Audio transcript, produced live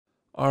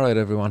Alright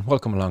everyone,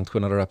 welcome along to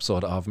another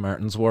episode of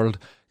Martin's World.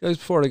 Guys,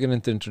 before I get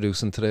into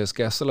introducing today's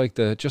guest, I'd like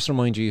to just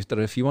remind you that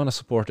if you want to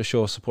support the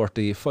show, support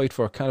the fight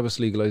for cannabis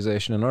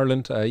legalisation in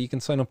Ireland, you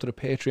can sign up to the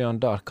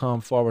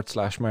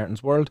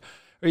patreon.com/Martin's World,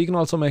 or you can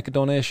also make a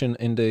donation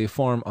in the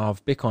form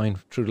of Bitcoin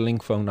through the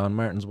link found on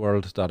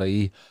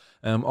martinsworld.ie.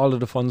 All of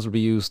the funds will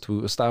be used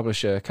to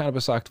establish a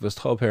cannabis activist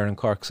hub here in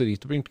Cork City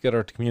to bring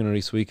together the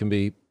community so we can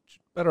be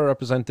better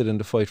represented in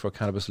the fight for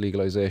cannabis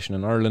legalisation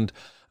in Ireland,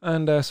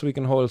 and so we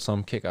can hold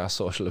some kick-ass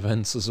social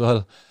events as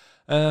well.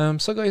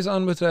 So guys,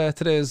 on with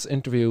today's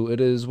interview. It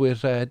is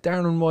with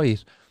Darren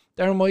White.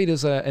 Darren White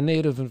is a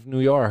native of New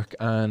York,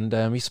 and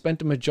he spent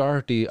the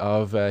majority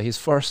of his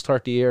first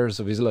 30 years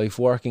of his life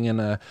working in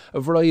a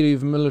variety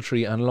of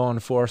military and law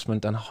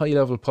enforcement and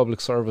high-level public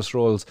service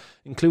roles,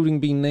 including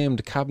being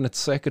named Cabinet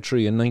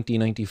Secretary in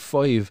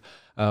 1995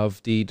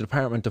 of the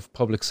Department of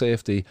Public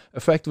Safety,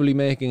 effectively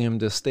making him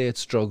the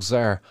state's drug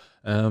czar.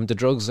 The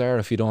drug czar,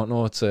 if you don't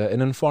know, it's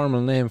an informal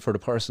name for the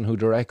person who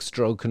directs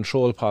drug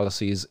control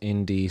policies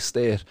in the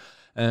state.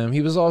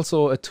 He was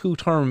also a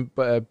two-term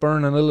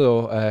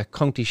Bernalillo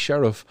County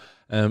Sheriff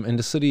in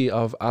the city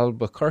of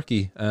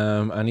Albuquerque,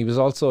 and he was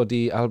also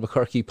the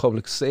Albuquerque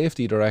Public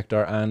Safety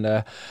Director,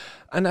 and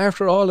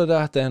after all of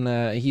that then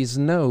he's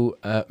now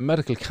a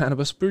medical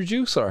cannabis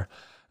producer.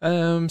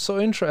 So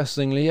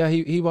interestingly, yeah,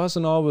 he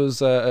wasn't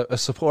always a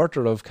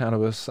supporter of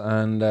cannabis,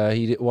 and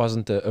he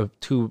wasn't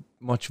too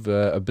much of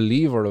a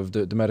believer of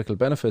the medical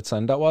benefits,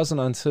 and that wasn't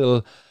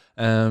until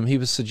he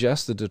was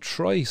suggested to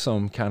try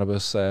some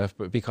cannabis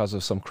because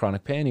of some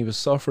chronic pain he was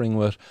suffering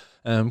with.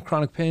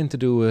 Chronic pain to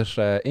do with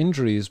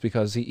injuries,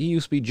 because he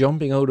used to be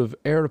jumping out of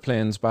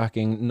airplanes back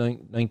in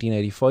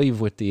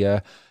 1985 with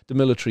the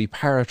military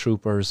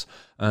paratroopers,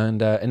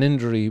 and an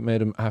injury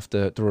made him have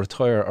to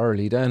retire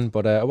early then.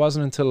 But it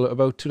wasn't until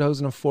about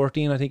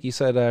 2014, I think he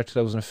said,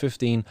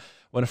 2015,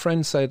 when a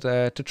friend said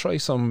to try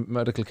some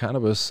medical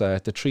cannabis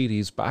to treat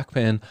his back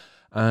pain.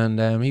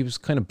 And he was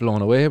kind of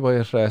blown away by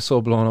it,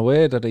 so blown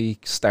away that he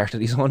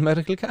started his own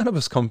medical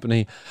cannabis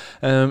company.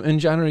 In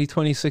January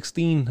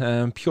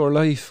 2016, Pure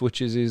Life,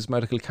 which is his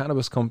medical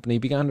cannabis company,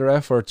 began their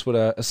efforts with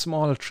a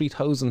small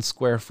 3,000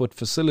 square foot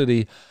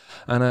facility.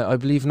 And I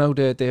believe now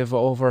they have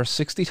over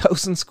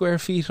 60,000 square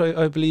feet,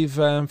 I believe,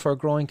 for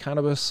growing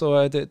cannabis.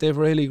 So they've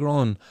really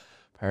grown.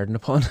 Pardon the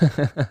pun.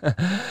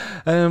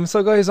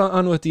 So guys,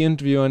 on with the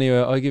interview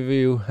anyway. I'll give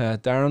you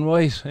Darren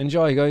White.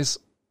 Enjoy, guys.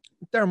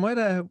 Darren White,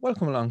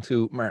 welcome along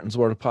to Martin's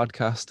World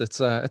podcast. It's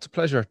a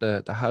pleasure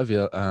to have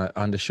you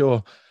on the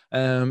show.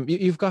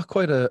 You've got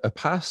quite a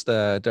past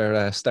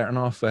there, starting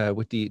off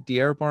with the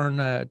airborne,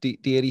 the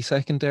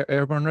 82nd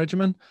Airborne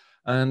Regiment,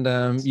 and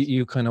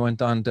you kind of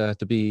went on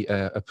to be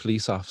a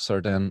police officer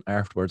then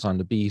afterwards on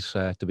the beat,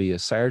 to be a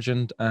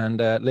sergeant,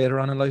 and later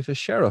on in life a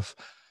sheriff.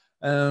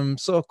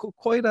 So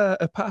quite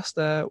a past,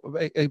 a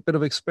bit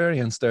of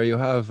experience there you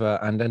have,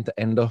 and then to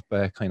end up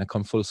kind of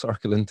come full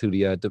circle into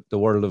the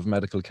world of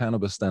medical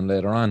cannabis then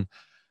later on.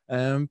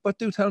 But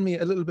do tell me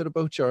a little bit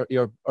about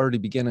your early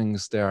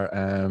beginnings there,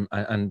 and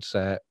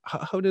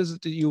how does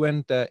it that you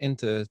went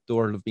into the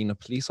world of being a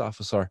police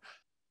officer?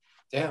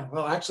 Yeah,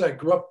 well, actually, I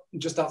grew up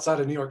just outside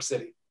of New York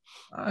City,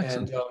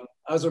 and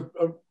I was a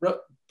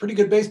pretty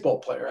good baseball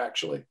player,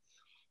 actually.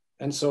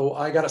 And so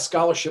I got a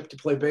scholarship to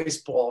play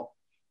baseball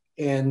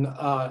in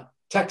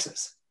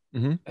Texas.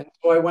 Mm-hmm. And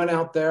so I went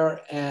out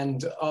there,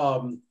 and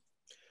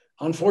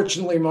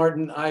unfortunately,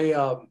 Martin,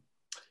 I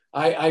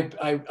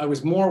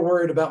was more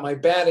worried about my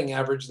batting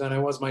average than I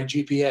was my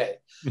GPA.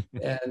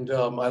 And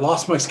I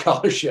lost my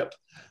scholarship,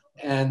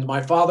 and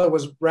my father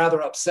was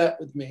rather upset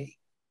with me.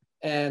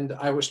 And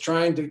I was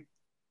trying to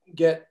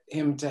get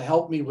him to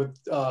help me with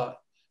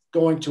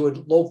going to a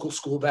local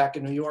school back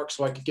in New York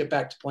so I could get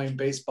back to playing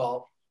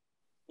baseball.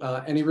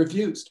 And he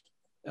refused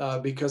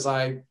because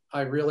I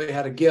really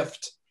had a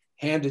gift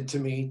handed to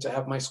me to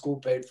have my school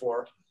paid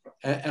for,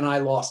 and I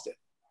lost it.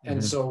 And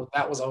Mm-hmm. so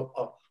that was a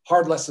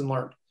hard lesson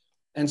learned.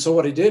 And so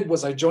what I did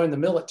was I joined the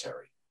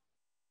military.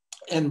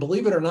 And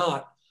believe it or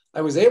not,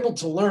 I was able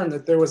to learn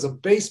that there was a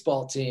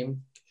baseball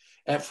team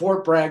at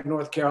Fort Bragg,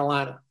 North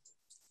Carolina.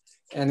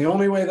 And the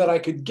only way that I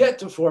could get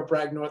to Fort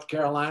Bragg, North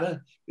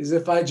Carolina is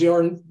if I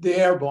joined the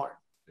Airborne.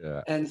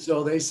 Yeah. And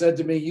so they said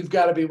to me, you've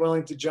got to be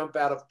willing to jump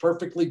out of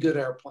perfectly good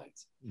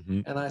airplanes.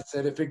 Mm-hmm. And I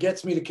said, if it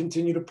gets me to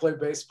continue to play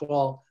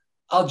baseball,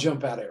 I'll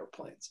jump out of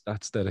airplanes.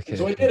 That's dedication. And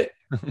so I did it.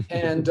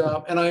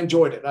 And I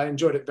enjoyed it. I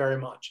enjoyed it very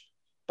much.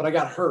 But I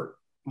got hurt,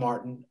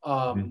 Martin.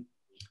 I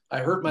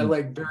hurt my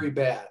leg very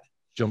bad.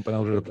 Jumping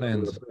out of the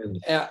planes.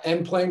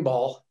 And playing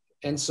ball.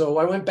 And so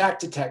I went back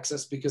to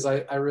Texas because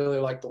I really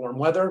liked the warm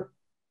weather.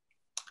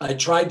 I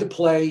tried to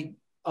play.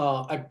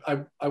 I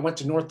went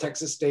to North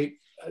Texas State,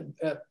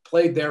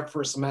 played there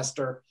for a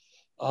semester.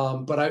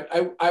 But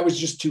I was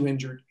just too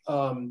injured.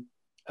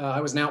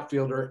 I was an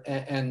outfielder,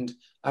 and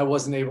I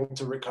wasn't able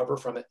to recover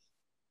from it.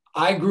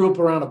 I grew up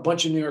around a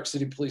bunch of New York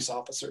City police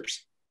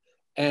officers,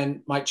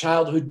 and my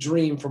childhood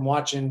dream from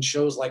watching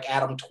shows like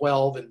Adam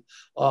 12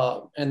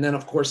 and then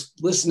of course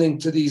listening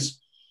to these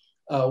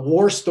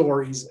war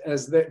stories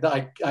as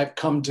I've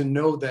come to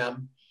know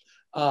them,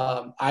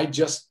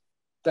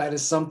 That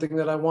is something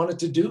that I wanted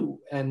to do.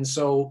 And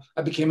so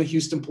I became a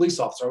Houston police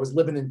officer. I was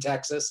living in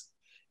Texas.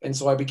 And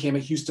so I became a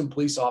Houston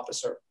police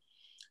officer.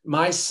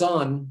 My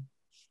son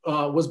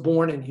was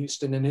born in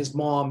Houston, and his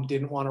mom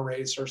didn't want to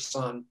raise her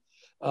son,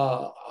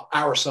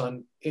 our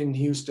son, in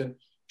Houston.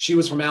 She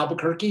was from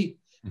Albuquerque.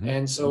 Mm-hmm.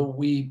 And so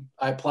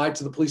I applied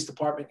to the police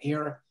department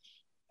here.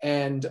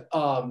 And,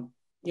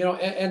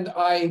 and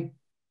I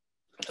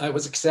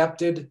was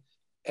accepted.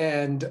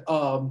 And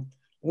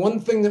one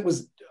thing that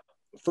was,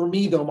 for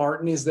me though,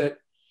 Martin, is that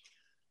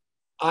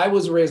I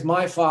was raised,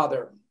 my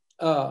father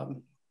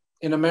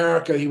in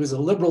America, he was a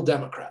liberal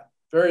Democrat,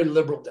 very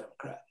liberal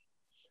Democrat.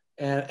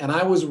 And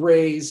I was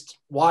raised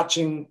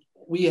watching,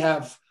 we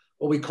have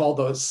what we call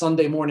the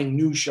Sunday morning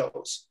news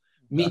shows,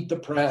 Meet the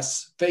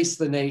Press, Face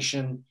the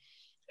Nation.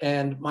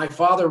 And my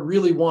father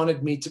really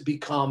wanted me to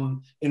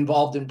become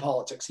involved in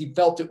politics. He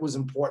felt it was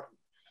important.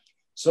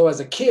 So as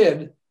a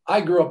kid,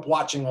 I grew up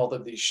watching all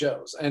of these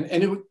shows.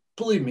 And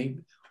believe me,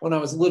 when I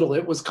was little,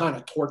 it was kind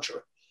of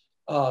torture.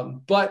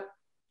 But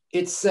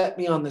it set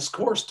me on this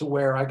course to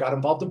where I got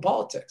involved in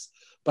politics.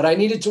 But I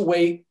needed to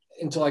wait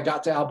until I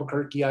got to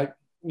Albuquerque. I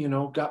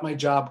got my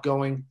job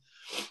going.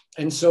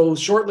 And so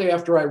shortly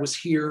after I was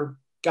here,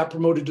 got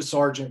promoted to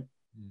sergeant,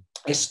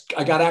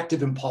 I got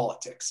active in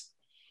politics.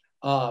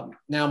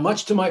 Now,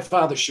 much to my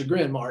father's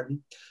chagrin,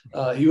 Martin,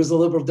 he was a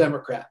liberal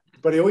Democrat,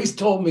 but he always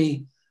told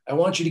me, I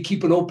want you to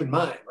keep an open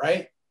mind,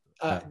 right?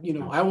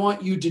 I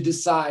want you to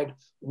decide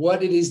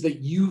what it is that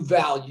you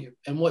value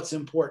and what's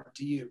important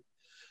to you.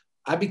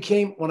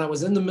 When I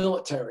was in the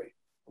military,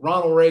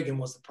 Ronald Reagan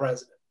was the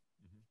president.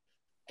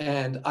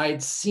 And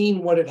I'd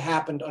seen what had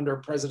happened under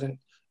President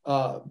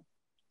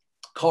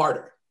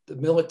Carter. The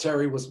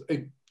military was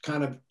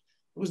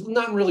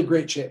not in really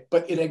great shape,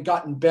 but it had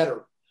gotten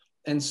better.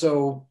 And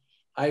so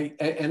I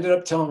ended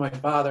up telling my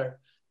father,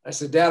 I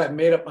said, Dad, I've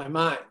made up my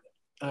mind.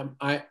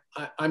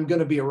 I'm going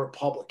to be a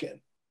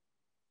Republican.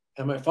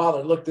 And my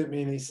father looked at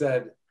me and he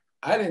said,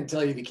 I didn't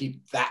tell you to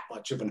keep that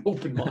much of an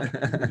open mind.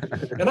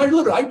 And I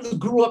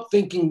grew up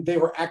thinking they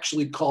were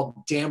actually called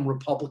damn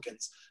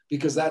Republicans,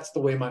 because that's the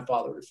way my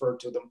father referred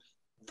to them.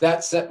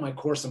 That set my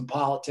course in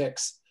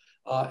politics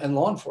and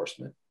law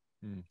enforcement.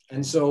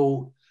 And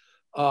so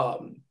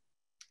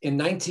in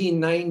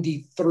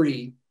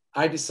 1993,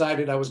 I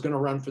decided I was going to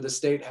run for the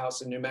State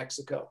House in New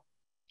Mexico.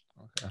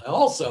 Okay. I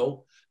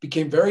also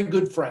became very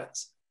good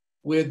friends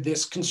with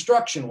this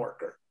construction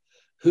worker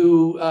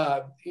who,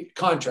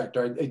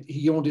 contractor,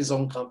 he owned his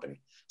own company,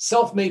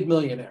 self-made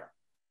millionaire.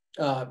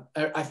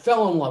 I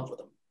fell in love with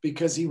him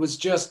because he was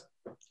just,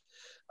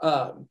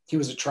 he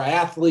was a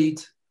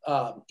triathlete.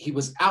 He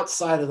was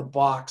outside of the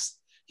box.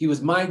 He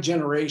was my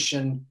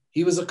generation.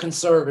 He was a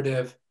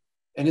conservative,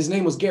 and his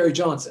name was Gary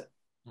Johnson.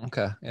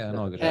 Okay. Yeah, I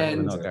know.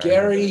 And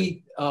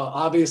Gary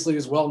obviously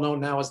is well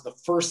known now as the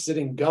first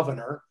sitting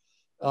governor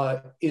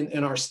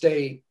in our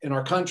state, in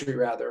our country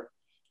rather,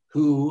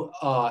 who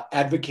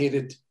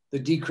advocated the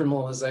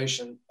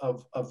decriminalization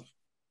of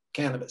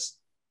cannabis.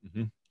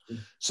 Mm-hmm.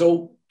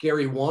 So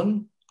Gary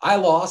won, I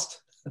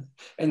lost.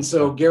 And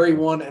so Gary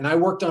won, and I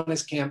worked on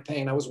his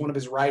campaign. I was one of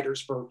his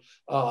writers for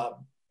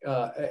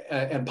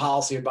and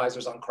policy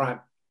advisors on crime.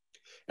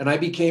 And I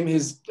became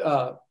his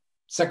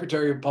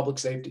Secretary of Public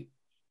Safety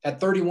at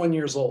 31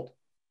 years old.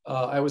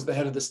 I was the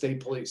head of the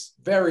state police,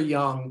 very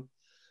young.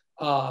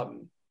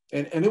 And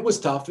it was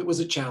tough. It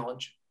was a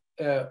challenge,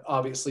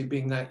 obviously,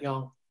 being that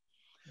young.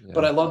 Yeah.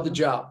 But I loved the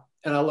job,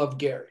 and I loved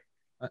Gary.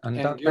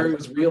 And Gary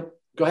was real.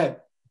 Go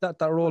ahead.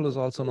 That role is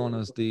also known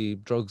as the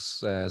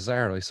drugs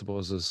czar, I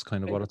suppose, is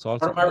kind of what it's all.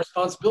 Part of my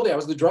responsibility. I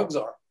was the drug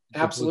czar.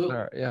 Absolutely.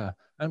 Yeah.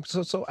 And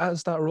so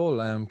as that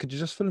role, could you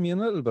just fill me in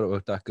a little bit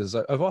about that? Because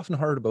I've often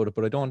heard about it,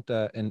 but I don't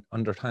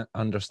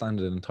understand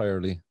it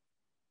entirely.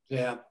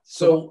 Yeah.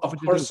 So of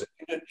course,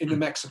 in New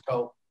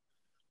Mexico,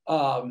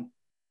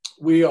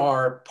 we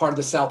are part of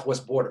the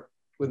southwest border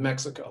with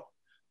Mexico.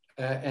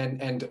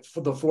 And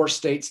for the 4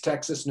 states,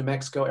 Texas, New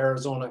Mexico,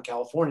 Arizona, and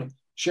California,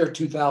 share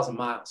 2,000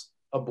 miles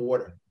of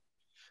border.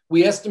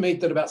 We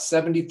estimate that about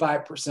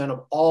 75%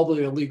 of all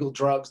the illegal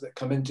drugs that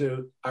come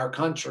into our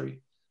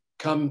country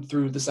come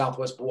through the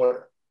southwest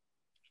border.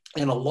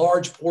 And a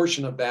large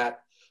portion of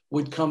that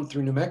would come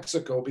through New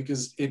Mexico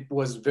because it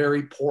was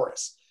very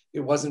porous. It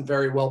wasn't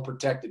very well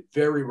protected,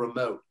 very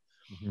remote.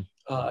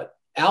 Mm-hmm.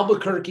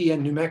 Albuquerque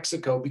and New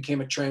Mexico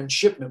became a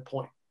transshipment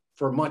point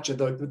for much of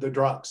the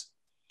drugs.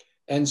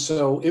 And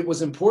so it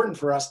was important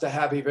for us to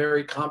have a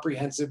very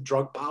comprehensive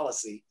drug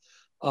policy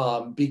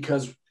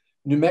because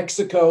New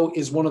Mexico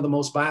is one of the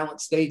most violent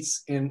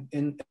states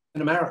in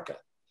America.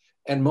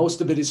 And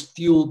most of it is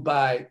fueled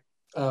by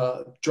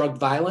drug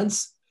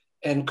violence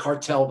and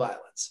cartel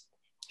violence.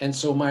 And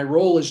so my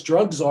role as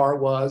drug czar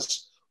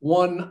was,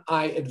 one,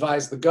 I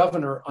advised the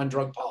governor on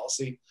drug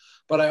policy,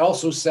 but I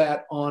also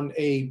sat on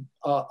a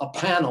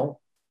panel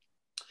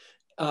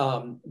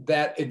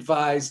that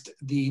advised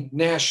the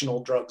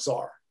national drug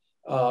czar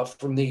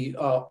from the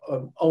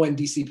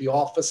ONDCP,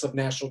 Office of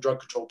National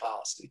Drug Control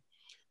Policy.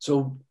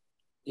 So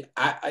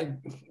I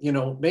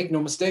make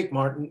no mistake,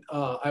 Martin,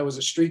 I was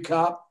a street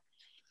cop.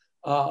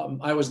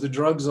 I was the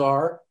drug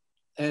czar,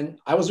 and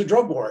I was a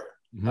drug warrior.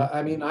 Mm-hmm.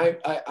 I mean,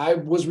 I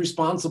was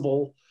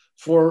responsible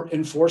for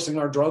enforcing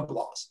our drug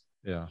laws.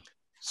 Yeah.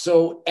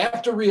 So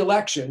after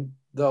re-election,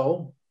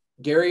 though,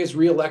 Gary is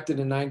re-elected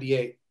in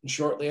 98. And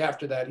shortly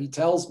after that, he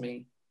tells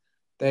me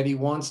that he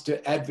wants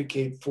to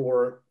advocate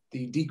for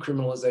the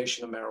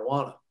decriminalization of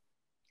marijuana.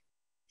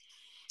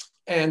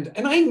 And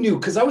I knew,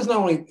 because I was not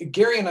only,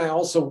 Gary and I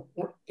also,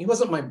 he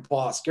wasn't my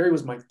boss. Gary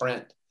was my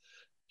friend.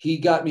 He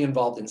got me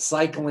involved in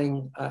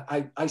cycling.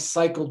 I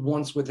cycled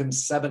once with him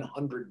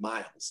 700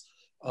 miles.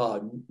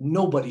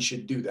 Nobody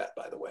should do that,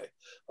 by the way.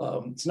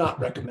 It's not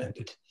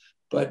recommended.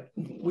 But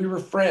we were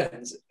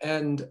friends,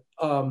 and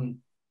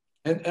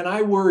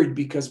I worried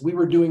because we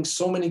were doing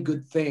so many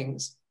good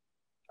things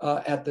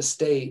at the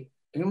state.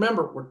 And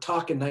remember, we're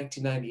talking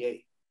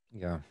 1998.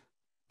 Yeah.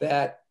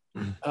 That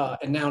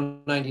and now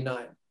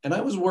 99. And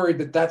I was worried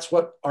that that's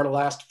what our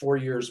last 4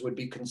 years would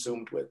be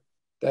consumed with.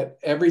 That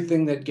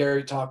everything that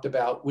Gary talked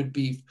about would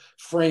be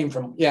framed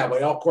from, yeah,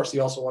 but of course he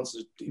also wants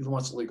to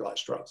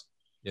legalize drugs.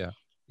 Yeah.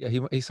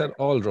 Yeah. He said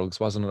all drugs,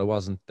 wasn't it? It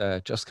wasn't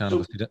just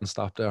cannabis. He didn't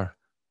stop there.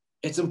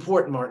 It's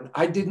important, Martin.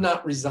 I did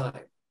not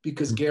resign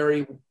because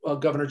Gary,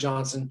 Governor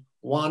Johnson,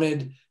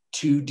 wanted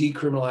to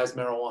decriminalize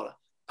marijuana.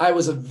 I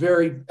was at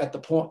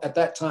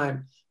that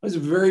time, I was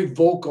very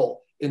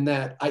vocal in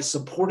that I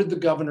supported the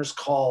governor's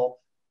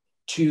call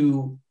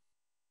to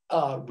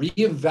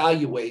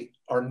reevaluate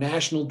our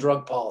national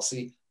drug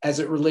policy as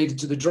it related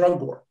to the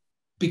drug war,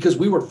 because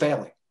we were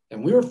failing,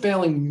 and we were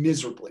failing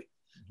miserably.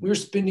 We were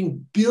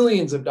spending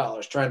billions of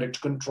dollars trying to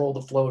control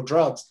the flow of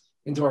drugs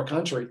into our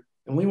country,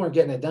 and we weren't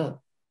getting it done.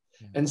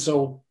 And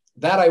so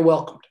that I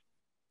welcomed.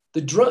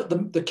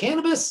 The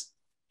cannabis,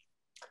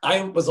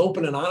 I was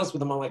open and honest with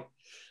them. I'm like,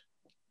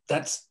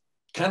 that's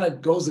kind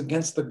of goes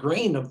against the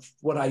grain of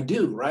what I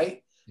do,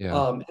 right?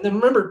 Yeah. And then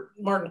remember,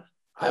 Martin,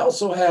 I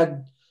also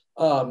had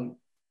about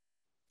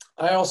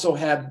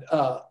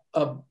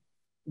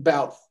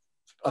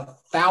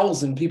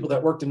 1,000 people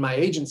that worked in my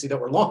agency that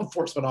were law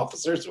enforcement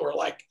officers who were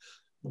like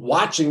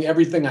watching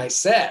everything I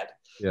said.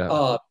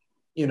 Yeah.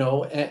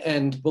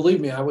 And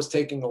believe me, I was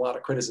taking a lot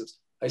of criticisms.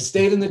 I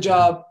stayed in the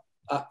job.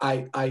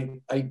 I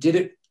did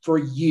it for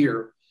a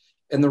year.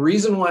 And the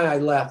reason why I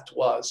left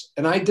was,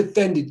 and I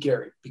defended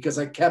Gary because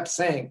I kept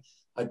saying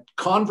a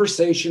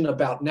conversation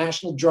about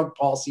national drug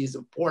policy is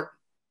important.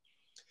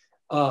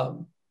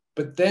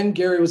 But then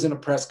Gary was in a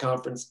press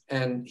conference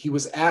and he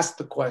was asked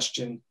the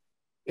question,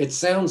 it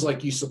sounds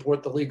like you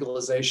support the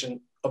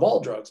legalization of all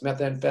drugs,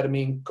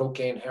 methamphetamine,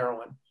 cocaine,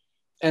 heroin.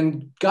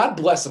 And God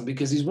bless him,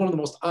 because he's one of the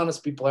most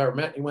honest people I ever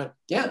met. He went,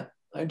 yeah,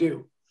 I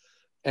do.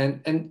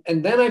 And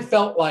then I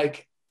felt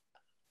like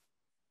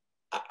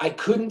I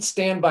couldn't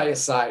stand by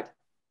his side.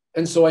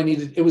 And so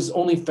it was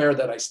only fair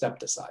that I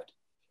stepped aside.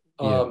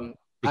 Because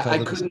I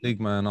of the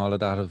stigma and all of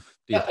that.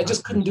 I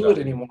just couldn't do it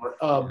anymore.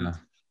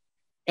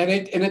 And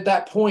at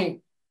that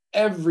point,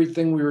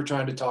 everything we were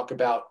trying to talk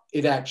about,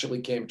 it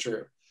actually came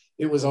true.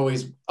 It was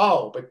always,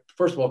 but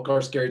first of all, of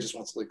course, Gary just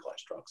wants to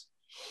legalize drugs.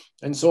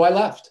 And so I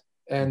left.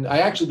 And I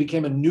actually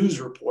became a news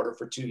reporter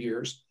for 2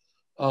 years.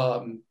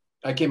 I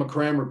became a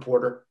crime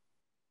reporter.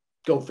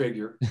 Go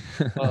figure.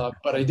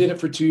 But I did it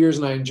for 2 years,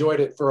 and I enjoyed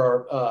it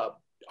for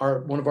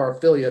our one of our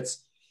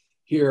affiliates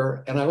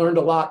here. And I learned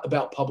a lot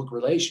about public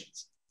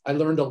relations. I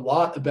learned a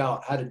lot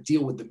about how to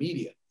deal with the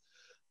media.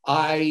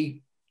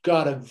 I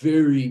got a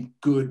very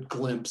good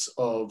glimpse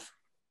of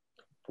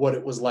what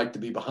it was like to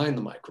be behind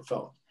the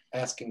microphone,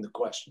 asking the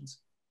questions.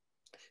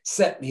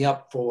 Set me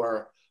up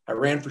I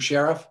ran for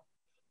sheriff,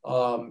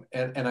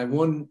 and I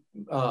won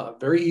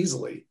very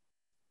easily,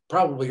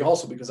 probably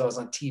also because I was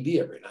on TV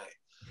every night.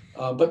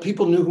 But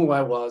people knew who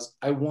I was.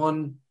 I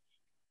won.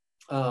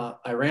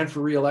 I ran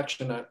for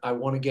re-election. I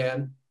won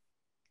again.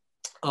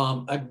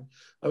 I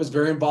was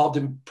very involved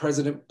in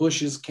President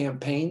Bush's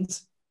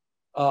campaigns.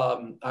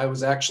 I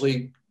was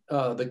actually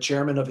the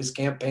chairman of his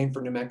campaign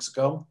for New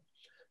Mexico.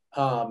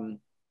 I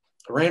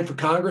ran for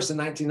Congress in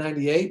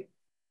 1998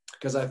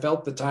 because I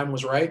felt the time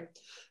was right.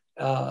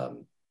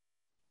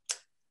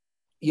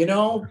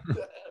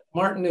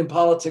 Martin, in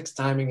politics,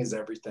 timing is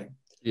everything.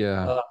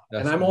 Yeah.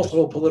 And I'm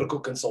also a political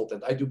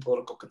consultant. I do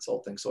political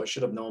consulting, so I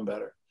should have known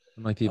better.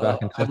 I might be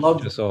back in touch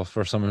with yourself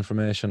for some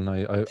information.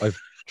 I've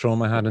thrown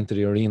my hat into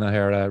the arena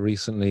here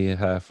recently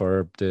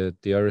for the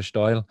Irish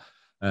Dáil.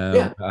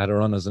 I had a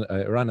run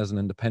as an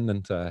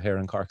independent here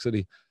in Cork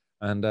City,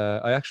 and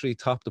I actually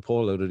topped the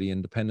poll out of the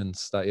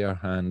independents that year,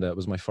 and it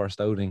was my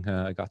first outing.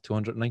 I got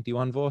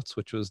 291 votes,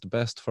 which was the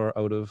best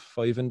out of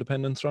 5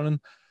 independents running.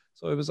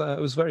 So I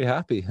was very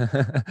happy.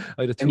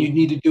 And you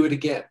need to do it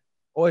again.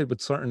 Oh, I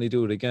would certainly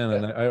do it again.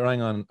 Yeah.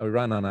 And I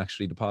ran on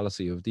actually the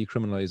policy of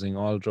decriminalizing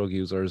all drug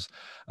users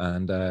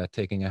and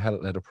taking a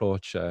health-led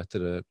approach to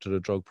the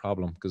drug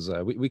problem, because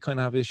we kind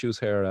of have issues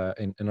here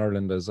in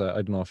Ireland, as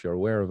I don't know if you're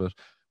aware of it,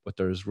 but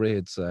there's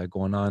raids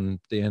going on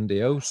day in,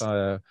 day out.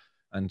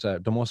 And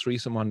the most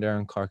recent one there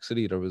in Cork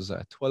City, there was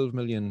 12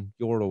 million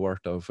euro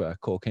worth of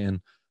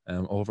cocaine,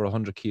 over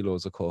 100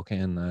 kilos of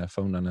cocaine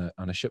found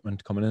on a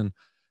shipment coming in.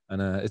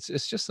 And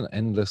it's just an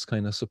endless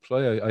kind of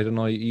supply. I don't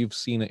know. You've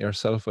seen it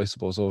yourself, I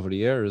suppose, over the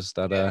years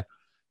that Yeah,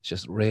 it's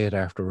just raid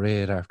after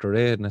raid after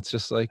raid, and it's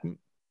just like we're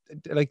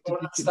did, not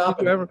did you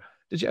stopping. ever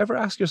did you ever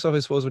ask yourself, I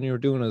suppose, when you were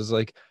doing it, is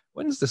like,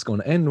 when is this going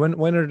to end?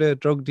 When are the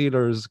drug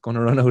dealers going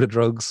to run out of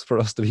drugs for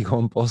us to be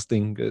going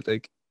busting?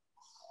 Like,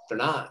 They're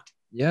not.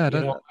 yeah, You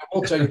that, know, I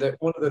will tell you that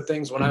one of the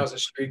things when I was a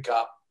street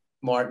cop,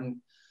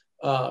 Martin,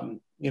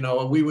 you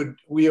know,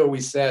 we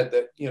always said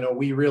that, you know,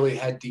 we really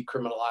had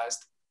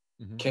decriminalized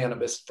Mhm.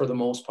 cannabis for the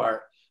most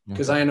part.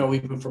 Because Okay. I know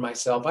even for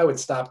myself, I would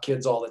stop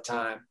kids all the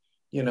time,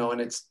 you know,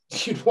 and it's,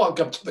 you'd walk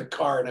up to the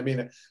car and I mean,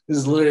 this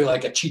is literally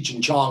like a Cheech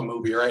and Chong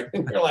movie, right?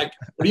 And you're like,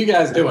 what are you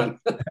guys doing?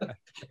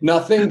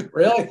 Nothing,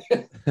 really?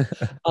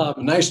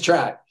 Nice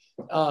try.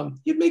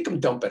 You'd make them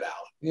dump it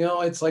out. You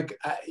know, it's like,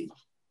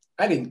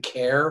 I didn't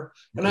care.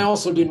 And I Mhm.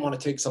 also didn't want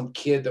to take some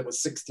kid that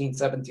was 16,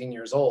 17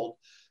 years old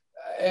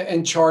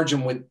and charge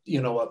him with,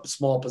 you know, a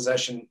small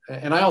possession.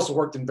 And I also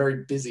worked in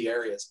very busy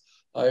areas.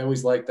 I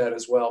always liked that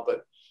as well.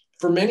 But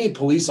for many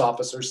police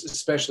officers,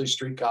 especially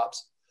street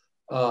cops,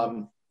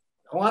 um,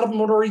 a lot of them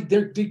would already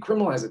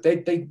decriminalize it.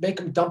 They make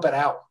them dump it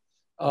out.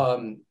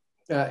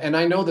 And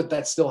I know that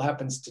that still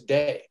happens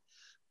today.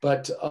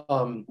 But,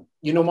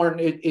 you know,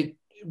 Martin,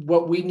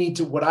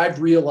 what I've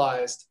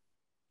realized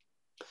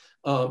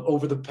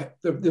over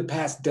the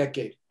past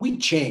decade, we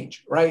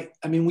change, right?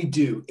 I mean, we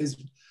do.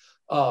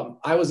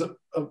 I was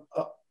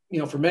you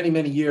know, for many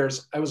many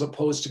years, I was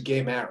opposed to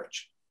gay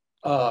marriage.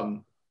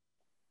 Um,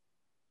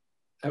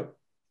 I,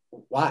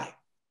 why?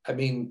 I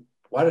mean,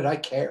 why did I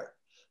care?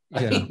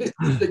 I Yeah. mean,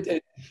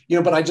 you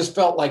know, but I just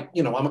felt like,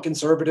 you know, I'm a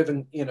conservative,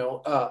 and you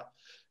know,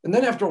 and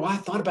then after a while, I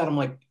thought about it, I'm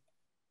like,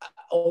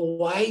 oh,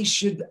 why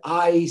should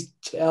I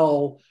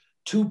tell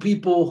two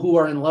people who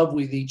are in love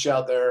with each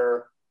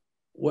other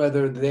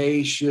whether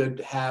they should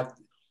have,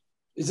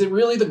 is it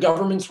really the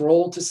government's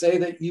role to say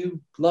that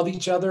you love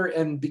each other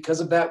and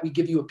because of that we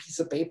give you a piece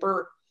of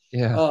paper?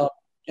 Yeah. uh,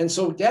 and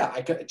so yeah,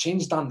 I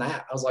changed on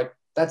that. I was like,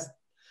 that's,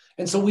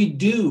 and so we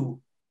do,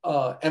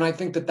 and I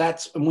think that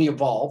that's when we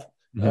evolve,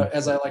 Mhm.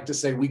 as I like to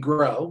say, we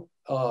grow,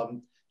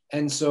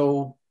 and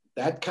so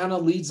that kind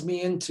of leads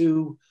me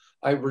into,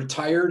 I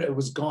retired, I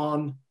was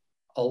gone,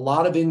 a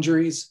lot of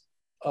injuries,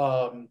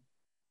 um,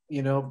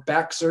 you know,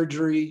 back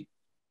surgery,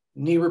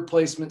 knee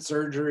replacement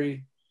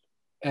surgery,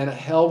 and a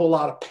hell of a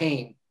lot of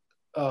pain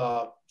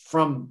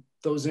from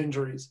those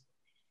injuries.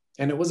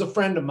 And it was a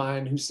friend of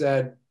mine who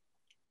said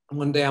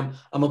one day,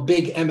 I'm a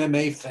big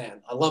MMA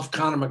fan. I love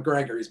Conor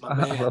McGregor. He's my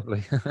man.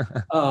 Lovely.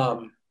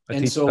 Um, I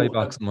and teach Thai so,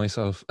 boxing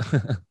myself.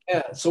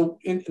 yeah, so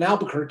in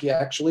Albuquerque,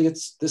 actually,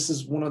 this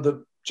is one of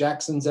the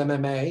Jackson's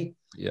MMA.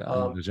 Yeah, I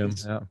know the gym.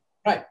 It's Yeah.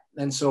 right.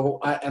 And so,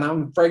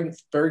 I'm very,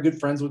 very good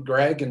friends with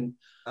Greg, and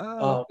Ah,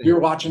 we lovely. were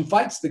watching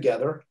fights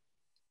together,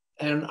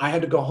 and I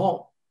had to go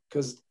home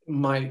because you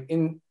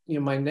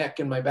know, my neck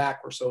and my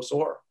back were so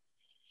sore.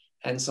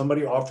 And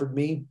somebody offered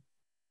me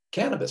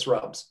cannabis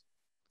rubs,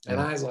 and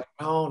Yeah. I was like,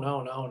 no,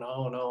 no, no,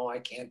 no, no, I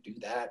can't do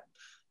that.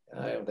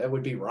 That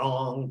would be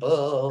wrong.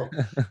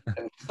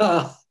 And,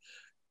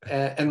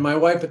 and my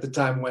wife at the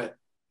time went,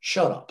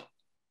 "Shut up!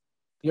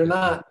 You're Yeah.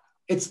 not.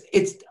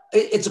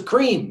 It's a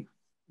cream."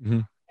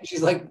 Mhm. And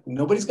she's like,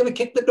 "Nobody's going to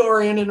kick the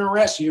door in and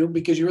arrest you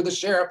because you're the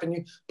sheriff and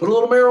you put a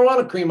little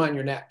marijuana cream on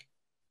your neck."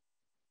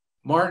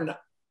 Martin,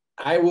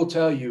 I will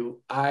tell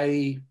you,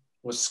 I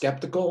was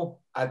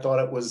skeptical. I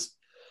thought it was,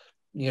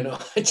 you know,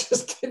 I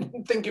just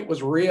didn't think it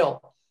was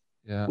real.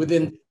 Yeah.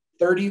 Within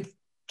 30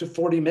 to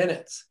 40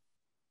 minutes,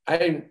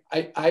 I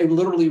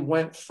literally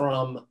went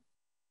from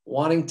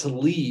wanting to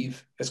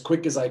leave as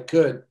quick as I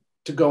could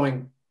to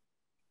going,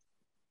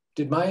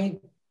 did my,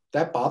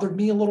 that bothered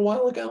me a little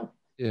while ago?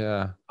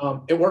 Yeah.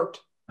 It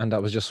worked. And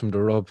that was just from the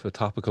rub, a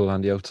topical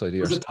on the outside of It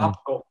your was a skin.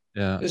 topical.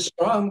 Yeah. It's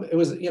strong. It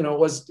was, you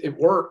know, it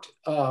worked.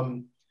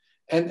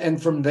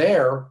 And from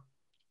there,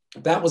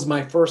 that was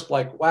my first,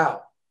 like,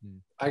 wow, Mm.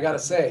 I got to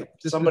say,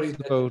 This somebody is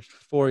that, about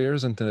 4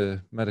 years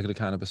into medical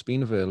cannabis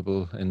being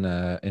available in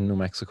New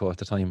Mexico at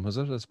the time, was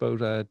it? It's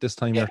about this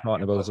time yeah, you're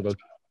talking about. It's it's about,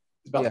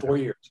 about yeah, 4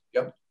 years.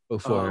 Yep.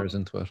 about 4 years Um,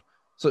 into it.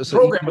 So the so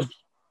program was, it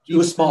even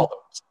was then, small,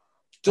 though.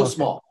 Still okay,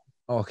 small.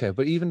 okay,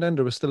 but even then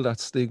there was still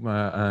that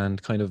stigma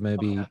and kind of Oh,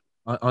 maybe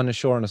yeah.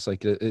 unassuredness,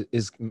 like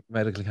is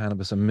medical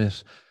cannabis a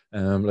myth?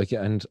 Like,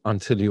 and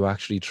until you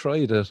actually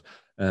tried it,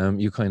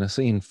 you kind of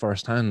seen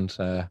firsthand.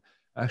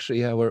 Actually,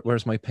 yeah,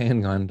 where's my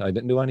pain gone? I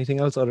didn't do anything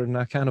else other than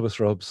that cannabis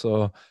rub.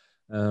 So,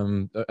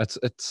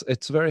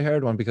 it's a very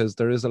hard one because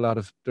there's a lot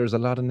of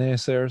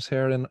naysayers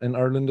here in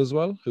Ireland as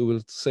well who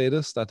will say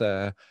this,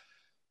 that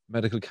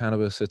medical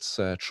cannabis, it's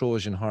a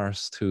Trojan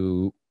horse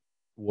to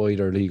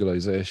wider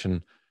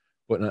legalization.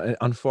 But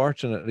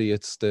unfortunately,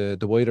 it's the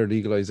wider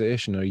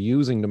legalization are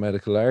using the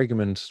medical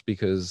argument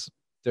because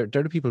they're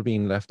the people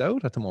being left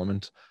out at the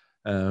moment,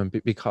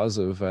 because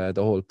of the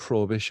whole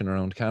prohibition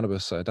around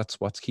cannabis. That's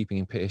what's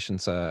keeping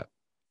patients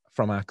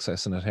from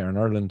accessing it here in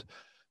Ireland.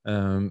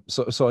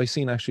 So I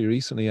seen actually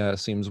recently,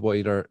 seems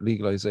wider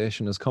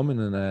legalization is coming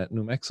in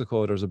New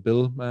Mexico. There's a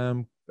bill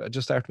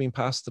just after being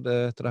passed to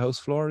the House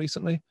floor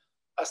recently.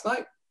 Last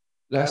night.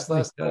 Passed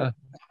last night.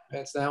 Yeah.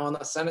 It's now on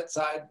the Senate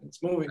side.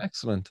 It's moving.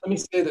 Excellent. Let me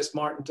say this,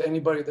 Martin, to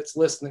anybody that's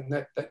listening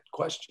that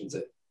questions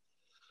it.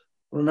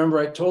 Remember,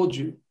 I told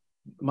you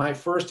my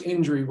first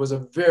injury was a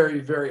very,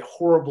 very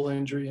horrible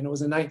injury, and it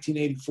was in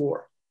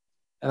 1984.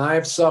 And I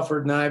have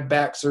suffered, and I have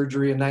back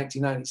surgery in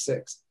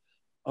 1996.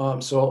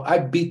 So I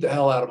beat the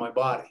hell out of my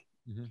body.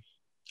 Mm-hmm.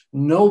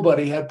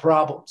 Nobody had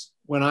problems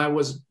when I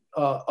was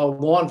a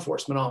law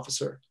enforcement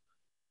officer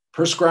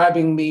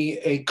prescribing me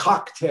a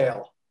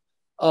cocktail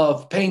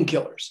of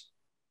painkillers.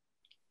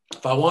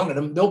 If I wanted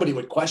them, nobody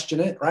would question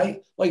it,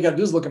 right? All you got to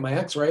do is look at my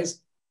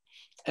X-rays,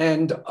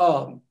 and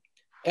I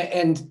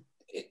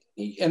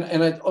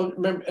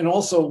remember, and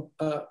also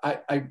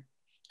I,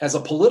 as a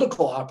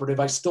political operative,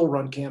 I still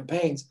run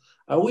campaigns.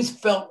 I always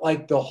felt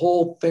like the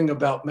whole thing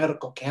about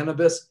medical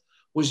cannabis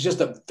was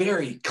just a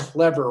very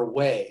clever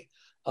way,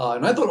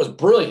 and I thought it was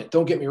brilliant.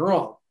 Don't get me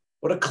wrong,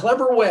 but a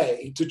clever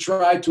way to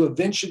try to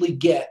eventually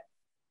get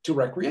to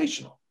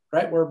recreational,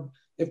 right? Where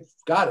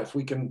if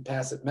we can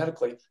pass it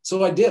medically.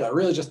 So I did. I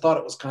really just thought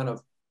it was kind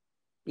of,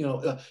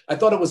 I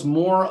thought it was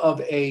more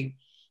of a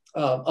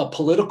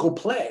political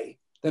play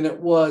than it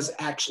was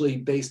actually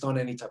based on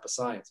any type of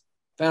science.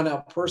 Found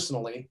out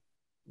personally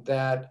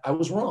that I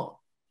was wrong.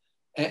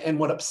 And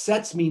what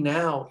upsets me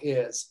now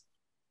is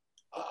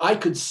I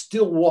could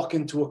still walk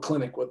into a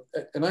clinic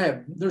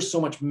there's so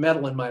much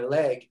metal in my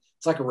leg.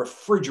 It's like a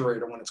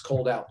refrigerator when it's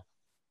cold out.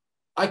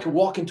 I could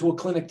walk into a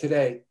clinic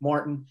today,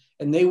 Martin,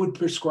 and they would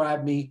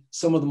prescribe me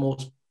some of the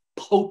most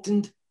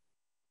potent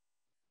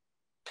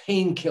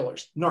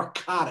painkillers,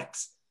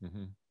 narcotics.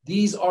 Mm-hmm.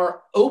 These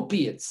are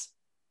opiates.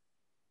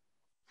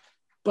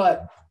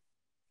 But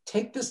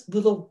take this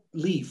little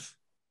leaf,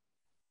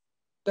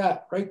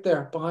 that right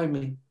there behind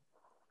me,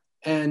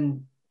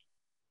 and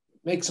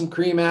make some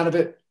cream out of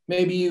it.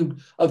 Maybe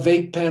a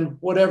vape pen,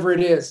 whatever it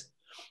is,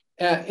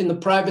 in the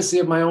privacy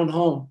of my own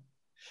home,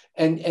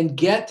 and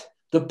get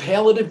the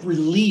palliative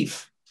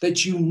relief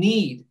that you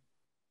need.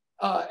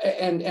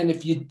 And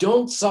if you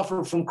don't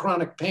suffer from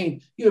chronic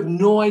pain, you have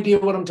no idea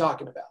what I'm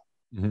talking about.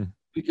 Mm-hmm.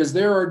 Because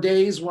there are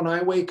days when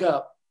I wake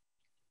up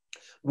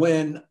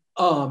when,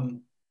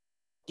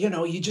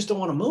 you just don't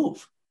want to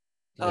move.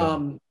 Yeah.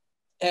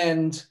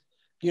 And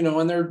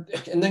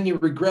then you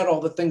regret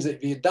all the things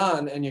that you've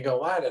done and you go,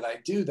 why did I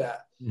do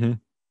that? Mm-hmm.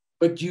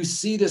 But you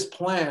see this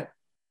plant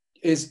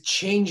is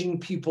changing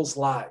people's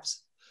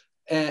lives.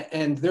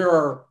 And there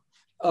are,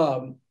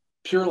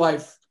 Pure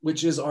Life,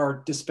 which is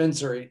our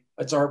dispensary.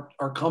 It's our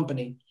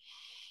company.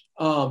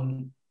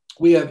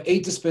 We have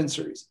 8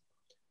 dispensaries.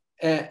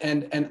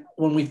 And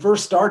when we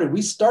first started,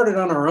 we started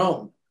on our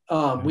own.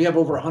 We have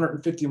over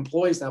 150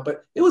 employees now,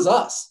 but it was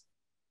us.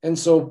 And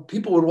so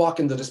people would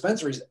walk into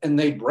dispensaries and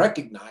they'd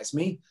recognize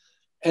me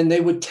and they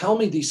would tell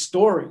me these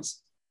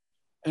stories.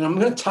 And I'm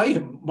going to tell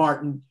you,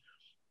 Martin,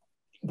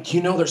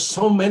 there's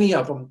so many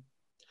of them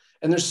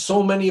and there's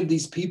so many of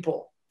these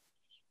people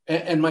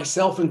and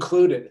myself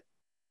included.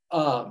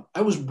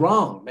 I was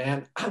wrong,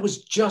 man. I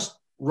was just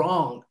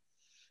wrong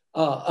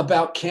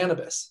about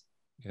cannabis.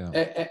 Yeah.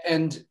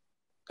 And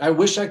I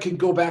wish I could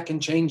go back and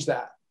change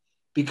that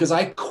because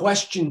I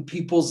question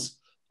people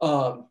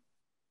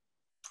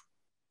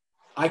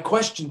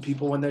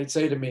when they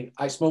say to me,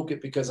 I smoke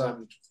it because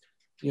I'm,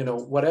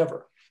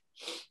 whatever.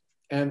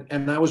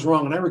 And I was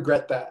wrong. And I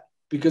regret that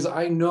because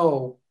I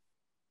know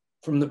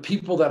from the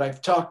people that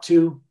I've talked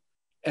to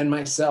and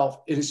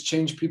myself, it has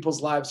changed people's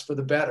lives for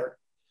the better.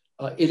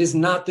 It is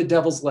not the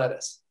devil's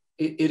lettuce.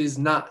 It is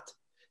not.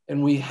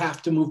 And we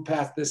have to move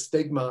past this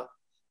stigma.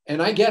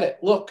 And I get it.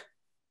 Look,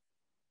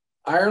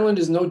 Ireland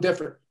is no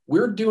different.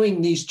 We're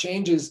doing these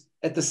changes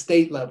at the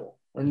state level.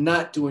 We're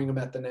not doing them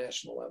at the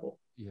national level.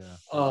 Yeah.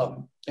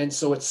 And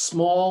so it's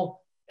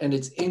small and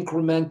it's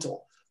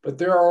incremental. But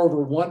there are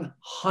over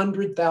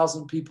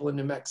 100,000 people in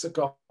New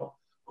Mexico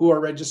who are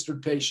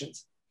registered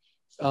patients.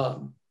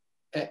 And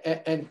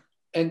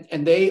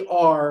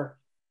their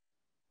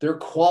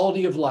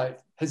quality of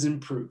life has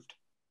improved.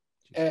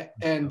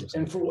 And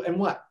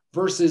what?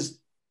 Versus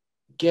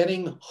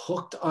getting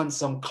hooked on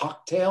some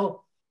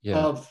cocktail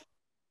of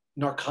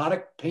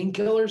narcotic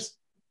painkillers.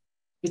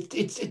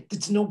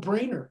 It's no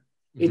brainer.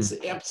 Mm-hmm. It's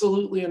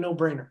absolutely a no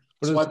brainer.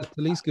 But so at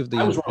least give the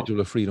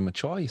individual a freedom of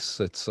choice.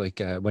 It's like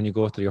when you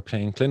go to your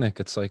plain clinic,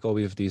 it's like, oh,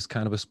 we have these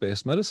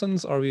cannabis-based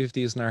medicines or we have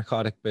these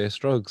narcotic-based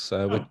drugs.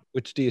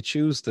 Which do you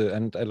choose to?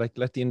 And I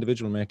let the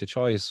individual make the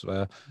choice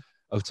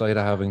outside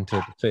of having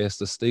to face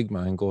the stigma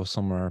and go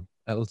somewhere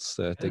else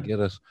to get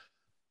it.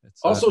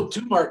 It's, also,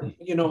 too, Martin,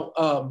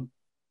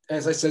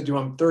 as I said to you,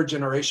 I'm 3rd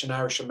generation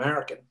Irish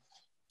American.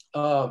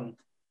 And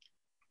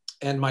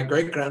my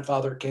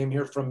great-grandfather came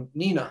here from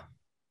Neenah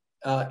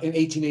in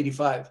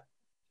 1885.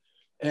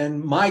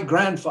 And my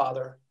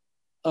grandfather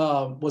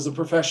was a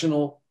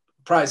professional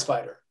prize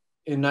fighter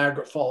in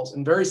Niagara Falls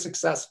and very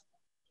successful.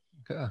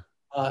 Okay.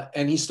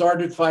 And he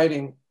started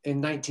fighting in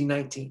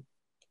 1919.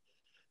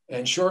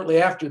 And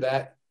shortly after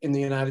that, in the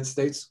United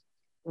States,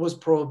 was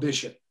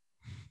Prohibition.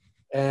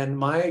 And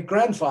my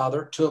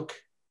grandfather took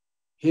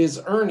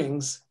his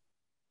earnings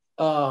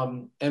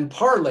and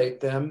parlayed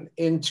them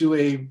into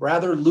a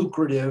rather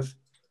lucrative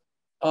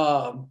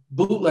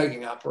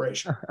bootlegging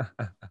operation.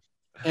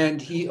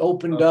 And he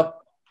opened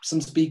up some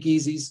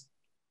speakeasies.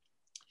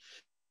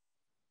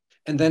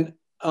 And then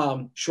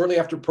shortly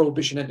after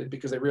Prohibition ended,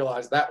 because they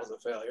realized that was a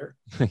failure,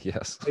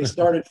 Yes. they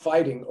started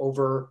fighting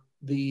over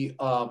the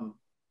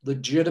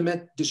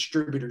legitimate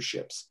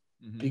distributorships.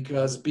 Mm-hmm.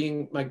 Because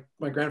being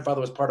my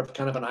grandfather was part of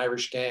kind of an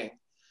Irish gang,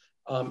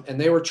 and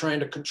they were trying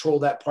to control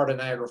that part of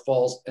Niagara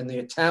Falls, and the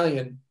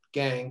Italian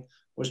gang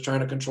was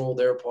trying to control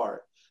their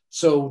part.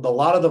 So a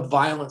lot of the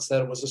violence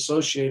that was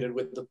associated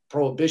with the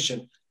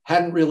Prohibition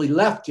hadn't really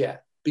left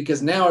yet,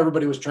 because now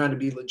everybody was trying to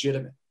be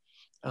legitimate.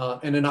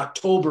 And in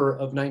October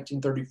of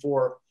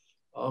 1934,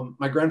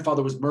 my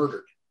grandfather was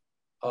murdered,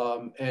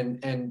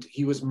 and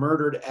he was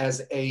murdered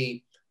as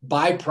a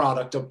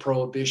byproduct of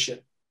Prohibition.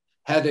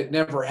 Had it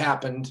never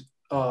happened,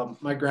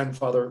 my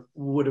grandfather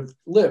would have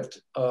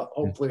lived,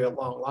 hopefully, a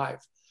long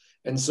life.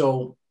 And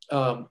so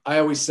I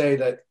always say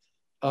that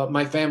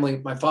my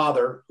family, my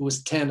father, who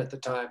was 10 at the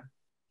time,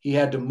 he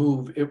had to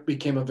move. It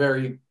became a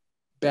very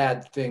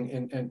bad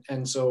thing.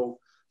 And so,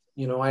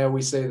 I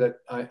always say that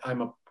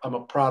I'm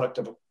a product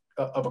of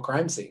a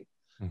crime scene.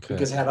 Okay.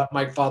 Because had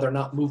my father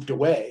not moved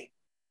away,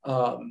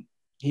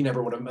 he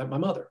never would have met my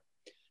mother.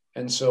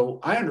 And so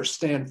I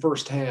understand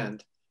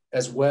firsthand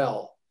as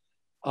well,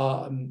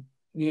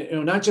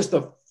 not just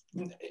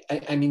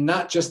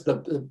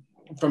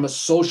from a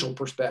social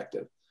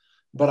perspective,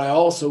 but I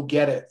also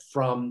get it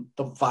from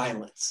the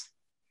violence.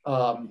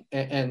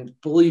 And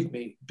believe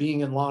me, being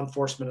in law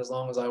enforcement as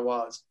long as I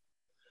was,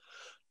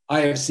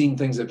 I have seen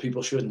things that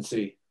people shouldn't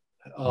see.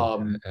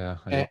 And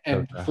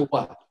for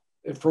what?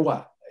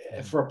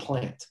 For a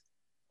plant.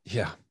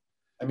 Yeah.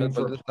 I mean,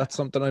 that's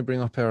something I bring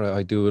up here.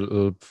 I do a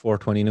little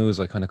 420 news.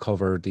 I kind of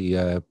cover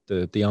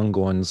the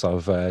ongoings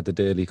of the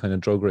daily kind of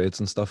drug raids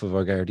and stuff of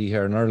our Gardaí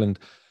here in Ireland.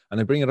 And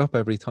I bring it up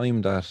every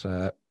time that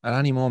at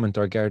any moment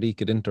our Gardaí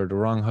could enter the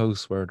wrong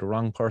house where the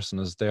wrong person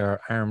is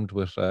there armed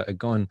with a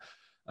gun.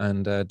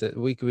 And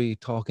we could be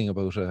talking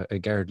about a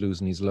guard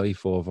losing his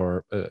life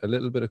over a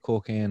little bit of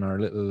cocaine or a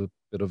little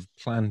bit of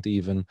plant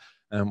even,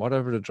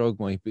 whatever the drug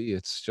might be.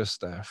 It's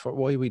just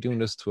why are we doing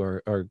this to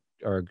our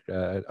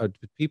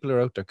people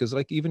are out there? Because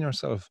like even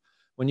yourself,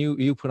 when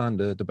you put on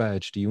the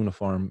badge, the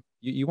uniform,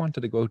 you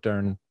wanted to go out there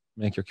and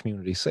make your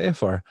community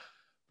safer.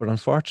 But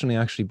unfortunately,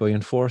 actually, by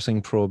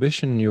enforcing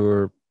Prohibition,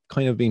 you're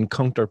kind of being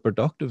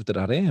counterproductive to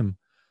that aim.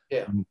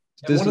 Yeah. And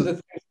one of the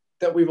things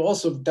that we've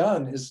also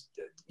done is,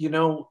 we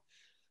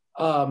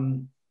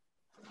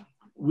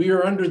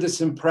are under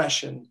this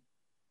impression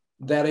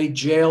that a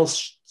jail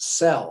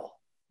cell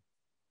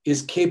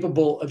is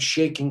capable of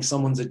shaking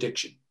someone's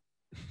addiction.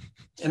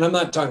 And I'm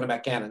not talking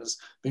about cannabis,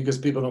 because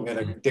people don't get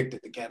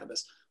addicted to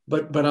cannabis,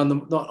 but on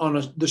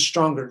the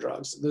stronger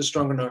drugs, the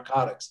stronger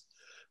narcotics.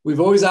 We've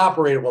always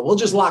operated, well, we'll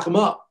just lock them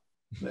up,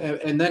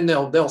 and then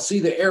they'll see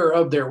the error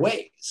of their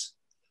ways.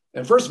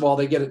 And first of all,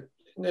 they get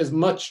as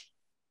much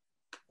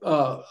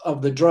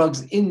of the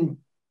drugs in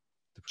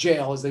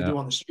jail as they do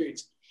on the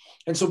streets.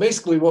 And so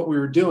basically what we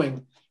were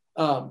doing,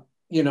 I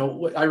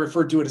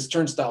refer to it as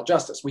turnstile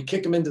justice. We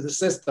kick them into the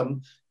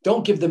system,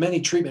 don't give them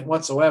any treatment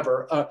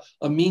whatsoever,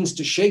 a means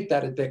to shake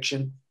that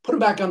addiction, put them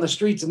back on the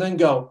streets, and then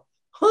go,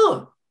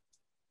 how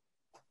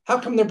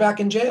come they're back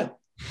in jail?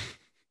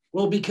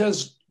 Well,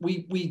 because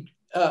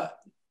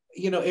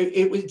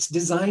it's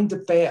designed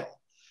to fail.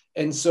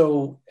 And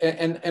so,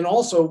 and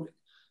also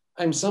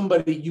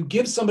you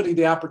give somebody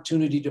the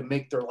opportunity to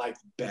make their life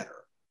better.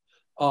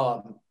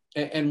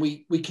 And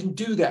we can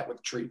do that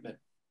with treatment.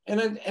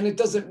 And it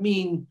doesn't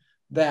mean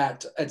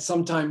that at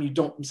some point you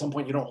don't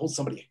hold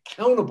somebody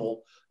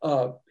accountable.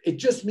 It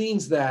just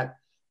means that,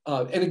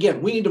 and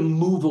again, we need to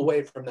move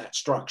away from that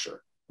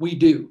structure. We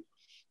do,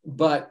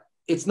 but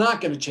it's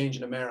not going to change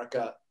in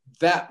America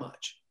that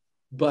much.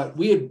 But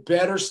we had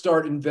better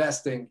start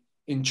investing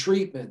in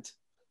treatment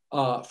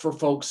for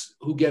folks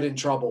who get in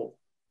trouble,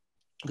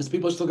 because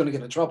people are still going to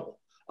get in trouble,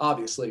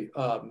 obviously.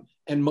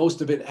 And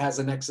most of it has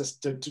a nexus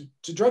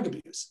to drug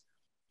abuse.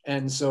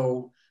 And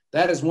so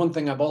that is one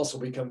thing I've also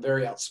become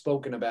very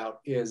outspoken about,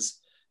 is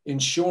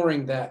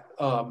ensuring that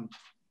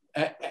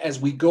as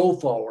we go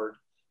forward,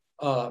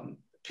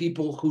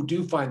 people who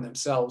do find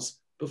themselves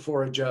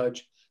before a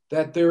judge,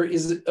 that there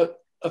is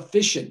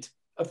efficient,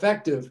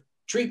 effective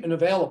treatment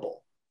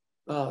available,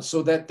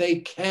 so that they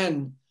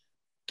can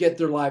get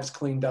their lives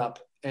cleaned up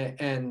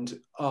and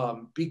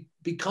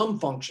become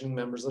functioning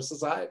members of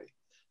society.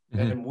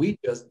 Mm-hmm. And we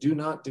just do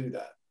not do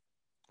that.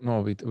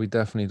 No, we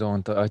definitely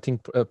don't. I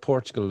think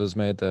Portugal has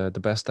made the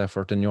best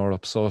effort in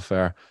Europe so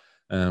far,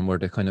 where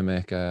they kind of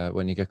make,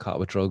 when you get caught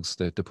with drugs,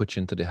 they put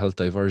you into the health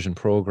diversion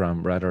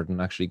program rather than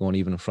actually going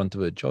even in front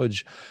of a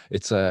judge.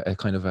 It's a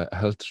kind of a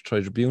health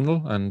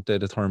tribunal, and they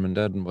determine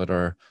then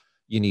whether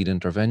you need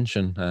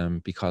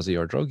intervention because of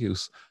your drug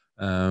use.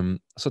 So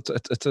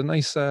it's a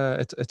nice,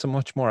 it's a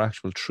much more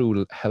actual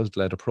true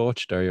health-led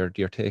approach there.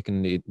 You're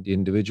taking the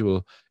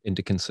individual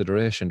into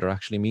consideration. They're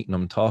actually meeting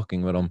them,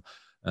 talking with them.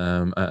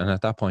 And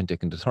at that point, they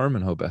can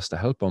determine how best to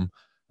help them.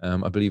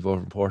 I believe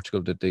over in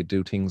Portugal that they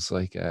do things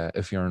like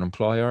if you're an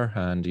employer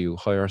and you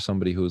hire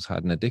somebody who's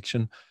had an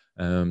addiction,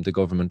 the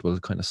government will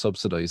kind of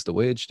subsidize the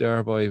wage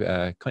there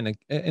by kind of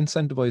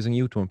incentivizing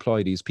you to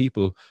employ these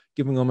people,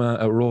 giving them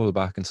a role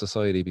back in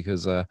society.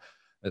 Because I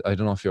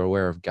don't know if you're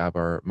aware of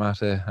Gabor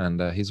Mate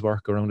and his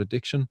work around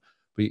addiction,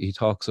 but he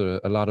talks a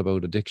lot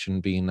about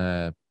addiction being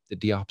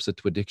the opposite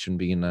to addiction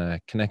being a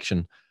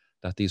connection.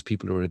 That these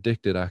people who are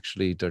addicted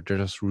actually they're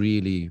just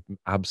really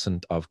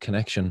absent of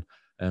connection,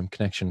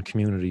 connection,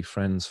 community,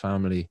 friends,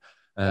 family,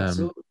 um,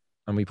 Absolutely.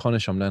 and we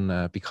punish them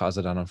then because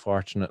of that,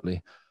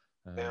 unfortunately.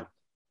 Yeah. Um,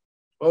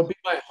 Well, it'd be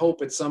my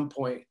hope at some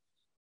point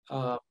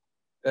uh,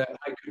 that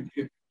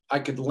I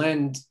could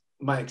lend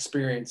my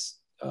experience.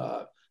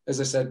 As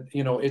I said,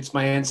 it's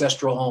my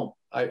ancestral home.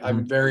 mhm.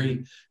 I'm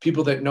very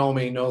people that know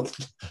me know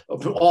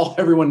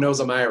everyone knows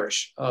I'm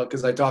Irish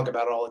because I talk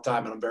about it all the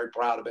time, and I'm very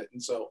proud of it.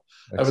 And so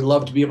I would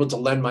love to be able to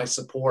lend my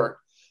support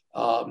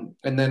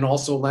and then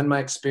also lend my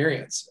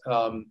experience.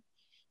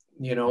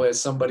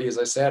 As somebody, as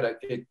I said, I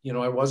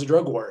was a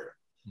drug warrior.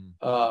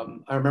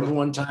 Mm. I remember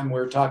one time we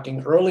were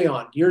talking early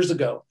on, years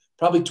ago,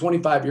 probably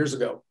 25 years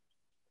ago,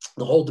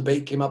 the whole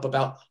debate came up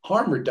about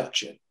harm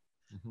reduction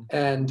Mhm.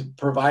 and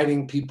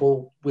providing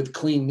people with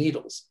clean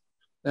needles.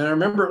 And I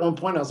remember at one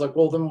point I was like,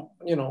 well, then,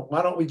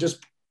 why don't we just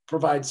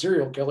provide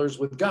serial killers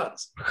with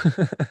guns?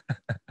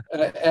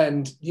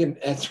 And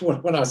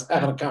when I was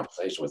having a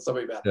conversation with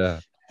somebody about it, Yeah.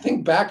 I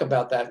think back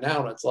about that now,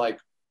 and it's like,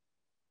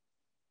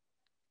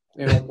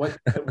 what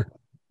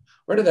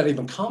where did that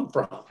even come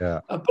from?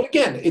 Yeah. But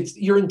again,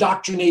 you're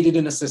indoctrinated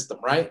in a system,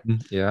 right?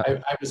 Yeah.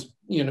 I was,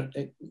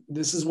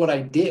 this is what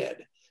I did,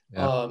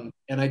 Yeah.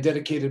 and I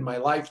dedicated my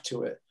life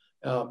to it.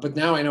 But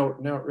now I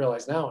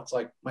realize now it's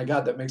like, my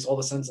God, that makes all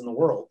the sense in the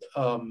world.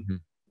 Mhm.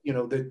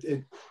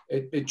 That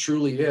it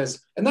truly is,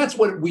 and that's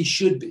what we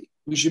should be.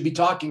 We should be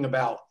talking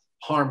about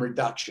harm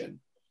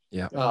reduction,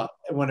 Yeah.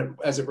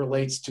 as it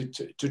relates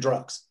to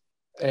drugs,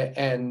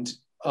 and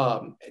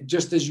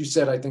just as you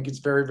said, I think it's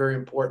very, very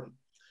important.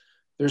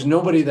 There's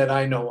nobody that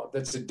I know of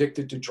that's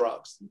addicted to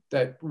drugs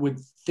that would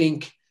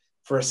think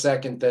for a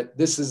second that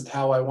this is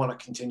how I want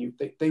to continue.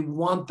 They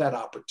want that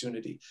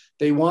opportunity.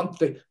 They want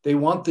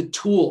the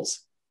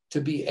tools to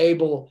be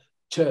able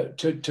to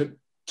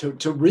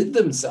rid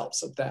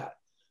themselves of that.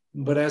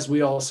 But as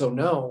we also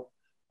know,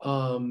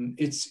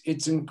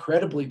 it's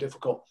incredibly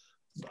difficult.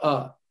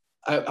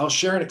 I'll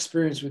share an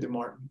experience with you,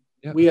 Martin.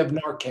 Yeah. We have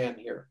Narcan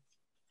here,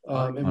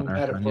 Oh, and we've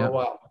had it for yeah. a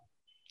while.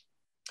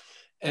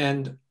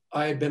 And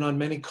I had been on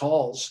many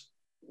calls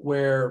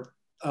where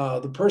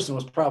the person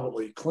was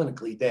probably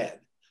clinically dead.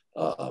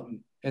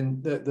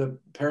 And the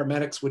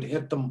paramedics would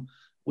hit them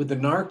with the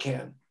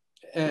Narcan.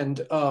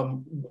 And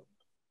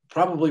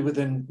probably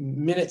within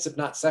minutes, if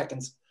not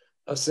seconds,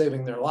 of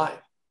saving their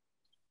life.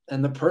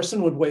 And the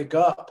person would wake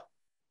up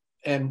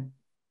and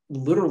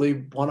literally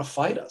want to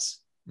fight us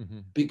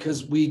Mhm.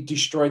 because we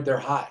destroyed their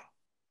high.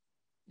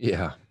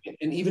 Yeah.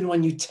 And even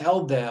when you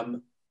tell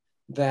them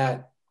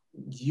that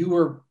you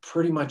were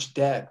pretty much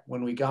dead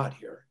when we got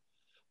here,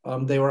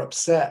 they were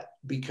upset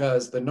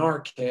because the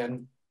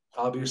Narcan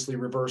obviously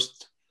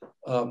reversed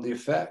the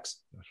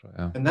effects. That's right.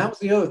 Yeah. And that was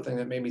the other thing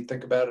that made me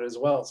think about it as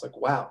well. It's like,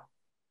 wow,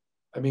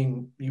 I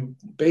mean, you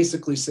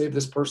basically saved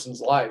this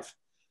person's life,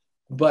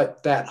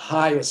 but that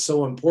high is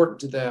so important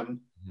to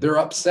them. They're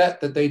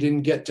upset that they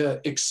didn't get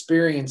to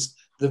experience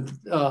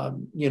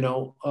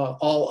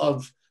all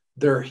of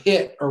their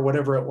hit or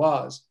whatever it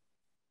was.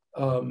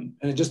 And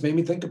it just made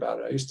me think about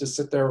it. I used to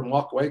sit there and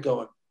walk away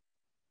going,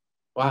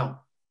 wow,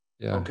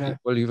 Yeah. okay.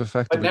 Well, you've But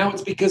effectively. now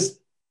it's because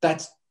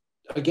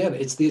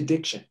it's the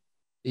addiction.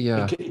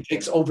 Yeah. It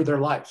takes over their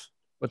life.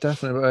 But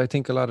definitely, I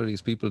think a lot of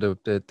these people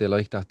they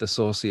like that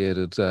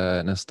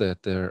dissociatedness.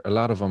 That they're a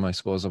lot of them, I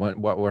suppose.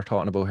 What we're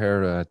talking about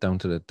here, down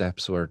to the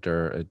depths where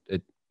they're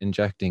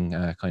injecting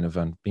kind of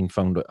and being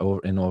found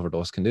in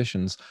overdose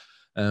conditions.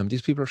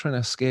 These people are trying to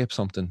escape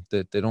something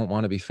that they don't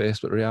want to be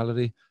faced with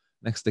reality.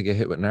 Next, they get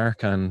hit with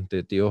Narcan,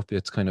 the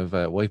opiates kind of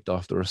wiped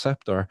off the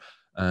receptor,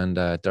 and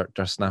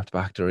they're snapped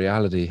back to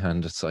reality.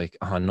 And it's like,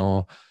 oh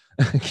no,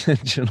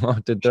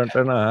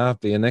 they're not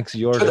happy. And next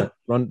you're there in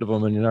front of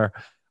them, and you're,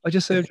 I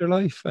just saved your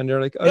life, and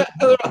you're like, Yeah,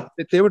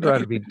 they would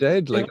rather be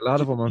dead. Like a lot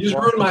of them, you just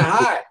ruined my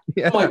unfortunately. high.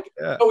 Yeah, I'm like,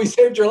 yeah, oh, we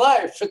saved your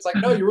life. It's like,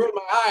 no, you ruined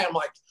my high. I'm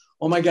like,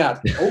 oh my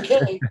God,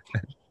 okay.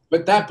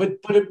 But it yeah. makes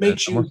That must you, have been again, it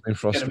makes you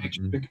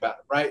frustrating. think about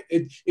it, right?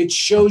 It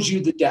shows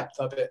you the depth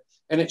of it,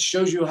 and it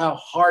shows you how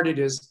hard it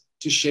is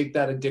to shake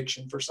that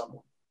addiction for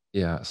someone.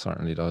 Yeah, it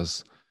certainly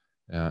does.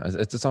 Yeah,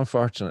 it's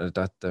unfortunate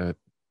that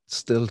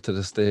still to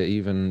this day,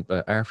 even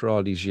after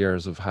all these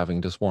years of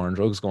having this war on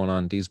drugs going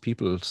on, these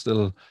people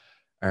still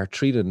are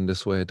treated in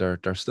this way. They're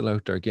still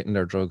out there getting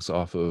their drugs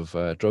off of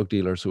drug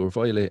dealers who are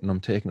violating them,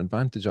 taking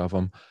advantage of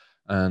them,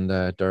 and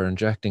they're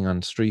injecting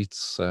on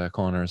streets,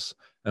 corners.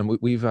 And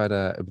we've had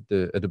a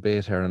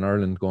debate here in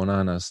Ireland going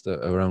on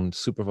around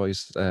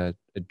supervised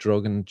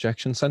drug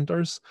injection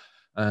centres,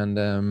 and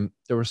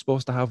they were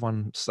supposed to have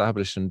one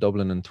established in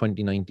Dublin in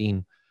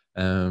 2019.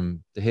 The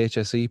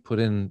HSE put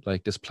in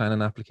like this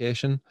planning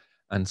application,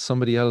 and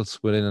somebody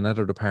else within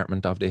another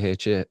department of the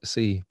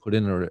HSE put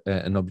in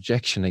an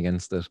objection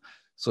against it.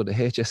 So the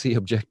HSE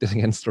objected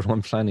against their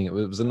own planning. It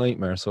was a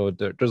nightmare. So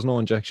there's no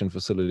injection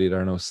facility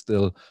there now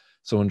still.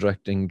 So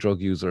injecting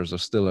drug users are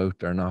still out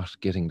there not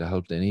getting the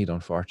help they need,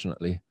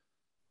 unfortunately.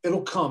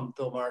 It'll come,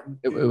 though, Martin.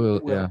 It will,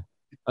 It will. yeah.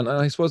 And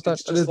I suppose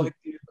It's just like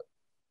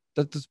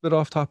that's a bit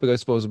off topic, I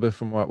suppose, a bit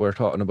from what we're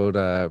talking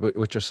about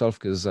with yourself,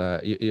 because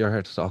you're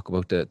here to talk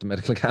about the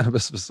medical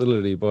cannabis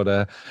facility.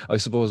 But I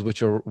suppose with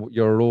your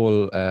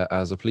role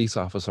as a police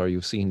officer,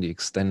 you've seen the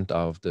extent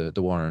of the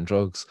war on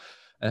drugs.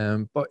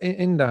 But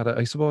in that,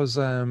 I suppose,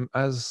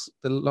 as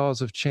the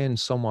laws have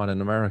changed somewhat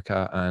in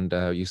America, and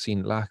you've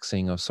seen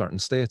laxing of certain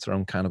states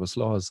around cannabis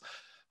laws,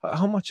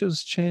 how much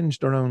has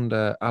changed around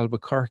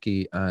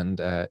Albuquerque and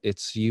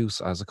its use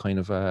as a kind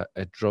of a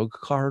drug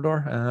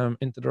corridor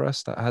into the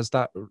rest? Has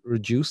that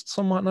reduced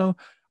somewhat now?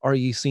 Or are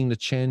you seeing the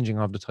changing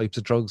of the types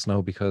of drugs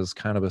now because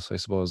cannabis, I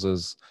suppose,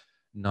 is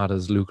not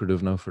as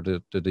lucrative now for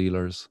the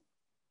dealers?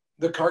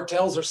 the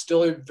cartels are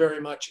still very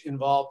much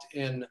involved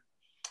in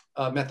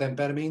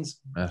methamphetamines.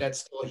 Yeah. That's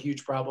still a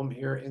huge problem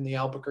here in the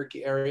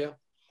Albuquerque area.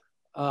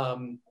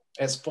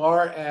 As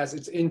far as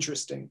it's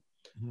interesting,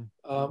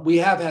 we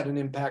have had an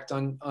impact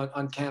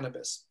on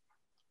cannabis,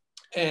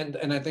 and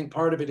I think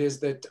part of it is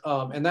that,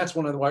 and that's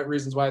one of the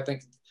reasons why I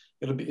think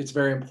it's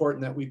very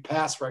important that we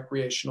pass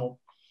recreational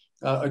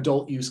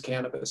adult use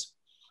cannabis,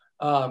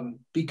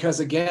 because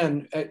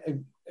again,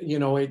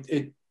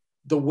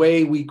 the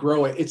way we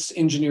grow it, it's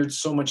engineered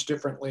so much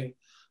differently,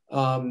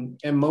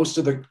 and most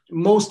of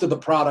the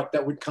product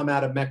that would come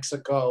out of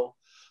Mexico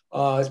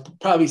is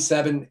probably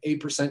 7-8%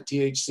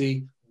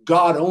 THC.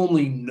 God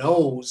only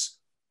knows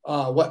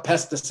what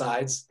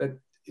pesticides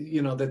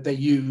that they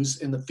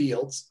use in the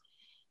fields.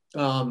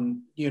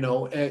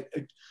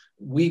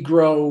 We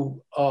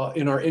grow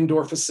in our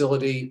indoor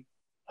facility.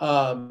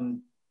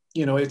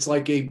 It's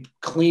like a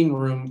clean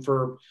room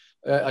for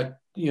a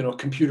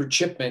computer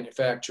chip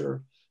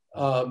manufacturer.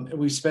 And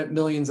we spent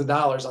millions of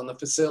dollars on the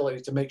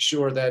facility to make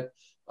sure that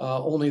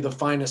only the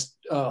finest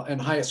and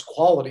highest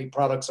quality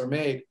products are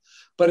made.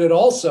 But it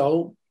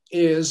also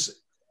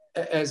is,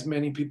 as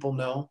many people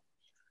know,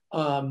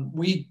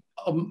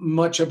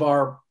 much of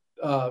our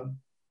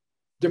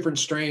different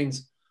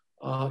strains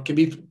can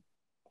be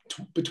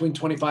between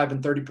 25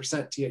 and 30%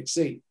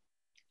 THC.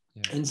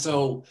 Yeah. And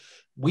so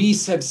we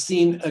have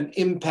seen an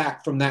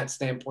impact from that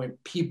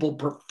standpoint. People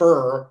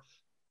prefer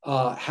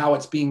how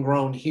it's being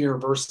grown here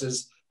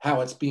versus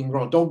how it's being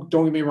grown. Don't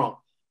get me wrong.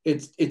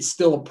 It's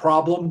still a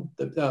problem.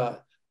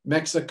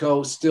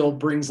 Mexico still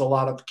brings a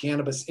lot of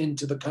cannabis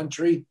into the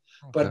country,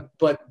 okay.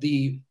 but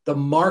the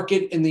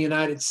market in the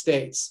United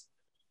States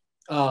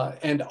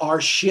and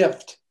our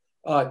shift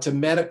to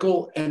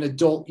medical and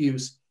adult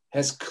use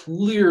has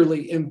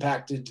clearly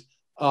impacted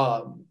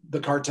the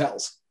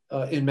cartels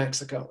in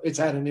Mexico. It's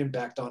had an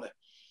impact on it,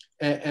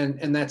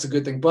 and that's a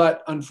good thing.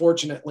 But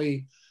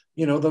unfortunately,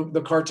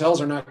 the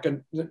cartels are not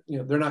going.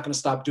 They're not going to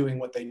stop doing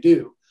what they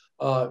do.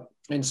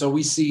 And so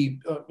we see,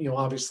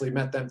 obviously,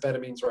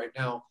 methamphetamines right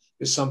now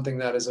is something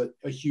that is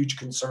a huge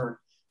concern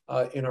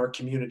in our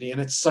community,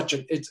 and it's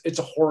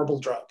a horrible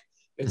drug.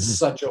 It's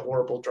such a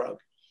horrible drug.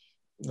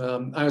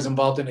 I was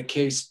involved in a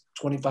case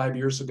 25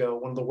 years ago,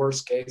 one of the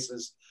worst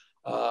cases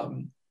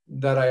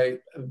that I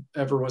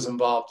ever was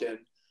involved in.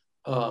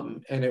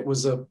 And it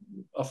was a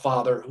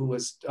father who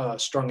was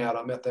strung out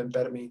on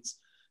methamphetamines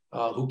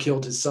who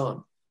killed his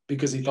son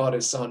because he thought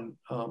his son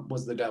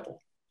was the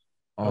devil.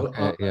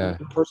 Okay, yeah.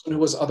 A person who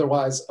was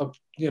otherwise,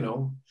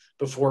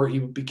 before he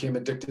became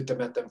addicted to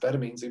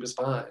methamphetamines, he was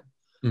fine.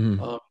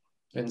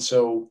 And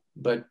so,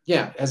 but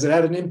yeah, has it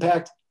had an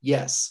impact?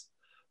 Yes.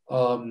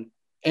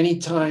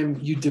 Anytime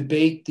you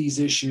debate these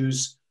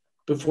issues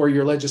before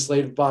your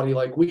legislative body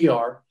like we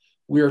are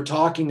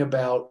talking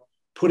about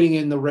putting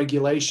in the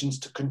regulations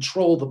to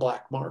control the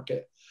black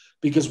market,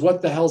 because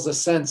what the hell's the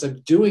sense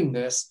of doing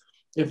this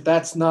if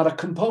that's not a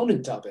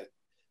component of it?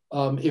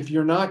 If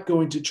you're not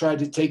going to try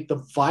to take the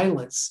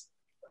violence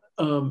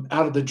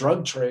out of the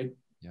drug trade,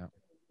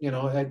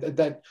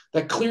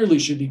 that clearly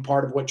should be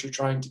part of what you're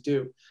trying to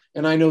do.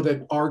 And I know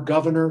that our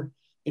governor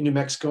in New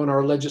Mexico and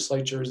our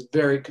legislature is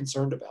very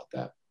concerned about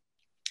that.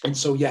 And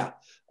so,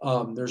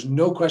 there's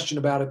no question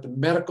about it.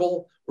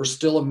 We're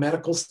still a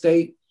medical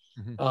state.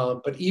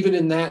 But even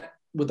in that,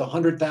 with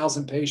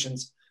 100,000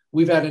 patients,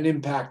 we've had an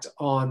impact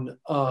on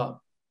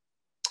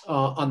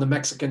the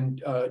Mexican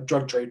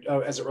drug trade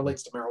as it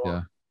relates to marijuana.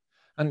 Yeah.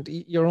 And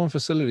your own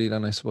facility,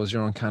 then, I suppose,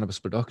 your own cannabis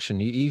production,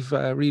 you've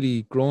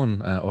really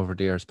grown over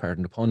the years,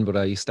 pardon the pun, but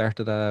you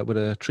started with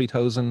a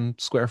 3,000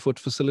 square foot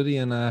facility,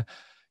 and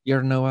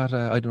you're now at,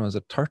 I don't know, is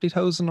it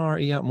 30,000 or are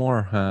you at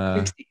more?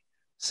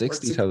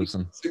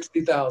 60,000.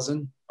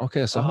 60,000.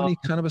 Okay, so how many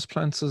cannabis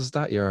plants is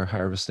that you're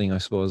harvesting? I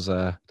suppose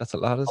that's a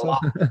lot, is it?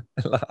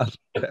 A lot.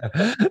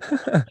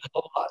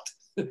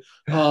 A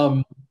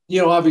lot.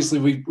 Obviously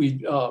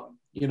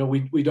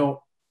we don't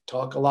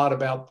talk a lot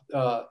about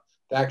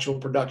the actual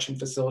production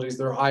facilities.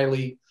 They're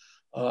highly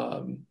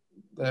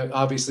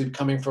obviously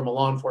coming from a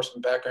law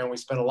enforcement background, we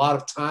spent a lot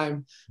of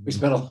time, we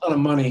spent a lot of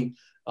money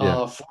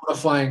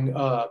fortifying,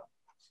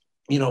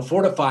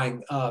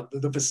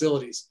 the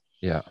facilities.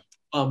 Yeah.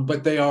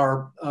 But they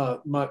are,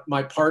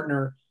 my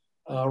partner,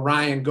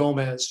 Ryan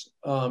Gomez,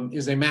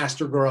 is a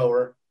master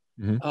grower.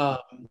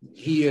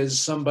 He is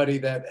somebody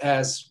that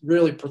has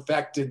really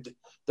perfected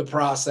the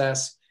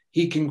process.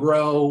 He can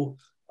grow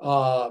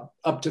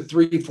up to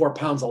 3-4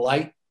 pounds of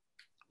light.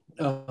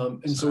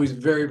 And so he's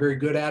very, very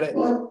good at it.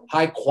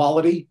 High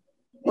quality.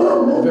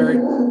 Very,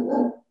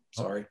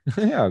 sorry.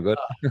 Yeah, good.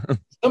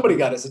 Somebody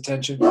got his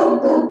attention.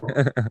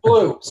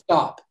 Blue,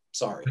 stop.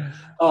 Sorry.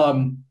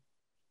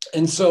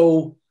 And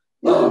so,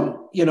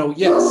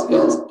 yes,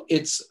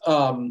 it's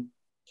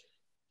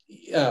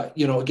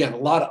again, a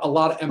lot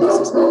of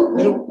emphasis.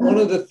 One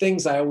of the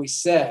things I always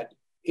said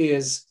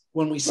is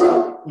when we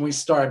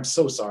start, I'm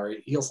so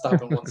sorry. He'll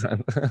stop in 1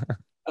 second.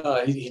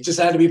 He just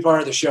had to be part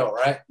of the show,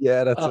 right?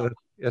 Yeah, that's it.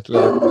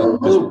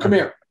 Blue, come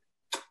here.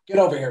 Get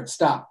over here and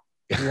stop.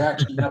 You're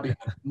actually not being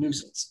a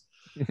nuisance.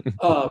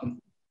 One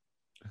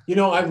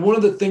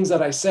of the things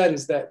that I said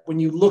is that when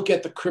you look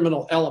at the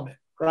criminal element,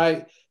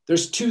 right,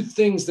 there's two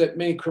things that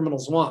many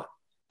criminals want.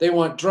 They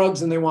want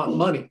drugs and they want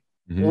money.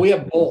 Well, we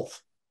have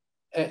both.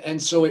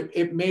 And so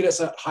it made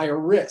us at higher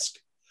risk.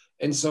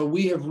 And so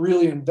we have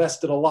really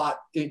invested a lot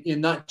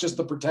in not just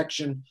the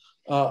protection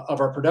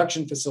of our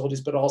production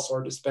facilities, but also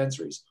our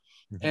dispensaries.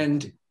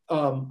 And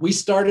we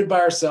started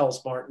by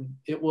ourselves, Martin.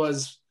 It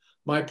was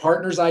my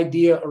partner's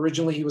idea.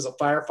 Originally, he was a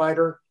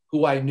firefighter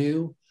who I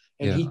knew,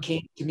 and he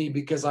came to me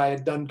because I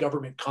had done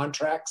government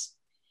contracts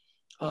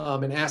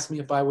and asked me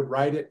if I would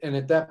write it. And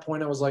at that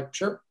point, I was like,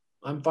 sure,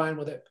 I'm fine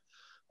with it.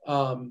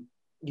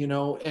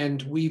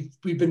 And we've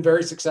been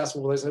very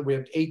successful. As I said, we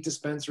have 8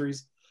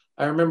 dispensaries.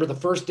 I remember the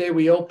first day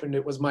we opened,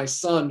 it was my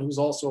son, who's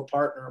also a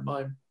partner of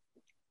mine.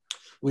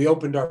 We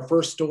opened our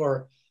first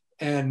store,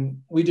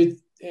 and we did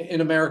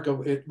in America,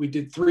 we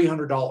did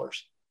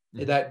 $300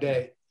 that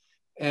day.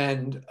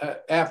 And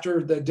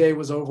after the day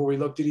was over, we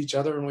looked at each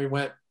other and we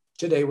went,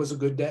 today was a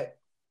good day.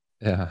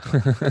 Yeah.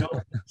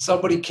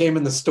 Somebody came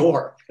in the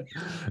store.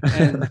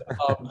 And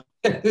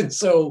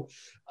so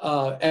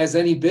as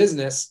any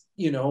business,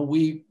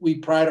 we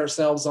pride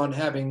ourselves on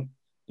having,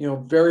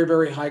 very,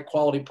 very high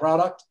quality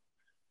product.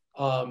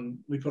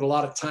 We put a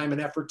lot of time and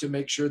effort to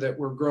make sure that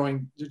we're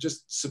growing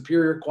just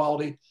superior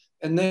quality.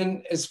 And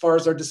then as far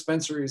as our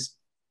dispensaries,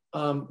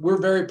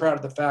 we're very proud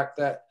of the fact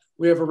that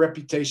we have a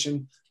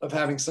reputation of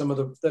having some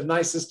of the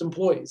nicest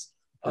employees.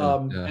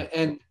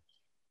 And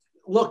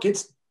look,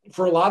 it's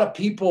for a lot of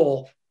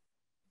people,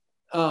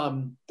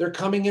 they're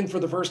coming in for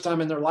the first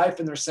time in their life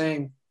and they're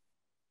saying,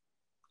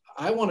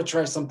 I want to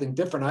try something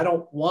different. I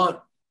don't want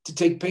to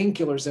take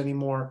painkillers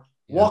anymore.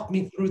 Walk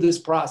me through this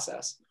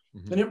process.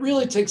 And it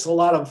really takes a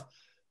lot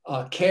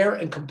of care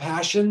and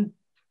compassion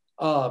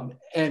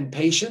and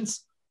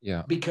patience.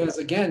 Yeah. Because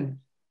again,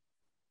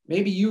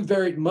 maybe you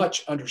very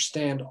much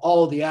understand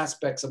all of the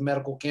aspects of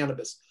medical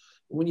cannabis,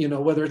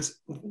 whether it's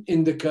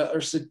indica or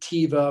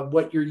sativa,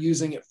 what you're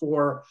using it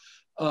for.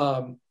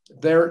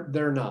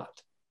 They're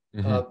not.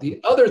 The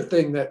other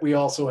thing that we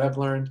also have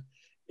learned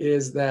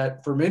is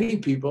that for many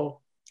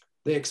people,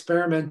 they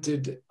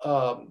experimented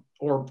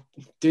or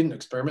didn't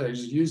experiment, they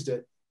just used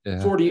it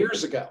 40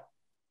 years ago.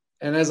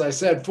 And as I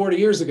said, 40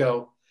 years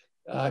ago,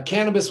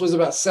 cannabis was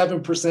about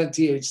 7%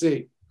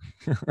 THC.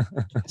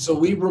 So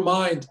we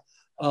remind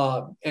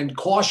and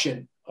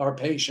caution our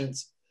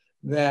patients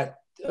that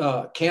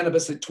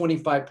cannabis at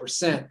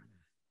 25%,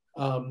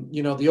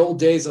 the old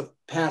days of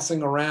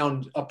passing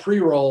around a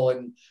pre-roll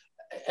and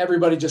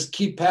everybody just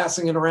keep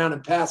passing it around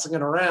and passing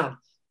it around,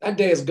 that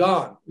day is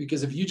gone.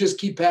 Because if you just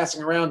keep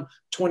passing around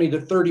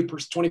 25 to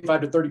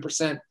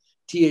 30%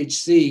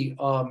 THC,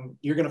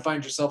 you're going to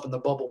find yourself in the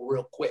bubble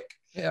real quick.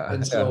 Yeah.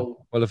 And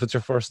so, well, if it's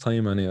your first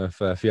time, and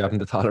if you haven't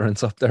the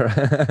tolerance up there.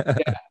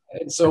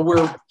 And so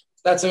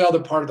that's the other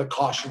part of the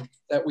caution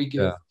that we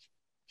give.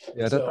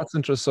 Yeah, that's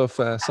interesting. So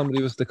if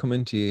somebody was to come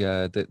into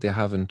you, they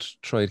haven't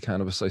tried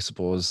cannabis, I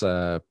suppose,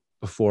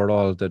 before at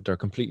all, that they're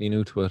completely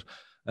new to it.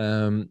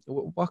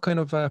 What kind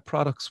of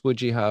products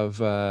would you have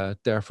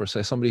there for,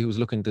 say, somebody who's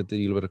looking to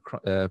deal with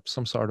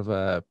some sort of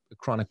a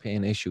chronic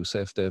pain issue,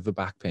 say if they have a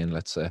back pain,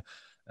 let's say?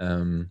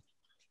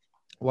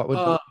 What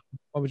would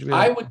you be?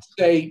 I would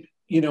say,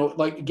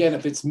 like, again,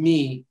 if it's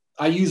me,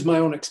 I use my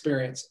own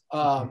experience.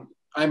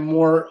 I'm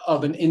more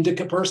of an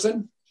indica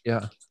person.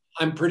 Yeah.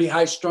 I'm pretty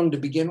high strung to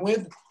begin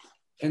with.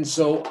 And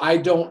so I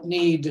don't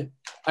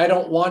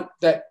want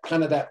that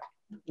kind of that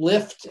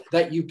lift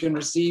that you can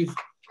receive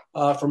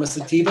from a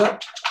sativa.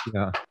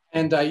 Yeah.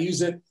 And I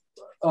use it,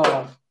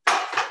 and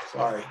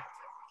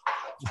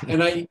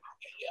I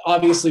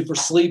obviously for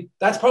sleep,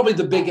 that's probably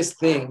the biggest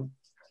thing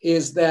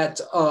is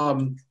that,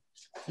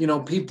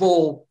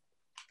 people,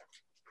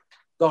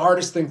 the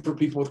hardest thing for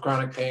people with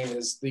chronic pain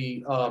is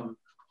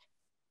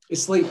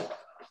is sleep.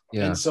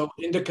 Yeah. And so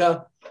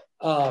indica,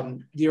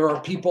 there are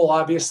people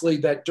obviously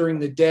that during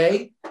the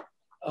day,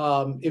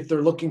 if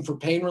they're looking for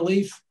pain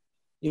relief,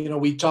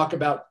 we talk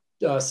about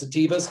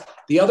sativas.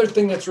 The other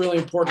thing that's really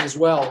important as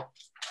well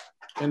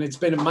and it's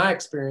been in my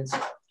experience,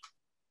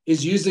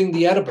 is using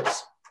the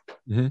edibles.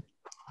 Mm-hmm.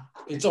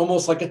 It's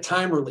almost like a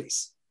time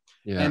release.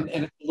 Yeah. And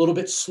it's a little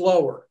bit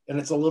slower, and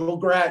it's a little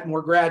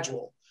more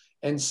gradual.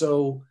 And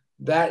so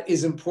that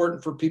is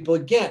important for people,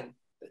 again,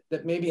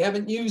 that maybe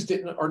haven't used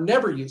it or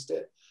never used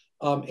it.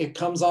 It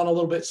comes on a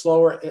little bit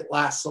slower. It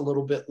lasts a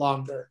little bit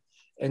longer.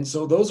 And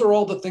so those are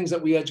all the things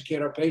that we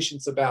educate our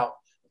patients about.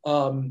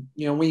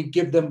 We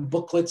give them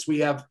booklets. We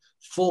have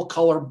full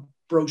color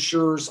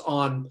brochures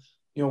on,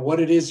 what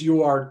it is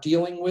you are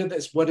dealing with,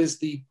 what is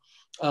the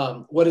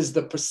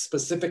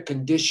specific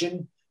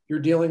condition you're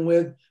dealing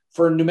with.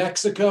 For New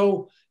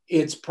Mexico,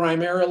 it's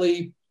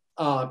primarily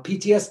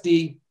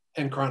PTSD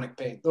and chronic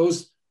pain.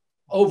 Those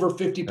over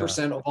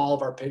 50% of all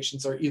of our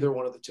patients are either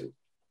one of the two.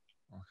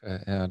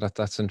 Okay, yeah,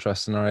 that's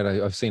interesting. All right,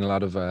 I've seen a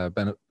lot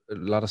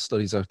of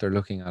studies out there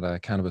looking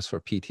at cannabis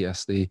for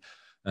PTSD,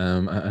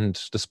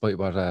 and despite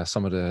what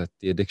some of the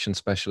addiction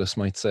specialists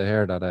might say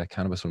here, that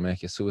cannabis will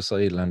make you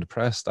suicidal and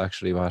depressed,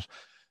 actually, what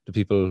the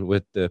people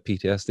with the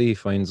PTSD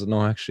finds,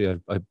 no, actually,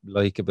 I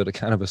like a bit of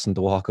cannabis and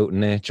to walk out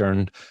in nature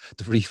and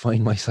to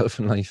refine myself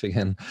in life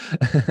again.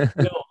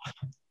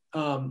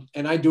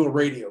 And I do a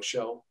radio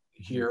show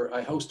here.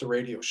 I host a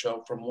radio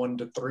show from 1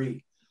 to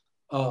 3.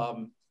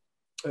 And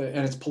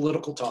it's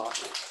political talk.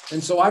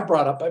 And so I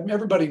brought up,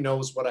 everybody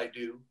knows what I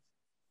do.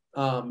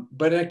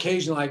 But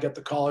occasionally I get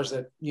the callers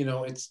that,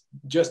 it's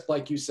just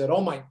like you said, oh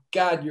my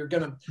God, they're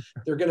going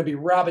to be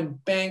robbing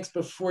banks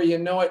before you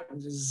know it.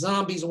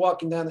 Zombies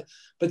walking down.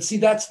 But see,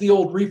 that's the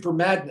old reefer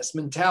madness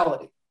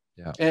mentality.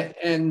 Yeah.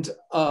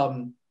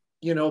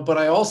 But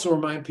I also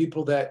remind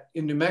people that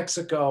in New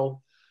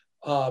Mexico,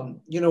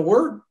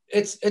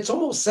 it's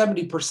almost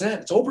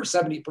 70%. It's over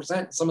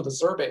 70% in some of the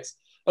surveys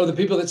of the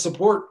people that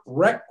support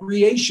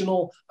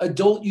recreational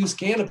adult use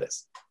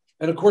cannabis.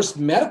 And of course,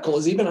 medical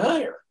is even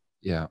higher.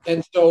 Yeah.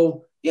 And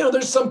so,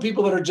 there's some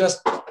people that are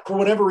just, for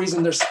whatever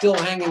reason, they're still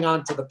hanging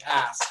on to the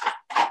past.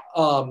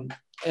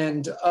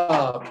 They don't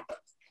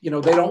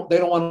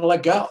want to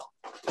let go.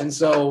 And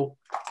so,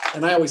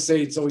 and I always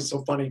say, it's always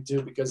so funny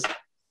too, because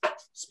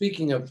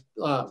speaking of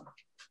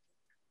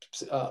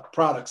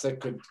products that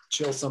could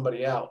chill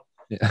somebody out,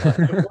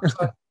 it works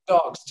on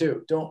dogs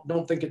too.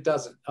 Don't think it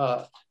doesn't.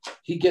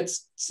 He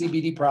gets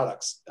CBD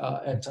products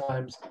at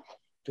times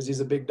because he's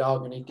a big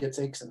dog and he gets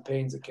aches and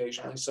pains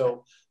occasionally.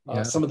 So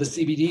some of the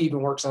CBD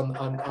even works on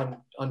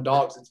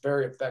dogs. It's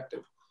very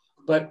effective.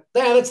 But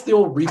that's the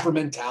old reefer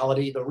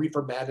mentality, the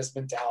reefer madness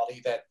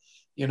mentality that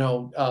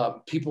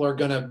people are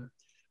gonna.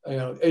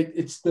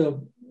 It's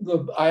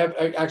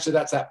actually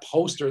that's that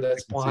poster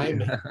that's behind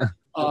me.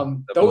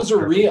 Those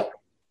are real.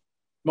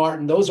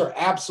 Martin, those are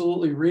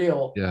absolutely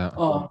real. Yeah.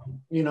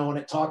 And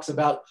it talks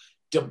about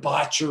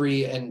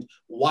debauchery and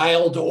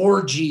wild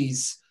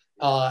orgies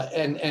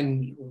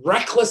and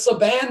reckless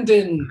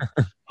abandon.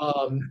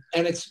 And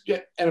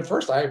at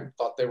first I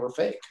thought they were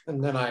fake.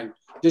 And then I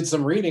did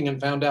some reading and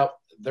found out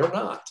they're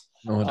not.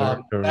 No,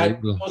 they're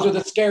those are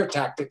the scare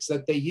tactics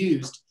that they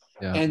used.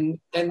 Yeah.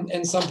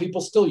 And some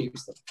people still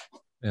use them.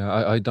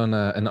 Yeah, I done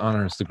an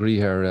honours degree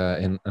here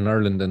in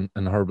Ireland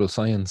in herbal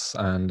science,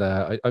 and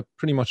I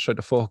pretty much tried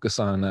to focus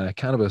on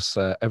cannabis.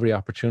 Every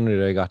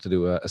opportunity I got to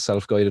do a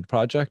self-guided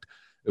project,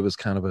 it was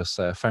cannabis,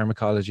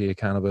 pharmacology of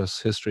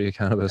cannabis, history of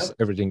cannabis,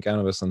 everything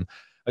cannabis, and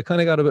I kind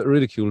of got a bit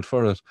ridiculed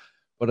for it.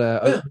 But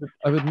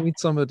I would meet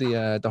some of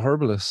the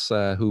herbalists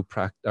who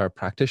are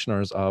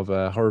practitioners of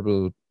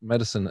herbal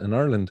medicine in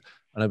Ireland,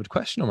 and I would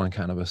question them on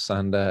cannabis.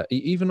 And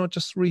even not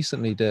just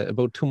recently,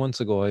 about 2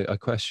 months ago, I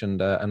questioned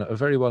a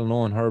very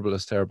well-known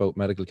herbalist there about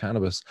medical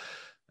cannabis.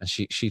 And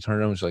she turned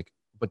around and was like,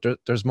 but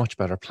there's much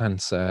better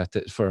plants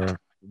for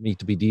me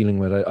to be dealing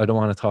with. I don't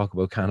want to talk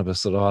about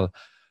cannabis at all.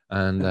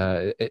 And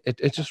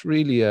it just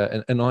really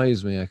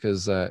annoys me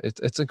because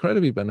it's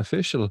incredibly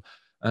beneficial.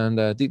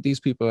 And these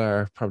people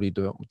are probably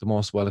the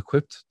most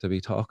well-equipped to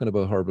be talking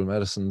about herbal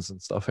medicines and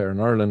stuff here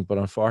in Ireland. But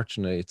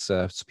unfortunately,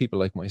 it's people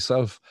like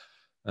myself.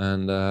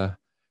 And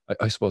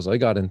I suppose I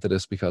got into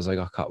this because I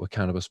got caught with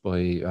cannabis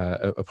by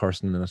a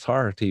person in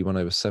authority when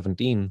I was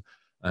 17.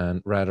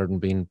 And rather than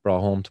being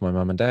brought home to my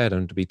mum and dad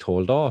and to be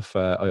told off,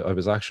 I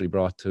was actually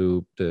brought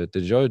to the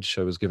judge.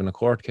 I was given a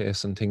court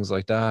case and things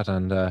like that.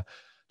 And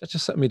that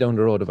just set me down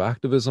the road of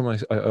activism. I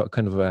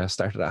kind of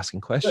started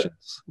asking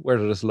questions. Where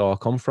did this law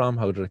come from?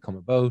 How did it come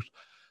about?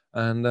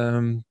 And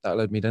that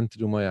led me then to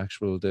do my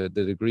the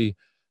degree.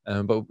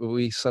 But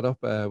we set up,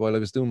 while I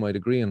was doing my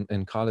degree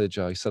in college,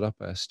 I set up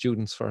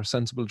Students for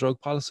Sensible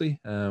Drug Policy.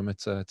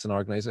 It's an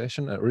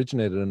organization that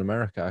originated in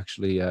America,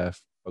 actually,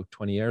 about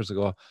 20 years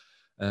ago.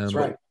 That's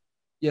right.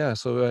 Yeah,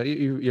 so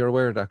you're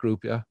aware of that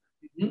group, yeah?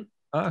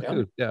 Mm-hmm.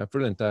 Good. Yeah,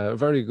 brilliant. A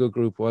very good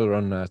group, well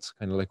run. It's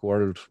kind of like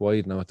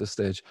worldwide now at this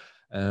stage.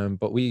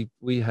 But we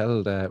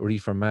held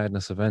Reefer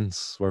Madness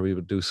events where we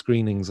would do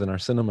screenings in our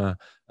cinema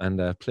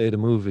and play the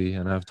movie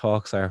and have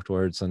talks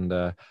afterwards. And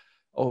it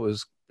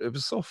was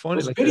so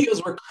funny. Those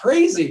videos were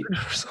crazy. They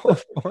were so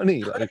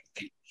funny. Like,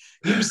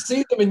 you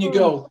see them and you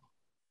go,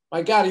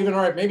 my God, even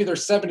all right, maybe they're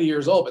 70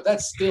 years old, but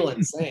that's still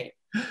insane.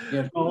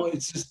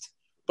 It's just,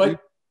 but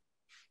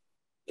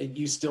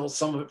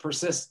some of it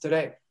persists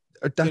today.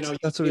 That's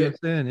what you're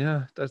saying.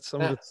 Yeah, that's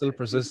some of it still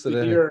persists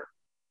today. Here,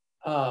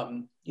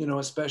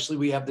 especially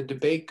we have the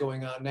debate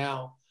going on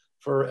now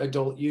for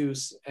adult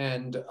use,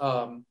 and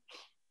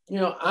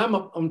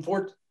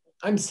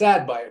I'm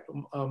sad by it,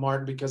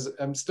 Martin, because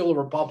I'm still a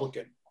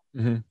Republican,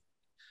 and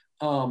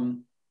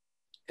I'm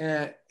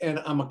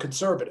a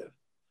conservative,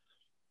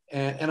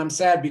 and I'm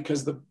sad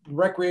because the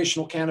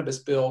recreational cannabis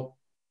bill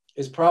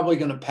is probably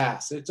going to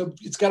pass.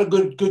 It's got a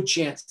good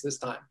chance this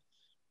time,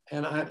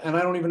 and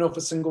I don't even know if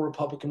a single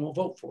Republican will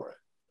vote for it.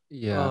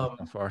 Yeah,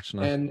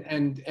 unfortunately.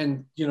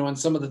 And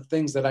some of the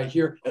things that I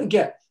hear, and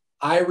again,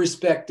 I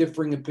respect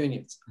differing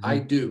opinions. I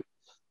do.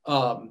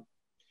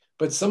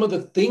 But some of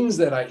the things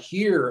that I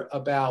hear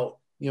about,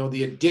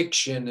 the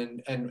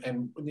addiction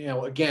and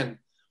again,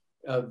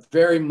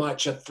 very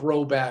much a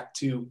throwback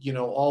to,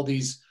 all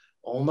these,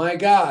 oh my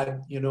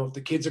God, if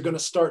the kids are going to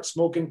start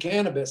smoking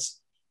cannabis,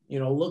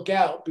 look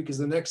out, because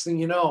the next thing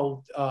they're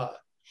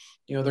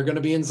going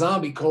to be in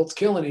zombie cults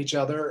killing each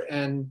other.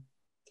 And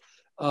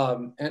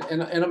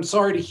I'm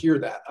sorry to hear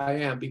that. I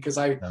am, because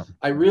I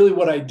really,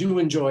 what I do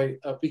enjoy,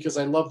 because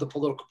I love the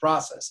political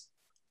process.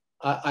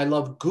 I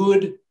love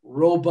good,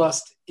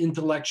 robust,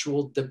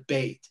 intellectual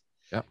debate.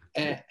 Yeah.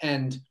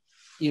 And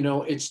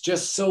it's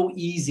just so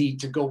easy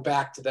to go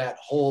back to that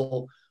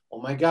whole,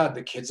 oh my God,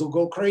 the kids will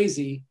go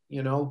crazy,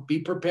 be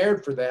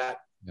prepared for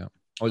that. Yeah.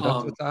 Well,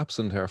 that's what's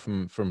absent here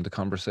from the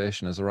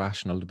conversation is a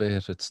rational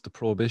debate. It's the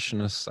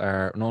prohibitionists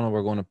are, no,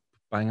 we're going to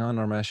bang on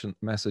our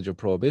message of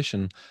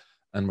prohibition,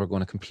 and we're going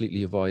to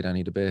completely avoid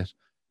any debate.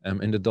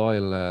 In the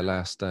Dáil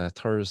last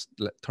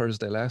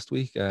Thursday last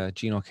week,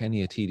 Gino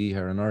Kenny, a TD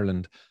here in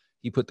Ireland,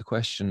 he put the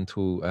question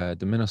to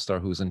the minister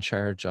who's in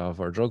charge of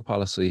our drug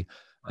policy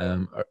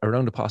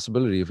around the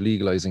possibility of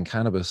legalizing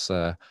cannabis.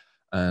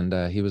 And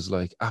he was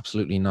like,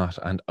 absolutely not.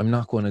 And I'm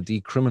not going to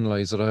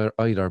decriminalize it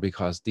either,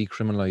 because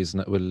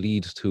decriminalizing it will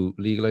lead to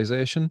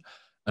legalization.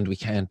 And we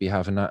can't be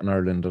having that in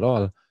Ireland at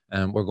all.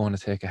 We're going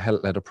to take a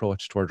health-led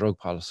approach to our drug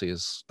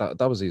policies. That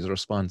was his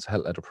response,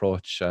 health-led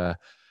approach.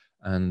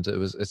 And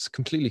it's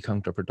completely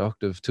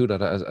counterproductive to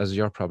that, as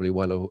you're probably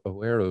well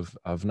aware of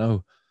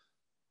now.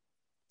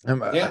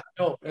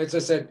 As I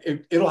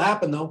said, it'll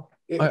happen though.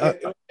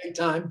 It'll take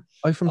time.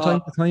 I from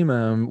time to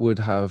time would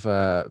have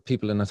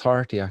people in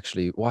authority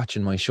actually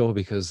watching my show,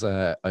 because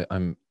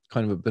I'm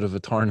kind of a bit of a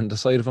thorn in the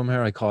side of them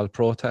here. I call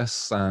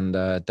protests and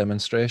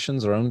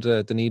demonstrations around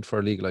the need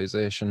for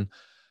legalization.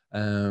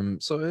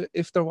 So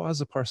if there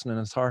was a person in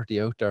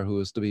authority out there who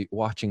was to be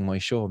watching my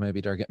show,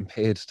 maybe they're getting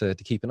paid to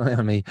keep an eye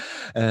on me.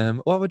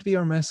 What would be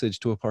your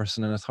message to a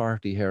person in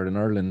authority here in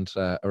Ireland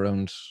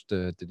around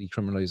the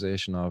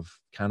decriminalization of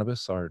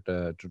cannabis or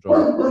the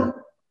drug?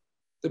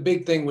 The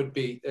big thing would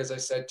be, as I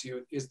said to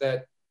you, is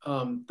that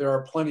there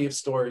are plenty of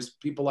stories,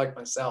 people like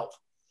myself,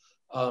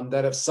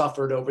 that have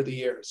suffered over the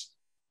years,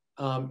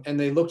 and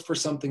they looked for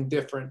something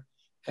different,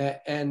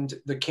 and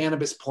the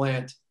cannabis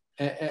plant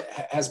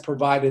has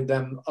provided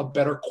them a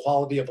better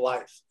quality of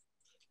life.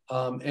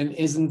 And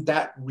isn't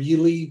that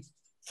really,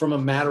 from a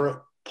matter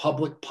of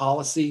public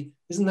policy,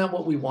 isn't that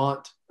what we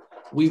want?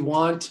 We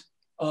want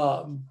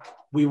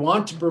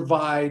to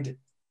provide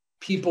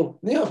people.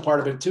 The other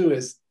part of it too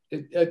is,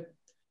 I'm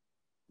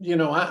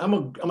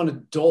an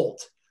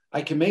adult.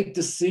 I can make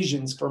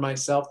decisions for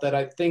myself that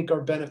I think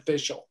are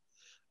beneficial,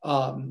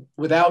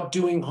 without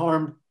doing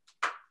harm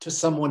to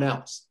someone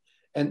else.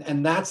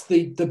 And that's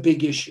the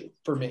big issue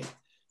for me,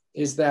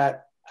 is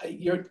that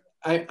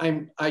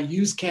I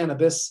use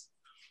cannabis.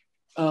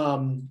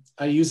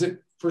 I use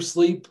it for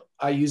sleep.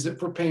 I use it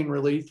for pain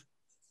relief.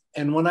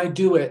 And when I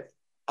do it,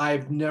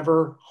 I've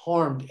never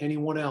harmed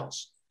anyone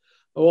else.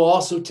 I will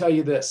also tell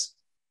you this.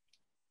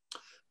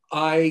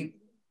 I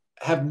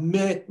have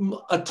met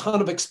a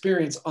ton of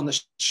experience on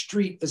the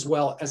street as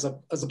well as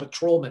a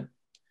patrolman.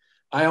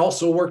 I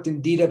also worked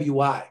in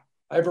DWI.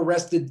 I've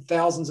arrested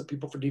thousands of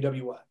people for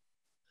DWI.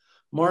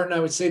 Martin, I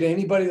would say to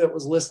anybody that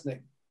was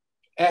listening,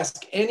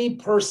 ask any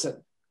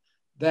person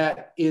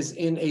that is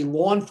in a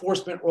law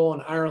enforcement role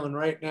in Ireland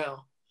right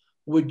now,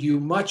 would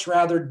you much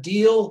rather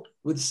deal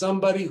with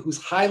somebody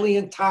who's highly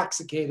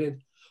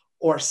intoxicated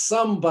or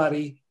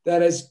somebody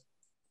that has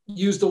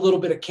used a little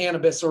bit of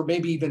cannabis or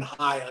maybe even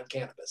high on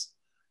cannabis?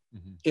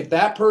 Mm-hmm. If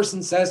that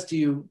person says to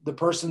you, the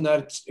person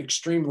that's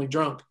extremely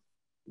drunk,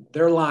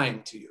 they're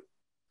lying to you.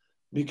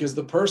 Because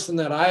the person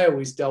that I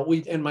always dealt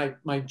with, and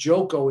my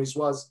joke always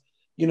was,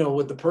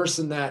 with the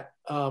person that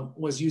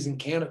was using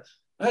cannabis,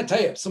 I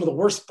tell you, some of the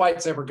worst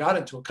fights I ever got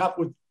into a cop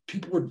with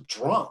people were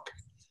drunk.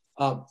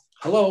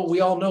 Hello,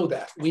 we all know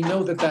that. We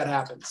know that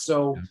happens.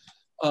 So,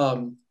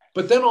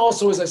 but then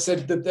also, as I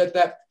said,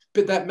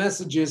 that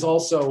message is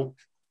also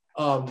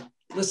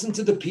listen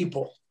to the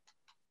people.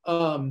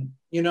 They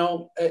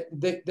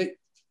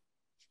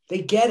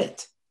get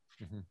it.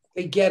 Mm-hmm.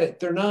 They get it.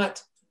 They're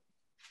not.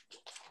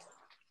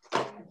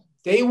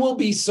 They will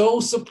be so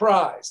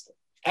surprised,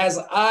 as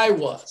I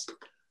was,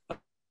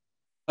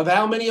 of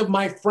how many of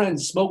my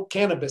friends smoked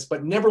cannabis,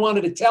 but never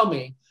wanted to tell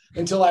me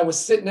until I was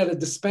sitting at a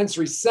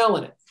dispensary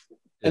selling it.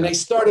 Yeah. And they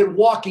started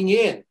walking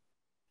in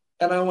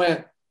And I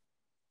went,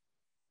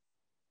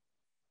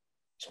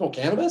 smoke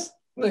cannabis?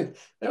 And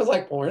I was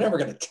like, well, we're never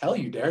going to tell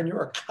you, Darren.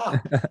 You're a cop.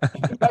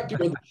 In fact,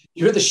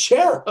 you're the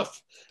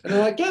sheriff. And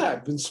they're like, yeah,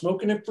 I've been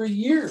smoking it for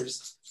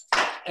years.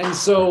 And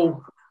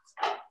so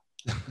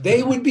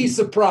they would be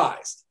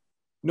surprised,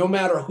 no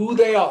matter who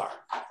they are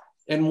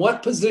and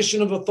what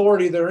position of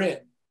authority they're in,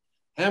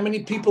 how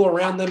many people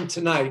around them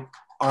tonight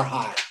are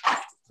high.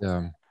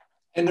 Yeah.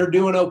 And they're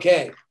doing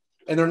okay.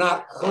 And they're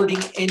not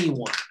hurting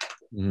anyone.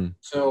 Mm-hmm.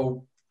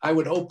 So I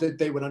would hope that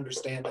they would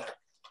understand that.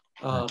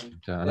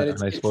 That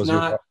it's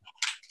not,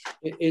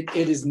 it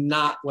is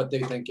not what they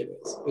think it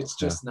is. It's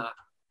just not.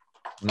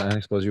 And I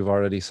suppose you've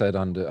already said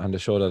on the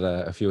show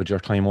that if you had your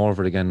time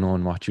over again,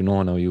 knowing what you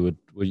know now, you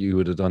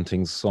would have done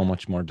things so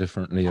much more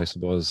differently, I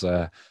suppose,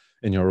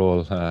 in your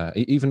role.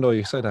 Even though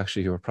you said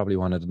actually you were probably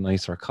one of the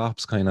nicer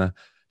cops, kind of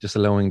just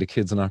allowing the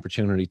kids an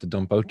opportunity to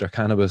dump out their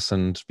cannabis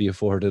and be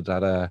afforded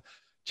that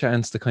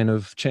chance to kind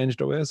of change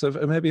their ways.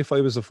 Maybe if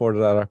I was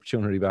afforded that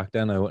opportunity back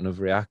then, I wouldn't have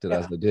reacted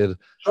as I did.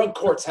 Drug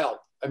courts help.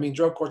 I mean,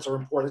 drug courts are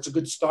important. It's a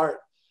good start.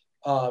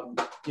 A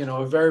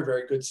very,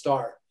 very good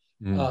start.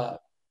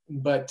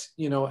 But,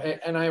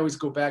 and I always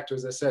go back to,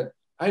 as I said,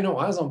 I know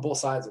I was on both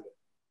sides of it.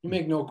 You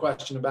make no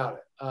question about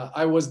it.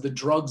 I was the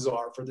drug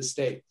czar for the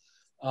state.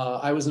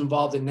 I was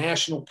involved in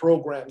national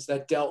programs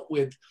that dealt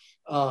with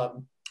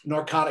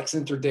narcotics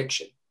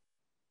interdiction.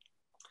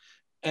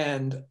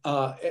 And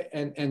I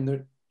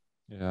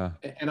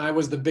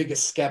was the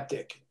biggest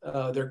skeptic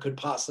there could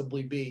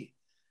possibly be.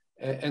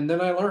 And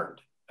then I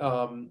learned,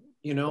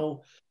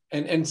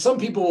 and some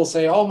people will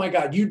say, oh my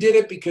God, you did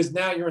it because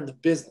now you're in the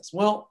business.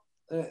 Well,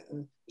 the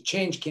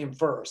change came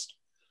first.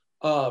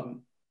 But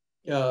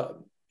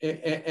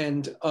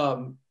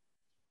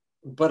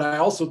I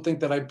also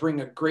think that I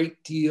bring a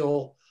great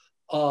deal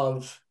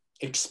of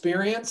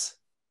experience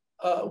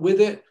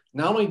with it,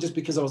 not only just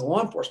because I was a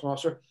law enforcement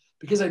officer,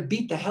 because I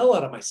beat the hell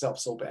out of myself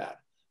so bad.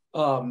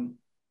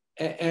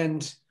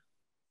 As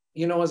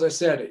I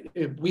said,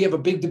 we have a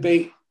big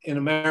debate in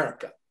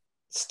America,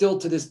 still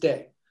to this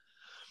day.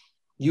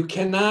 You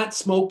cannot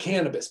smoke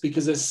cannabis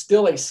because it's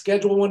still a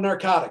Schedule I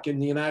narcotic in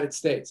the United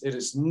States. It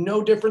is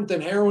no different than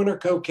heroin or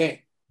cocaine.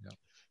 Yeah.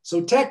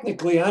 So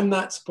technically, I'm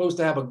not supposed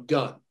to have a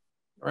gun,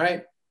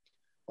 right?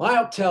 Well,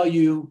 I'll tell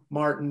you,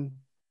 Martin,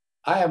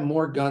 I have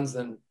more guns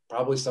than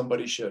probably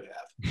somebody should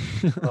have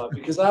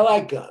because I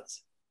like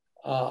guns.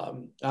 I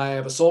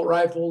have assault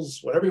rifles,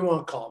 whatever you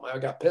want to call them. I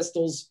got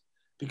pistols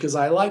because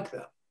I like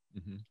them.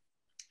 Mm-hmm.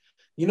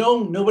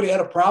 Nobody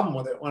had a problem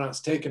with it when I was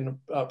taking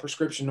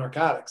prescription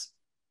narcotics.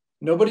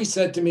 Nobody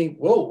said to me,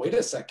 whoa, wait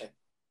a second.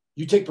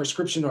 You take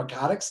prescription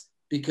narcotics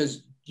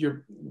because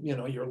your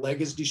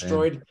leg is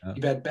destroyed. Yeah.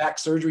 You've had back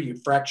surgery. You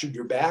fractured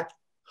your back.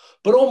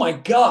 But oh my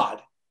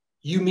God,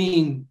 you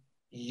mean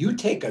you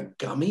take a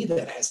gummy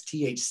that has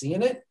THC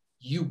in it?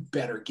 You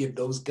better give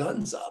those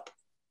guns up.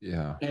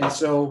 Yeah. And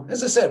so,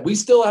 as I said, we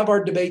still have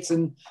our debates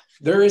and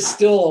there is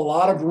still a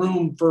lot of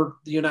room for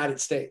the United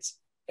States.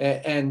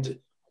 And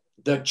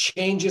the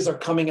changes are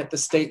coming at the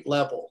state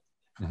level.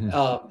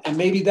 Mm-hmm. And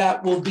maybe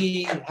that will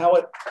be how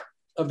it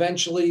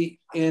eventually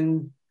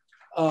that's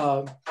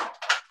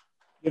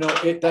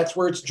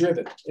where it's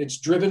driven. It's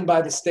driven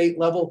by the state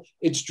level.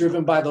 It's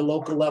driven by the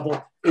local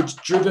level. It's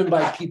driven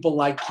by people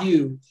like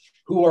you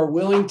who are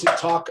willing to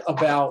talk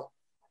about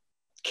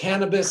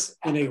cannabis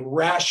in a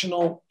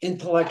rational,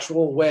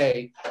 intellectual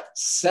way,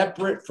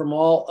 separate from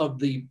all of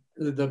the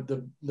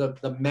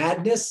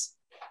madness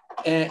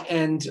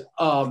and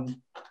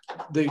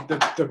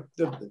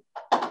the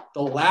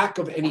lack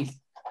of any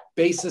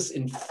basis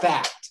in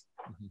fact,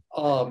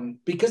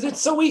 because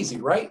it's so easy,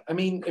 right? I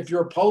mean, if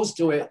you're opposed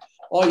to it,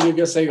 all you're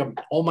gonna say,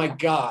 oh my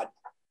God,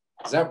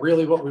 is that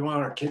really what we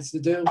want our kids to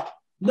do?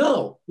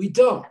 No, we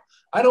don't.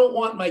 I don't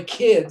want my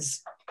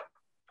kids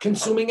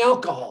consuming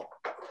alcohol.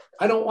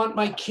 I don't want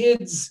my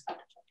kids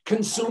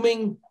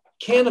consuming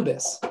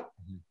cannabis.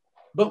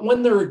 But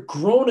when they're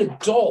grown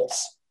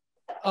adults,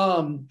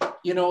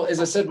 as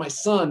I said, my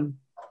son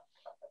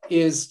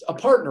is a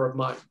partner of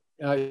mine.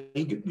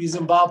 He's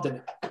involved in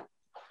it.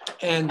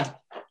 And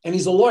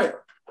he's a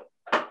lawyer.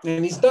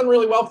 And he's done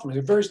really well for me.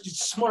 He's a very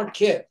smart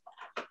kid.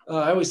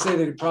 I always say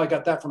that he probably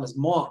got that from his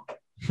mom.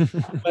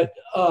 But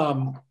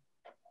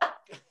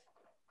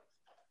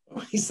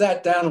we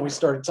sat down and we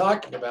started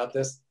talking about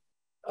this.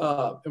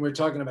 And we were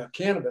talking about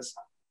cannabis.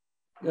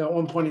 At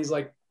one point he's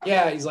like,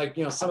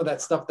 some of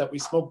that stuff that we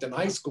smoked in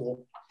high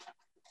school.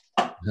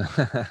 What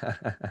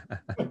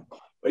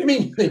do you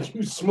mean that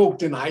you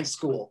smoked in high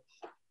school?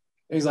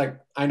 And he's like,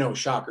 I know,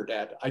 shocker,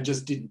 Dad. I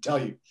just didn't tell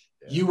you.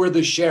 You were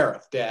the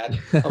sheriff, Dad.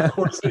 Of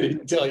course I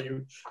didn't tell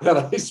you that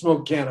I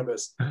smoked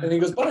cannabis. And he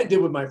goes, but I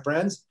did with my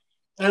friends.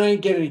 And I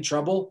didn't get any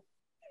trouble.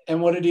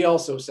 And what did he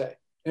also say?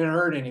 I didn't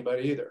hurt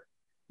anybody either.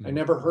 I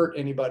never hurt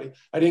anybody.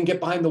 I didn't get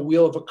behind the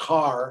wheel of a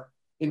car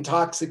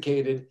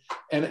intoxicated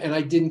and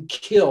I didn't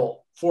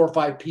kill 4 or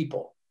 5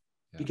 people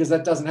because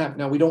that doesn't happen.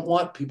 Now, we don't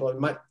want people, I'm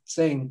not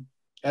saying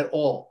at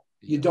all,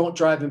 you don't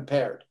drive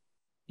impaired.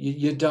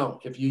 You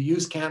don't. If you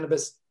use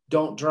cannabis,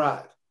 don't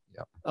drive.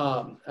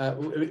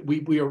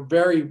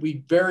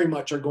 We very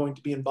much are going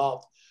to be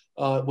involved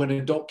when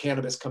adult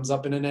cannabis comes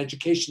up in an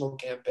educational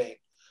campaign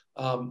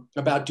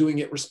about doing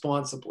it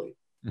responsibly.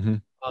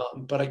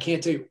 But I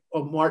can't tell you,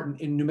 Martin,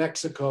 in New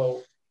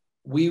Mexico,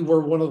 we were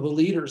one of the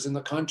leaders in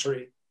the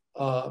country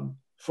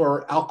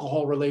for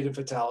alcohol-related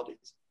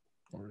fatalities.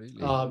 Oh, really?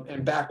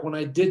 And back when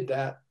I did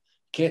that,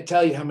 can't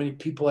tell you how many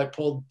people I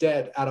pulled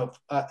dead out of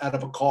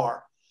a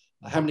car,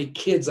 how many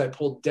kids I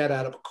pulled dead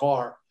out of a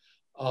car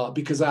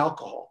because of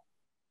alcohol.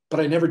 But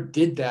I never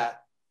did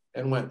that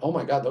and went, oh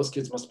my God, those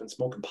kids must have been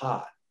smoking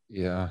pot.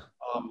 Yeah.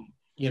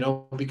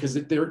 Because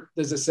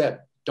as I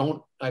said,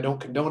 I don't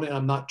condone it.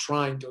 I'm not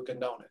trying to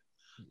condone it.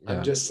 Yeah.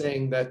 I'm just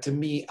saying that to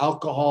me,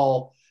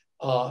 alcohol,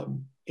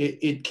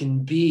 it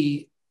can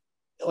be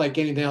like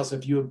anything else.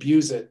 If you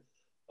abuse it,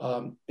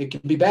 it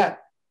can be bad.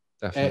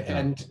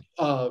 Definitely.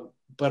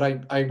 But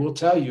I will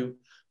tell you,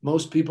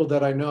 most people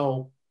that I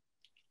know,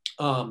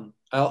 I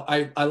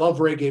love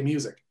reggae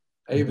music.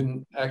 I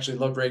even actually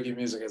loved reggae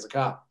music as a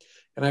cop,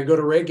 and I go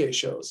to reggae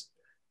shows,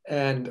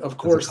 and of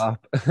course, all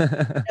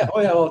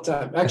the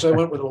time. Actually, I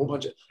went with a whole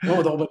bunch of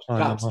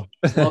cops.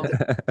 Loved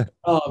it.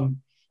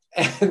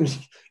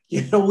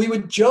 And we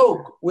would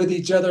joke with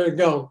each other and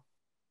go,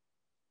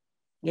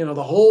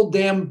 the whole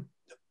damn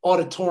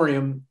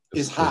auditorium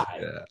is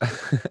high.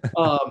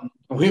 Yeah.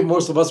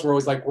 Most of us were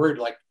always like worried,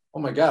 like, oh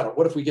my God,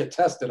 what if we get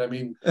tested? I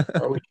mean,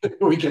 are we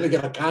going to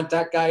get a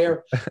contact guy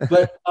here?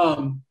 But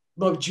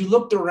you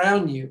looked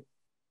around you,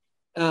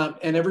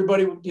 and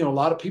everybody, a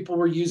lot of people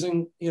were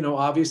using,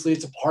 obviously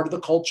it's a part of the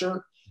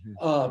culture.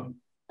 And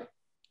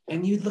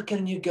you look at it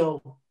and you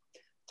go,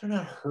 they're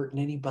not hurting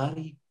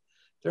anybody.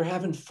 They're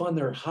having fun.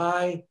 They're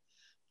high.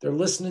 They're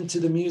listening to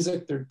the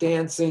music. They're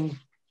dancing.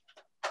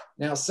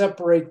 Now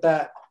separate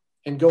that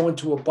and go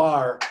into a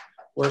bar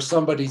where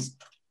somebody's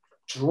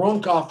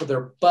drunk off of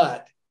their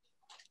butt.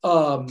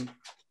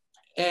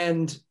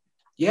 And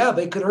yeah,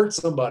 they could hurt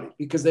somebody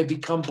because they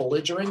become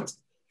belligerent,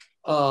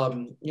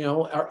 or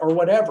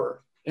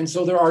whatever. And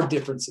so there are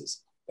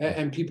differences,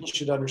 and people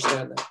should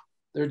understand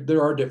that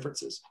there are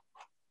differences.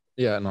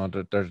 Yeah, no,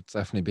 there's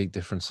definitely big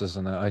differences,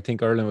 and I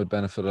think Ireland would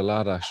benefit a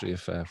lot actually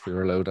if we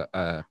were allowed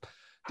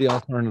the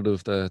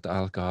alternative, the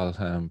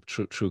alcohol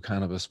through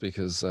cannabis,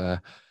 because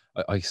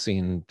I've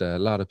seen a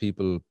lot of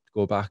people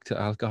go back to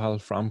alcohol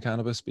from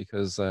cannabis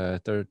because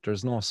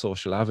there's no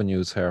social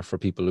avenues here for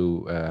people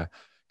who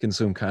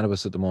consume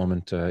cannabis at the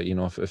moment.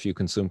 If you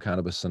consume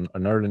cannabis in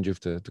Ireland, you have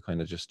to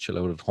kind of just chill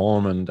out at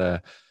home,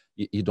 and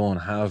you don't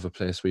have a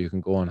place where you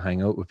can go and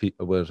hang out with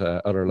people, with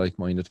other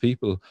like-minded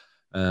people.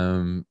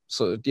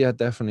 So yeah,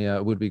 definitely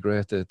it would be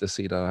great to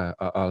see that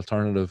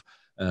alternative.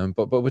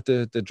 But with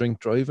the drink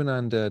driving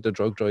and the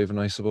drug driving,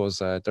 I suppose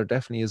there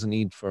definitely is a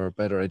need for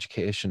better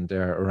education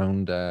there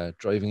around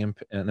driving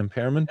and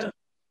impairment.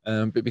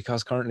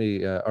 Because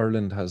currently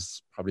Ireland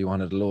has probably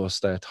one of the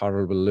lowest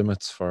tolerable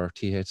limits for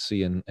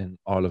THC in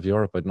all of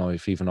Europe. I don't know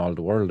if even all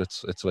the world.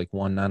 It's like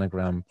 1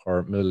 nanogram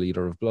per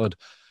milliliter of blood.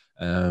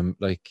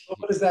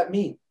 What does that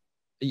mean?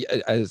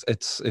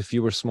 It's if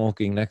you were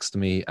smoking next to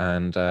me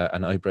and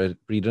I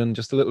breathe in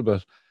just a little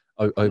bit,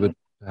 I would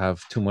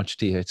have too much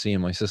THC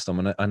in my system,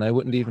 and I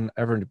wouldn't even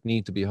ever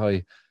need to be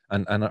high.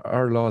 And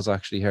our laws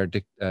actually here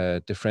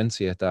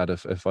differentiate that.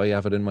 If I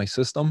have it in my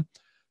system,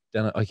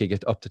 then I could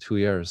get up to 2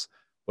 years.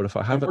 But if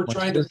I have we're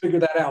trying to figure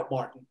that out,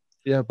 Martin.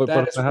 Yeah, but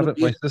if I have it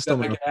in my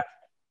system,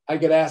 I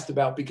get asked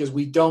about because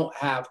we don't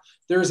have.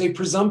 There's a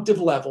presumptive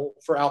level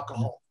for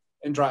alcohol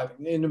in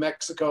driving. In New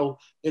Mexico,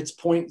 it's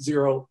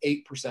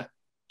 0.08%.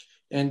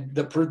 And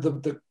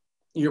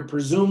you're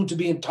presumed to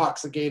be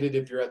intoxicated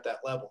if you're at that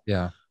level.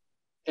 Yeah.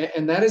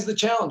 And that is the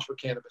challenge for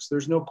cannabis.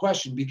 There's no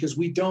question, because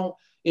we don't,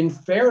 in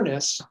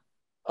fairness,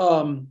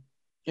 and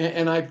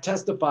I've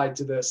testified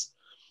to this,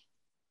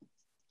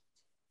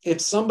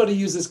 if somebody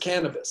uses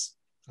cannabis,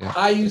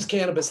 I used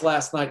cannabis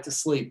last night to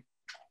sleep,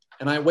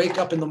 and I wake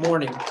up in the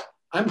morning,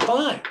 I'm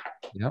fine.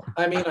 Yep.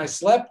 I mean, I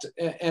slept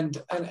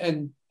and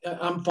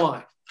I'm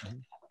fine.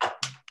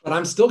 But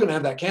I'm still going to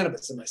have that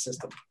cannabis in my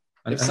system.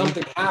 If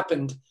something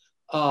happened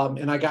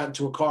and I got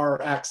into a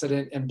car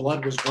accident and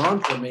blood was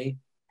drawn from me,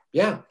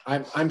 yeah,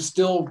 I'm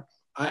still,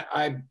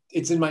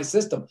 it's in my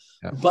system.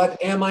 Yeah.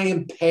 But am I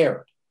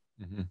impaired?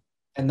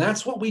 And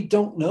that's what we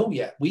don't know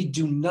yet. We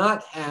do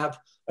not have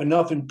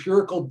enough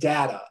empirical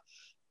data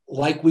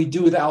like we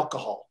do with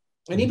alcohol.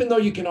 And even though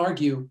you can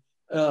argue,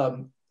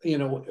 the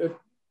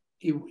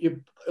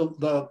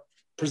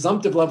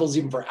presumptive levels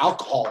even for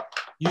alcohol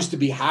used to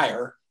be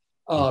higher.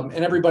 And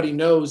everybody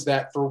knows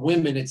that for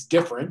women, it's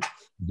different.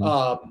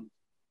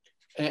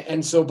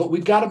 And so, but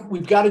we've got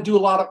to do a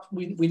lot of,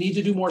 we need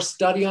to do more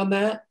study on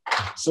that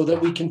so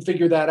that we can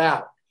figure that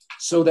out.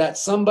 So that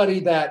somebody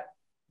that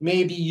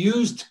maybe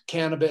used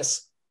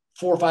cannabis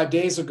 4 or 5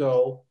 days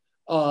ago,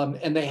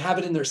 and they have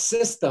it in their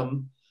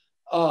system,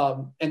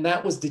 and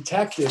that was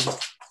detected,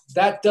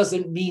 that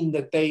doesn't mean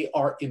that they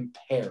are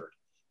impaired.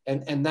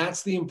 And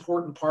that's the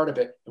important part of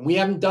it. And we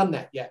haven't done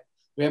that yet.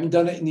 We haven't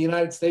done it in the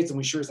United States, and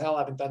we sure as hell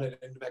haven't done it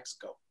in New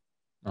Mexico.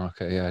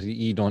 Okay, yeah,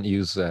 you don't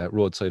use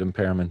roadside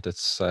impairment.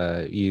 It's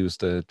you use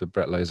the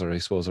breathalyzer, I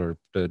suppose, or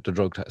the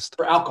drug test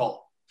For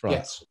alcohol, for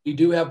alcohol. yes, we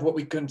do have what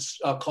we can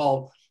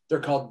call, they're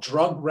called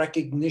drug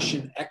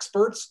recognition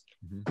experts,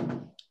 Hmm.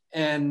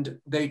 and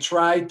they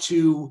try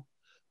to,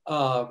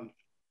 um,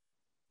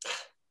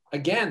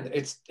 again,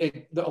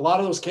 a lot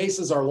of those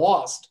cases are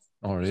lost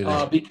Oh, really?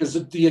 because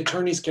the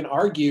attorneys can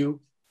argue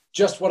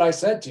just what I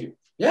said to you.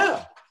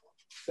 Yeah,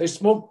 they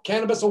smoked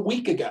cannabis a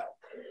week ago.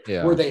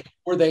 Were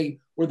Yeah,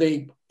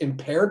 they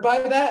impaired by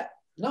that?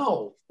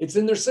 No, it's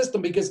in their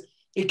system because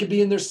it could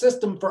be in their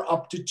system for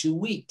up to 2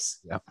 weeks.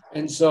 yeah.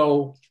 And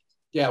so,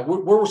 yeah,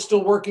 we're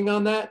still working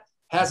on that.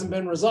 Hasn't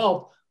been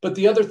resolved. But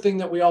the other thing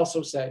that we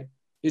also say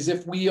is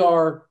if we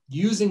are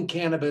using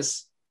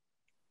cannabis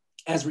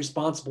as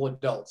responsible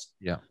adults,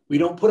 Yeah, we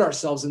don't put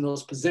ourselves in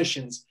those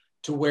positions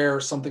to where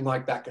something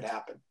like that could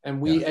happen. And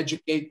yeah. we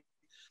educate,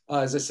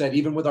 as I said,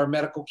 even with our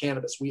medical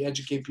cannabis, we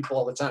educate people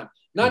all the time,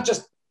 Mm. not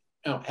just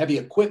heavy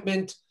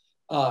equipment.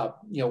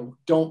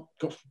 Don't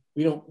go.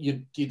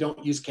 You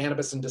don't use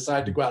cannabis and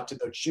decide to Mm. go out to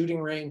the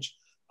shooting range.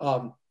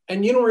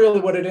 And you know really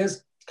what it is?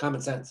 It's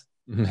common sense.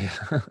 Yeah,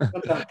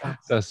 Common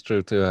sense. that's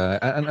true too.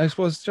 And I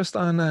suppose just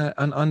on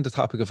the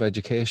topic of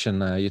education,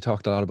 you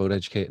talked a lot about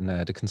educating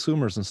the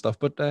consumers and stuff,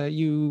 but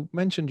you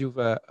mentioned you've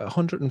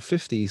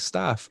 150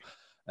 staff.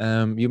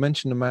 You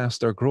mentioned a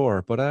master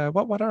grower, but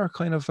what are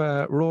kind of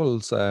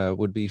roles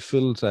would be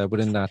filled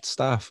within that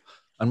staff,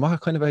 and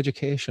what kind of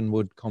education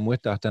would come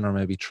with that, then, or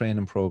maybe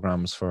training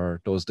programs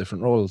for those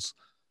different roles?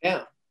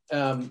 Yeah,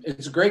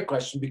 it's a great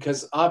question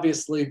because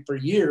obviously for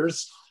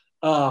years,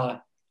 uh,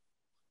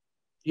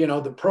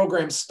 the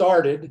program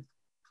started,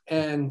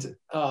 and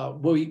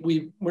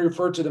we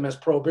refer to them as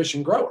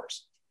prohibition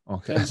growers.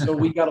 Okay. And so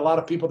we got a lot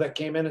of people that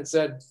came in and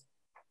said,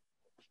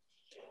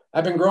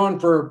 "I've been growing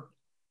for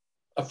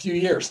a few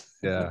years,"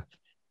 Yeah.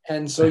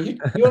 and so you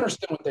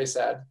understand what they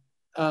said.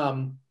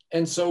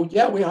 And so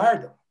yeah, we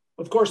hired them.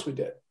 Of course we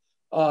did.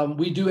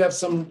 We do have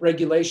some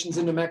regulations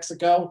in New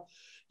Mexico.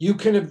 You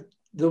can have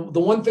the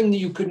one thing that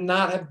you could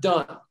not have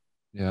done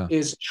Yeah.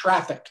 is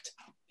trafficked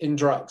in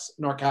drugs,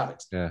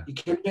 narcotics. Yeah. You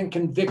could have been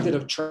convicted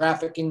of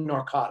trafficking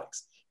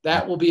narcotics. Yeah.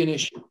 That will be an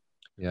issue.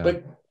 Yeah.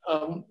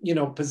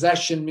 But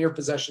possession, mere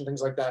possession,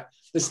 things like that,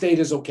 the state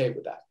is okay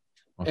with that.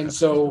 Okay. And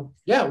so,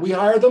 yeah, we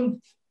hire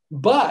them.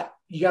 But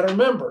you got to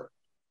remember,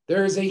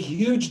 there is a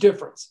huge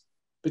difference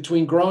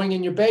between growing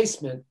in your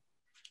basement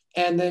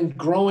and then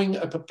growing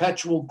a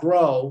perpetual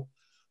grow,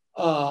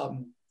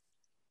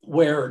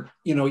 where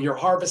you're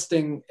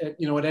harvesting at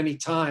any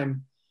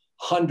time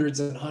hundreds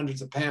and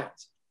hundreds of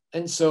pounds.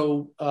 And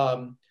so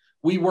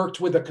we worked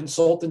with a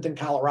consultant in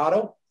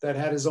Colorado that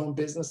had his own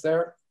business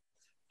there.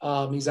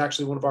 He's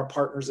actually one of our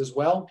partners as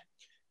well.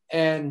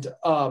 And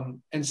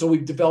so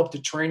we've developed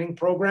a training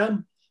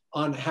program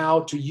on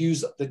how to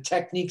use the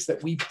techniques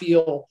that we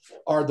feel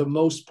are the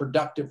most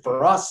productive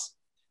for us.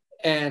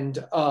 And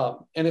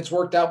it's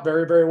worked out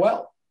very, very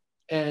well.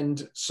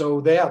 And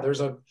so yeah,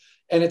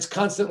 and it's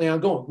constantly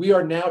ongoing. We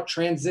are now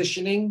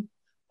transitioning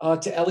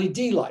to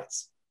LED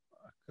lights.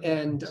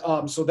 And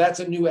so that's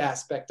a new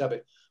aspect of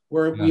it,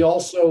 where Yeah.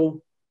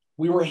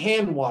 we were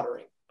hand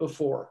watering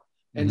before.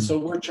 And Mhm. so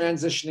we're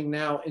transitioning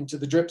now into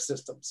the drip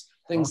systems,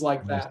 things Oh,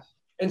 like nice. that.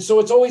 And so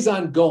it's always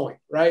ongoing,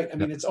 right? I Yeah.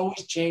 mean, it's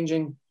always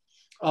changing.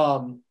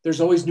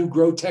 There's always new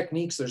grow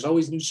techniques. There's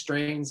always new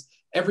strains.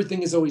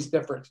 Everything is always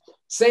different.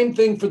 Same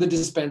thing for the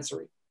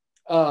dispensary.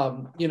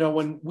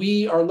 When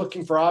we are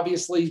looking for,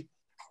 obviously,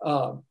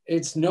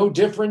 it's no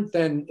different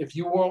than if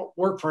you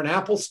work for an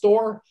Apple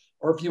store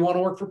or if you want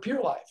to work for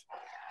Pure Life.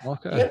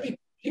 Okay.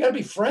 You gotta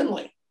be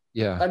friendly.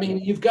 Yeah. I mean,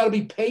 you've got to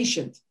be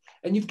patient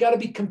and you've got to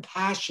be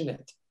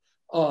compassionate.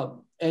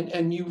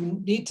 And you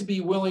need to be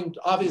willing,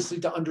 obviously,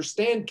 to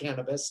understand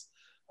cannabis.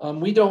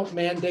 We don't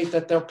mandate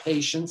that they're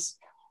patients.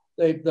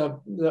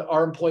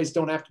 Our employees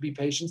don't have to be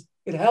patients.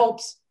 It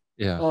helps.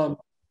 Yeah.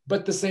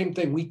 But the same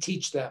thing, we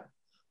teach them,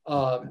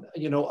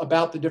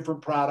 about the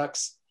different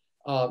products.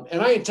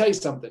 And I can tell you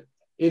something,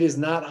 it is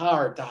not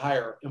hard to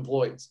hire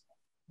employees.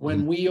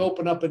 When Mhm. we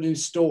open up a new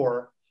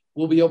store,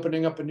 we'll be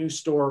opening up a new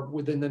store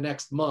within the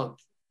next month.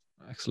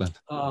 Excellent.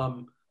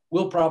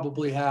 We'll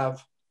probably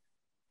have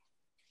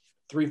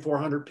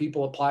 300-400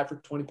 people apply for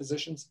 20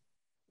 positions.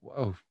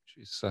 Wow.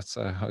 Jeez, that's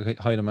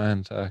high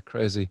demand.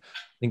 Crazy.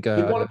 I think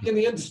People want to be in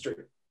the industry.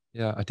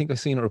 yeah, I think I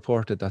seen it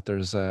reported that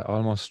there's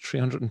almost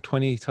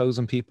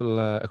 320,000 people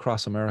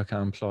across America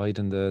employed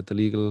in the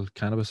legal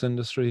cannabis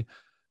industry.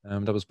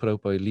 That was put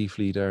out by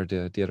Leafly there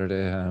the other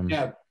day.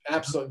 Yeah,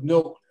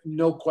 absolutely.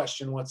 No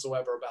question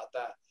whatsoever about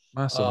that.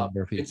 Massive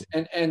number of It's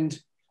people. and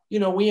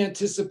we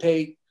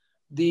anticipate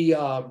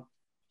the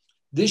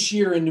this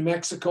year in New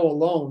Mexico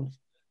alone,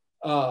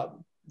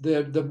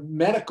 the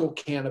medical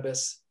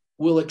cannabis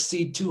will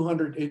exceed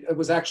 200. It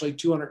was actually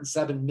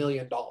 $207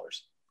 million.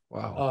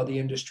 Wow. The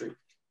industry.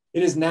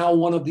 It is now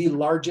one of the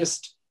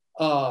largest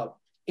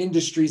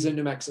industries in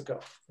New Mexico.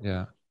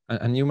 Yeah.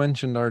 And you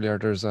mentioned earlier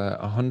there's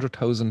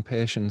 100,000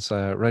 patients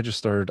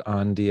registered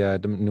on the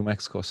New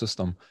Mexico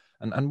system.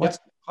 And what's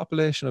Yep, the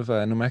population of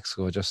New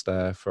Mexico just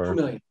 2 for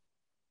million.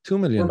 2 We're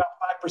million. about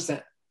 5%.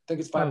 I think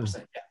it's Wow.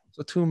 5%. Yeah.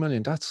 So 2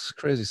 million, that's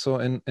crazy. So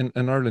in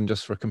Ireland,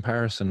 just for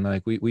comparison,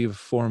 like we have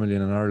 4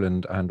 million in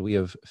Ireland and we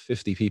have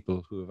 50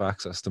 people who have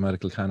access to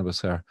medical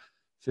cannabis here.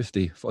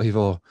 50,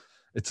 50.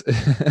 It's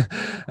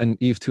and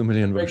you've 2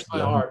 million It breaks versus my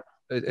heart.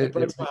 it, It it,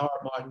 breaks my it,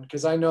 heart, Martin,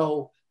 because I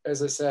know,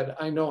 as I said,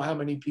 I know how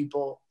many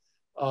people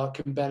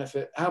can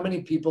benefit, how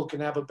many people can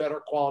have a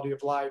better quality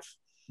of life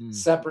Hmm,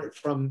 separate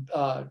from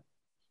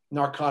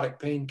narcotic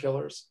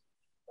painkillers.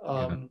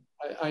 yeah,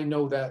 I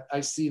know that.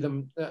 I see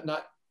them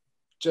not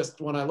just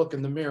when I look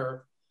in the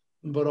mirror,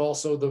 but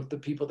also the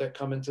people that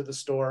come into the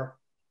store.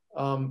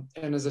 And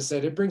as I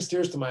said, it brings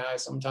tears to my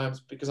eyes sometimes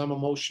because I'm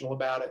emotional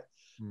about it.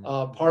 hmm,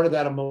 Part of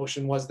that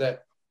emotion was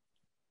that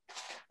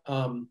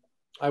um,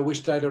 I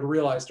wished I'd have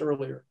realized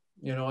earlier.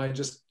 I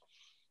just,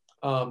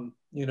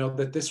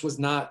 that this was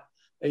not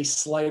a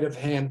sleight of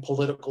hand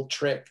political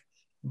trick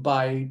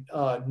by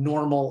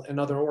NORML and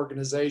other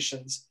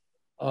organizations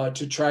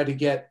to try to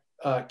get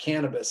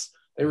cannabis.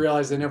 They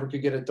realized they never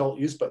could get adult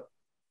use, but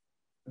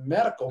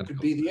medical could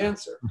medical, be the yeah.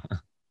 answer.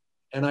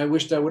 And I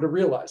wished I would have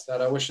realized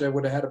that. I wish I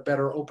would have had a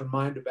better open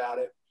mind about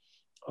it.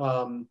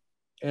 Um,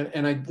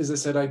 and as I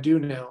said, I do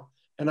now.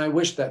 And I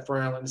wish that for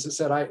Ireland. As I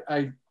said,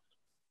 I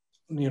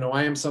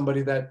am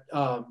somebody that,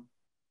 I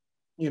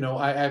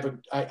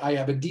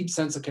have a deep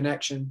sense of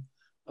connection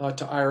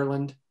to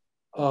Ireland.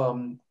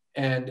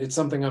 And it's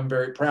something I'm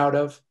very proud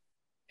of.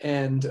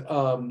 And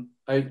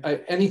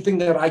anything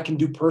that I can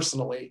do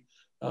personally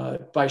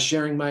by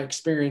sharing my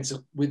experience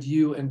with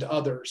you and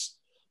others,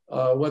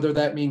 whether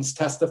that means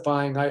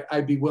testifying,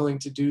 I'd be willing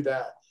to do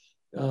that.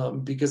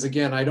 Because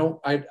again,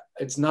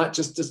 it's not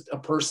just a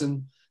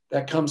person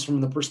that comes from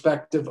the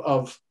perspective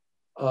of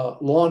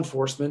law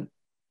enforcement,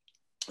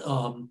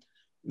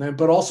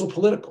 but also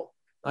political.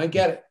 I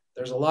get it.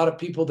 There's a lot of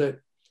people that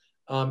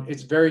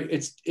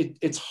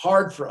it's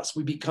hard for us.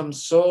 We become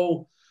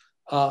so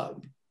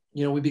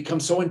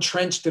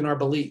entrenched in our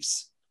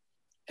beliefs,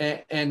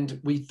 and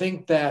we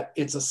think that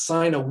it's a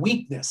sign of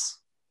weakness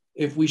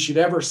if we should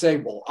ever say,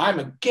 "Well, I'm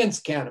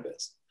against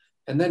cannabis,"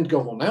 and then go,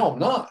 "Well, now I'm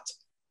not."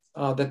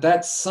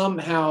 That's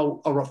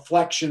somehow a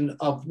reflection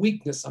of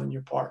weakness on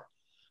your part.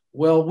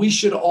 Well, we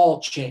should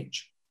all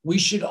change. We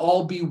should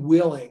all be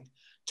willing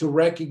to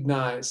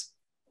recognize,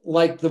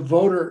 like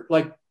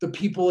the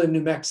people in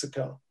New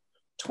Mexico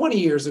 20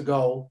 years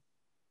ago,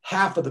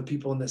 half of the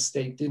people in this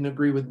state didn't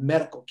agree with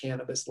medical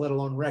cannabis, let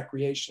alone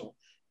recreational.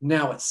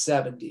 Now it's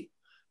 70.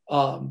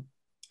 Um,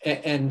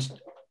 and,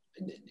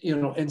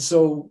 and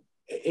so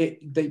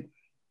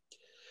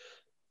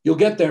you'll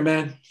get there,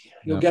 man.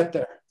 You'll Yeah. get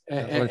there.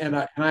 Well, And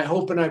I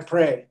hope and I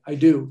pray I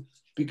do,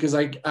 because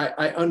I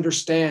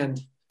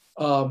understand,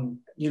 and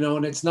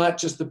it's not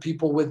just the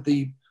people with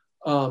the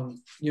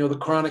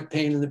chronic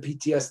pain and the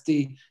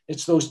PTSD.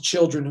 It's those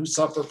children who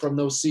suffer from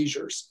those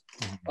seizures.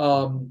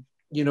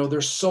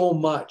 There's so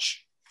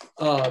much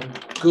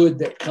good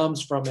that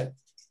comes from it.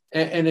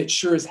 And it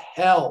sure as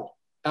hell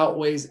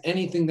outweighs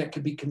anything that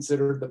could be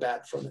considered the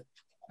bad from it.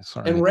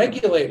 certainly. And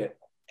regulate it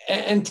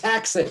and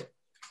tax it.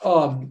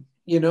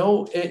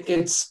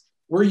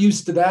 We're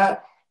used to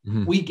that.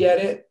 Mhm. We get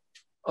it.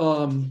 Yeah,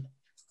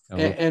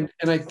 well, And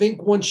I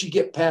think once you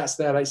get past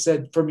that, I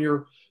said, from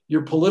your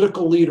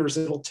political leaders,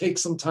 it'll take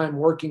some time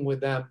working with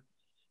them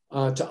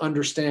to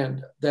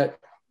understand that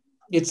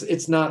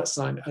it's not a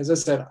sign. As I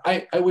said,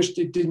 I wished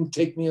it didn't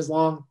take me as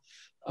long.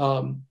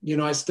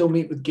 I still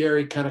meet with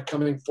Gary, kind of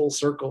coming full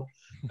circle.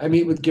 I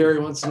meet with Gary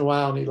once in a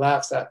while and he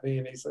laughs at me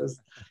and he says,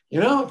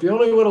 if you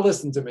only would have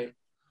listened to me.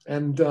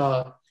 And,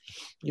 I'm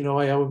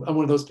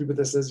one of those people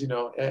that says,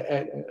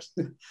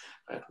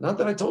 not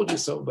that I told you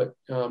so, but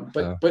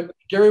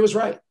Gary was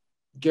right.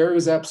 Gary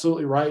was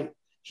absolutely right.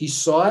 He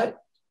saw it.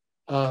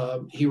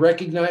 He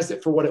recognized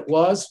it for what it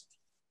was.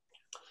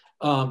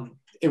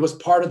 It was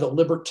part of the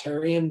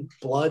libertarian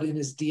blood in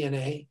his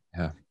DNA,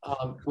 yeah.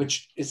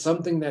 which is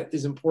something that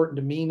is important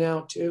to me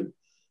now too.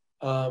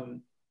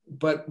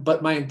 But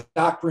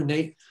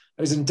I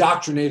was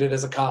indoctrinated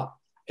as a cop,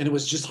 and it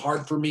was just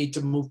hard for me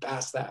to move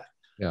past that.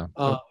 Yeah,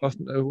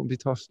 it would be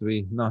tough to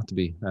be not to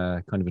be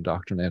kind of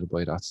indoctrinated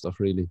by that stuff,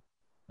 really.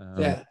 Um,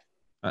 Yeah,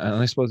 and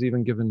I suppose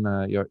even given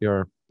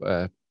your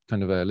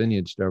kind of a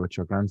lineage there with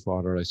your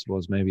grandfather, I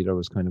suppose maybe there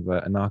was kind of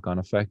a knock-on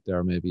effect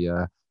there, maybe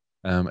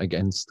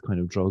against kind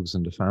of drugs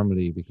in the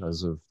family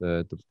because of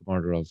the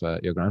murder of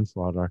your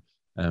grandfather,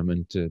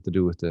 and to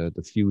do with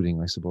the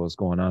feuding, I suppose,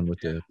 going on with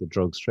the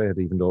drugs trade,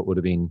 even though it would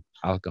have been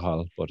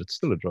alcohol, but it's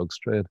still a drugs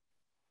trade.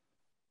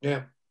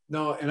 yeah.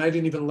 No, and I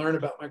didn't even learn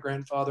about my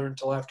grandfather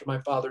until after my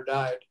father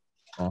died.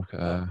 Okay,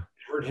 It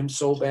hurt him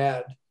so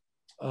bad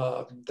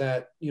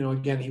that,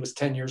 again, he was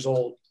 10 years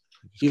old.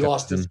 just He kept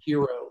lost it his in.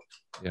 hero.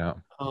 Yeah,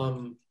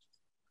 Um,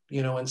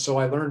 and so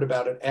I learned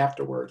about it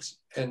afterwards.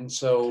 And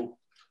so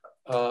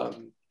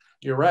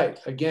you're right.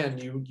 Again,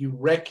 you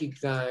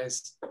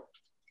recognize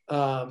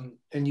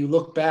and you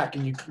look back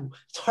and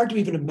it's hard to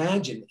even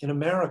imagine in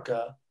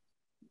America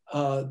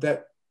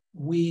that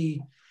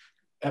we,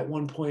 at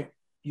one point,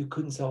 you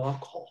couldn't sell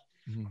alcohol.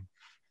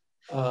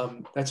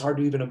 Mhm. That's hard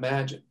to even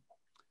imagine.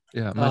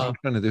 Yeah, imagine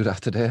trying to do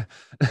that today.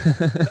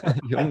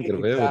 You wouldn't get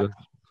away with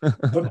Exactly. it.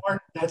 But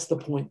Mark, that's the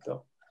point,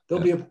 though.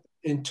 There'll Yeah, be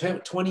in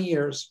 20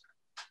 years,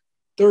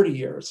 30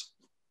 years,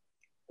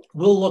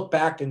 we'll look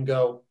back and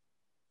go,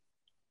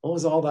 what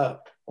was all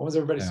that? What was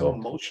everybody yeah, so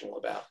emotional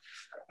about?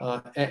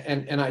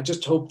 And I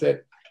just hope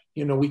that,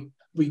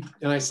 we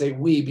and I say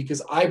we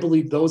because I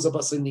believe those of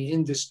us in the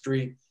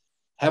industry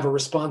have a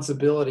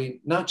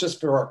responsibility, not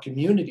just for our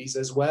communities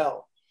as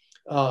well.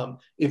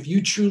 If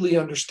you truly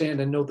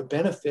understand and know the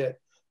benefit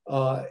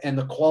and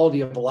the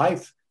quality of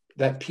life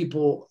that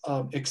people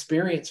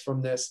experience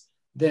from this,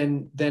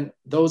 then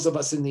those of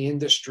us in the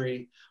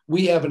industry,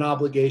 we have an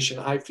obligation,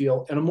 I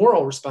feel, and a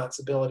moral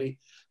responsibility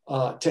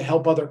to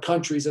help other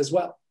countries as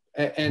well.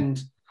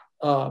 And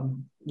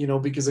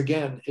because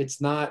again, it's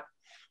not,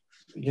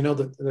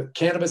 the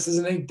cannabis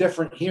isn't any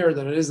different here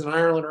than it is in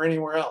Ireland or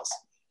anywhere else.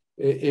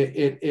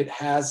 It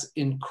has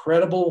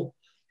incredible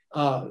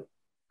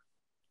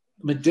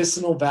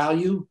medicinal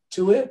value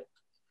to it.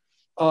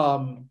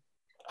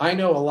 I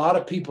know a lot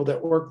of people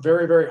that work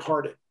very, very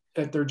hard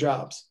at their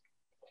jobs,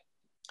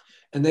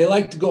 and they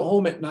like to go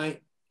home at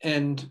night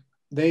and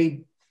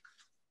they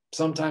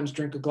sometimes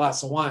drink a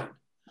glass of wine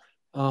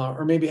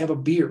or maybe have a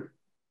beer.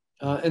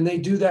 And they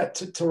do that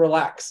to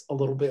relax a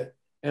little bit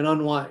and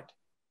unwind.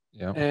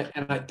 yeah,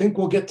 And I think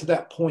we'll get to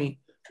that point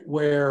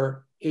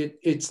where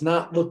it's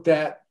not looked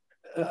at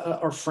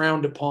or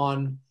frowned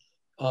upon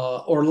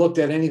or looked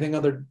at anything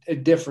other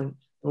different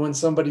when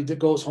somebody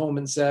goes home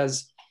and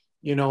says,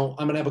 I'm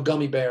going to have a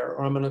gummy bear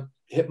or I'm going to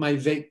hit my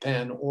vape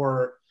pen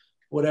or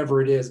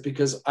whatever it is,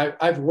 because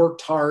I've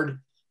worked hard.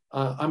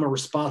 I'm a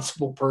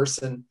responsible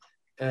person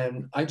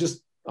and I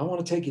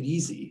want to take it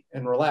easy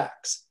and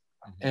relax.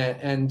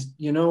 And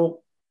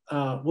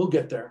we'll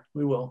get there.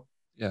 We will.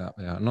 yeah,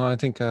 yeah. No, I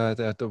think I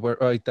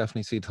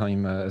definitely see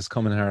time is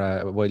coming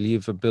here. While you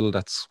have a bill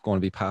that's going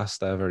to be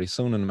passed very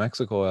soon in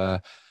Mexico,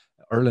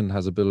 Ireland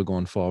has a bill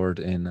going forward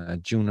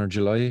in June or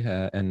July,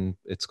 and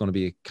it's going to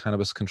be a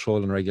cannabis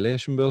control and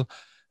regulation bill.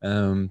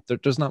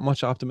 There's not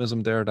much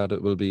optimism there that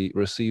it will be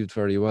received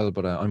very well,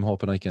 but I'm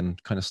hoping I can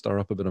kind of stir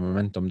up a bit of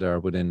momentum there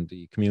within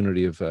the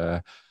community of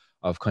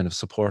kind of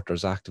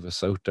supporters,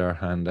 activists out there,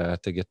 and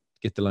to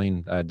get the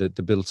line,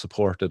 the bill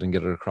supported and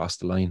get it across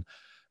the line.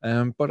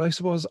 But I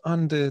suppose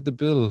on the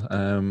bill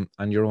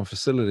and your own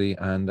facility,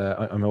 and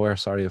I'm aware,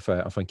 sorry if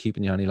I'm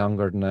keeping you any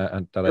longer than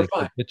that You're I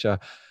fine. could get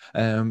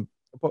you.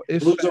 But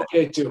if Blue's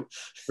okay too.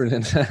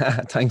 brilliant,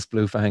 thanks,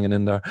 Blue, for hanging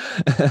in there.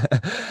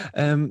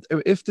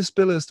 If this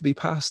bill is to be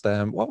passed,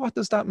 what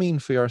does that mean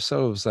for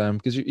yourselves?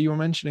 Because you were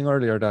mentioning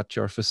earlier that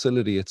your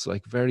facility, it's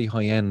like very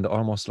high end,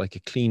 almost like a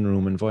clean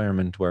room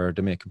environment where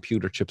they make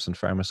computer chips and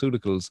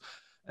pharmaceuticals.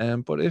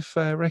 But if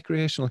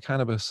recreational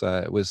cannabis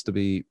was to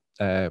be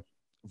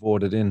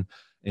voted in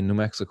New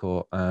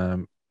Mexico,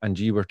 and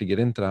you were to get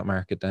into that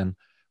market, then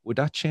would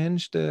that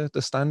change the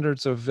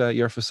standards of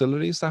your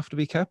facilities have to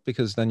be kept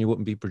because then you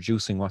wouldn't be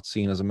producing what's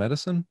seen as a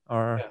medicine,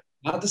 or Yeah.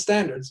 Not the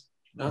standards,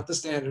 not the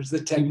standards, the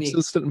you would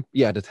techniques.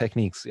 yeah, the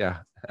techniques, yeah.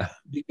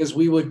 Because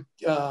we would,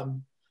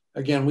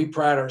 again, we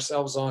pride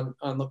ourselves on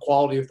the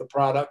quality of the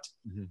product.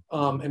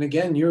 Mhm. And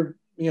again, you're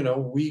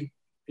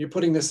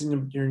putting this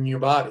in your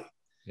body.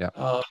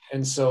 Yeah,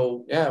 And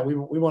so, yeah, we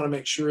want to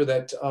make sure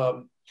that,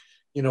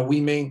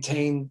 we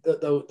maintain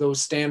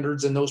those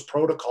standards and those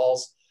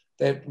protocols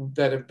that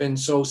have been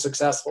so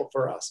successful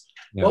for us.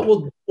 yeah,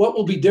 What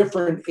will be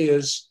different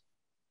is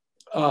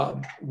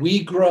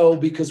we grow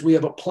because we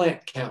have a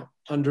plant count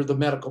under the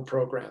medical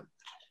program.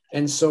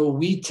 And so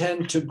we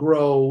tend to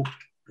grow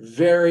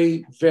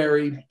very,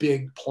 very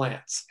big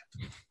plants.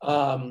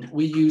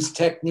 We use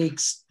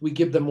techniques, we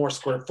give them more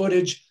square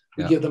footage,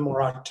 we yeah, give them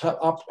more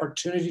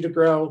opportunity to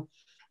grow.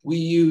 We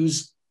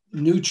use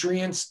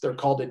nutrients, they're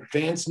called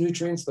advanced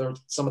nutrients. They're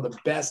some of the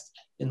best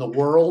in the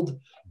world,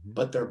 mhm.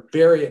 but they're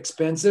very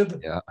expensive.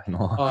 Yeah, I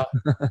know. Uh,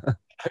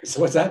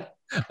 so what's that?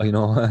 I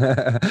know.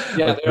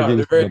 Yeah, they I've are. They're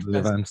used very some of the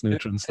expensive, advanced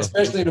nutrient stuff.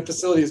 especially in a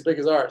facility as big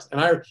as ours. And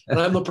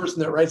I'm the person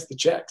that writes the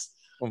checks.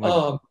 Oh my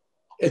God.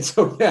 And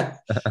so yeah,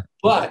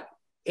 but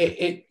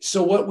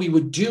so what we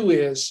would do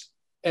is,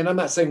 and I'm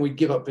not saying we'd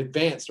give up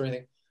advanced or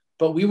anything,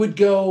 but we would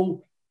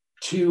go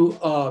to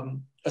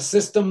a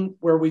system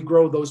where we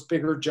grow those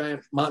bigger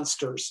giant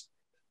monsters,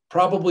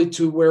 probably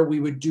to where we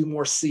would do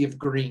more sea of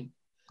green,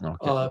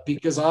 Okay.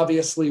 because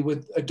obviously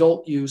with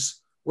adult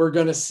use, we're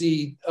going to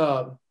see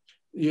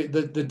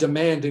the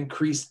demand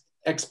increase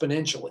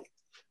exponentially.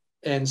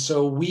 And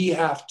so we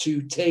have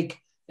to take,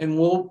 and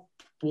we'll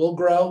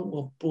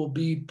grow. We'll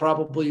be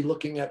probably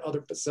looking at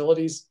other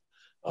facilities,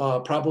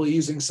 probably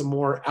using some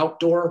more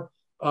outdoor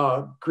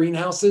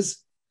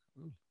greenhouses,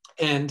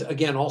 and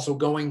again also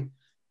going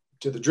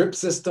to the drip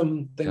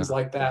system, things Yeah.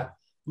 like that.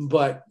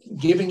 But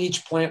giving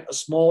each plant a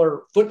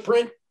smaller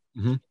footprint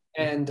Hmm.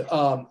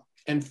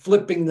 and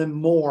flipping them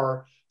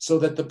more so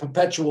that the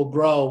perpetual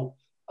grow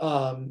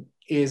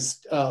is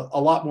a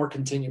lot more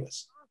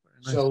continuous.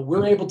 Very nice. So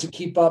we're able to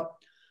keep up.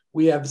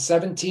 We have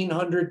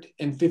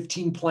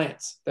 1,715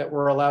 plants that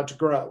we're allowed to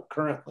grow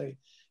currently.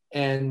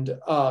 And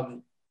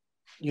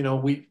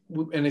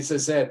and as I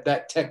said,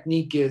 that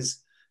technique is,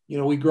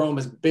 we grow them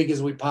as big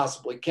as we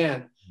possibly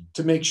can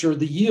to make sure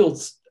the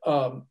yields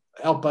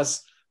help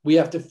us. We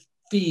have to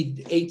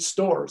feed 8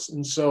 stores.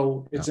 And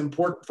so it's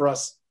important for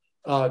us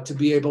to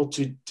be able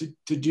to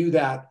do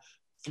that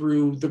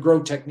through the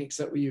grow techniques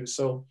that we use.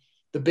 So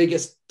the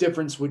biggest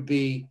difference would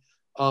be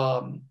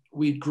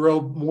we'd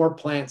grow more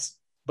plants,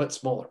 but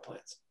smaller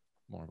plants.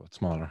 More but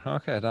smaller.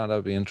 Okay, that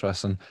would be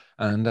interesting.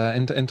 And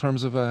in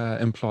terms of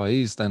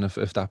employees, then,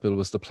 if that bill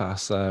was to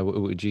pass,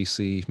 would you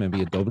see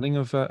maybe a doubling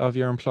of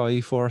your employee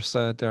force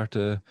there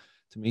to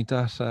meet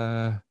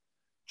that?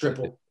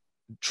 Triple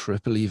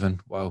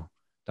even. Wow.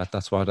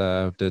 That's what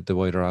the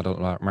wider adult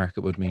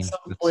market would mean. At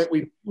some point,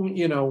 we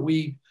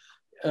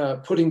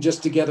putting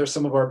just together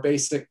some of our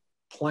basic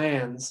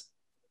plans.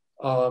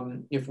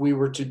 If we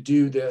were to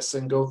do this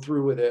and go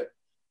through with it,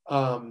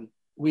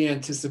 we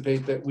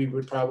anticipate that we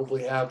would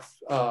probably have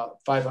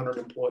 500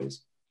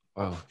 employees.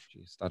 Wow,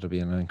 geez, that'd be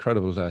an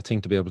incredible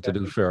thing to be able to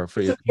do for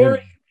your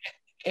community.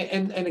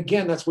 And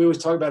again, that's what we always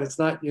talk about. It's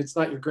not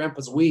your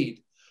grandpa's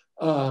weed.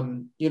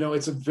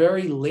 It's a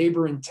very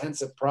labor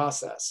intensive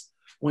process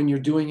when you're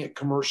doing it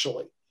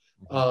commercially.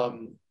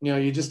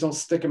 You just don't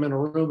stick them in a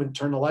room and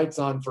turn the lights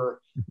on for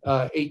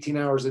 18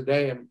 hours a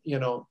day and,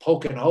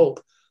 poke and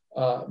hope.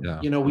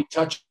 We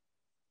touch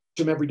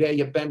them every day.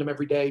 You bend them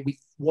every day. We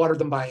water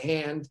them by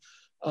hand.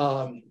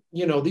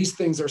 These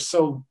things are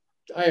so,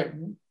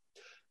 I'm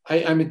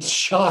in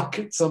shock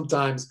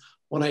sometimes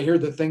when I hear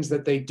the things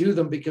that they do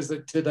them because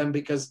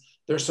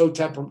they're so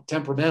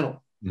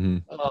temperamental.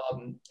 But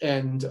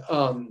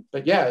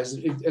yeah,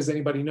 as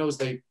anybody knows,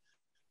 that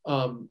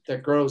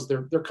grows,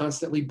 they're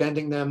constantly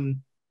bending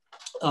them.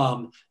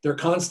 They're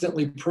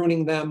constantly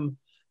pruning them.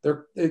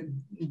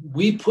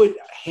 We put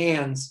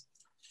hands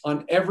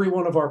on every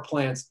one of our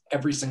plants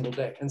every single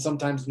day, and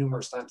sometimes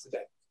numerous times a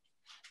day.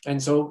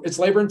 And so it's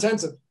labor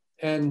intensive.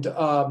 And we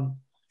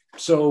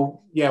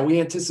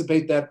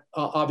anticipate that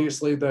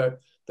obviously the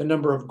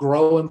number of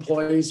grow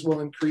employees will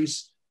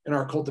increase in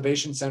our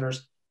cultivation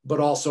centers, but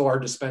also our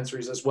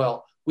dispensaries as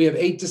well. We have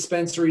 8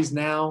 dispensaries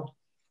now.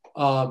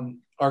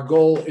 Our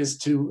goal is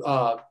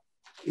to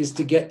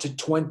get to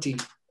 20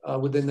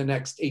 within the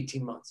next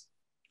 18 months.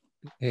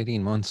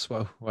 18 months.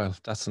 Wow. Well,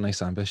 that's a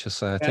nice ambitious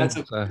thing.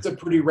 It's a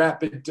pretty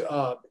rapid,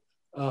 build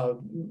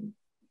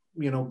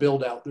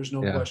out. There's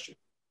no question.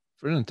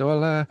 Brilliant.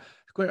 Well,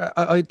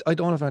 I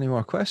don't have any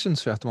more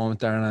questions for you at the moment,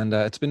 Darren, and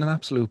it's been an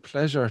absolute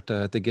pleasure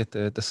to get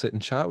to sit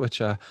and chat with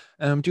you.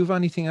 Do you have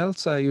anything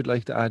else you'd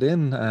like to add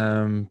in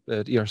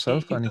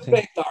yourself? Keep anything?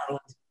 The faith, darling.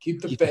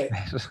 Keep the faith.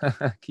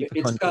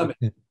 It's coming.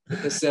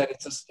 Like I said,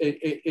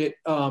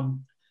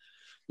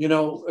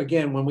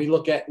 again, when we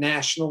look at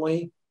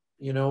nationally,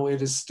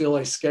 it is still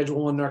a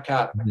Schedule I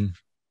narcotic,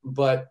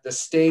 but the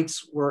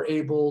states were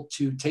able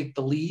to take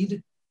the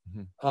lead.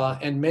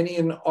 And many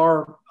in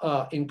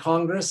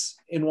Congress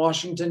in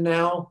Washington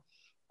now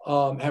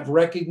have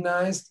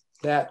recognized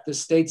that the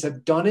states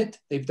have done it.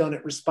 They've done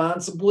it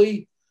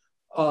responsibly,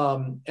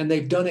 and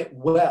they've done it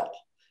well.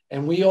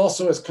 And we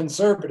also, as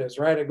conservatives,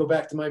 right? I go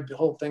back to my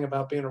whole thing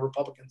about being a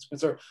Republican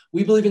conservative.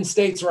 We believe in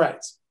states'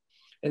 rights.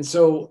 And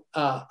so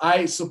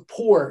I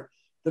support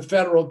the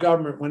federal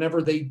government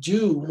whenever they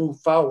do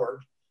move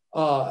forward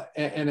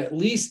and at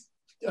least,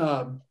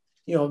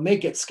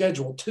 make it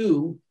Schedule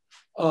II,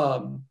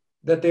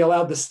 that they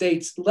allowed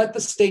let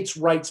the states'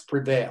 rights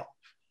prevail.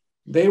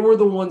 They were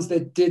the ones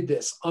that did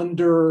this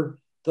under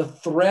the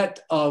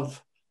threat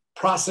of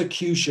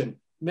prosecution.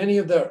 Many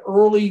of the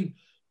early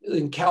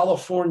in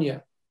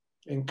California,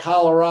 in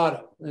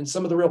Colorado, and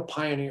some of the real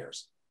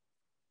pioneers.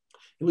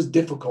 It was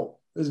difficult.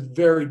 It was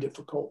very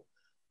difficult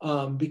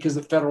because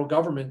the federal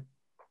government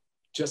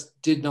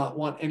just did not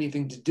want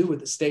anything to do with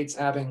the states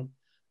having,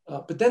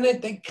 but then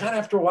they kind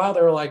of, after a while,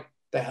 they were like,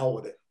 the hell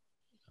with it.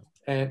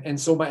 And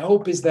so my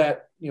hope is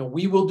that,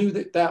 we will do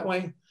that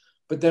way,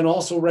 but then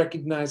also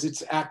recognize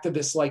it's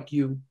activists like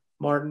you,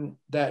 Martin,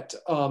 that,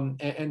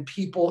 and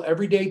people,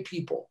 everyday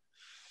people,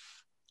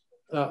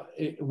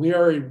 we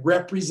are a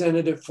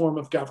representative form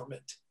of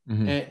government.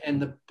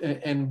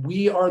 And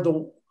we are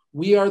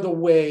the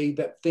way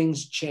that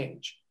things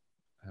change.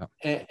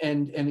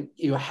 And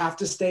you have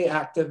to stay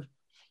active,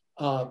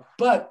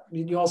 but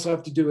you also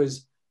have to do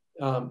is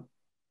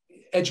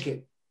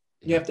educate.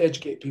 You have to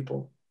educate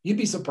people. You'd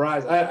be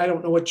surprised. I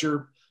don't know what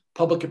your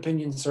public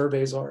opinion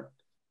surveys are,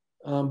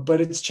 but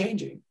it's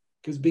changing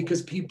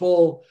because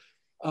people,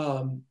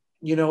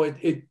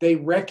 they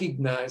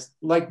recognize,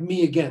 like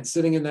me again,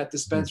 sitting in that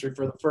dispensary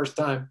for the first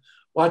time,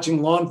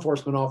 watching law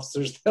enforcement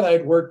officers that I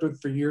had worked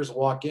with for years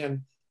walk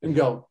in and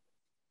go,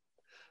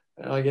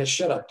 I guess,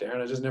 shut up,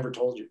 Darren. I just never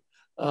told you.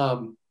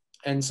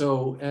 And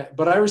so,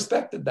 but I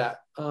respected that,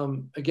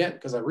 again,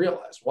 because I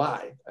realized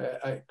why.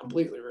 I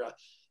completely realized.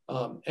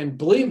 And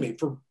believe me,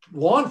 for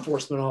law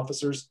enforcement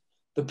officers,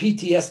 the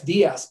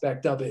PTSD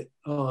aspect of it,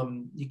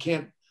 you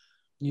can't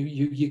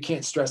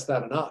stress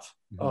that enough.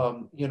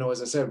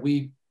 As I said,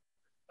 we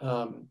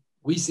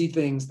see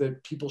things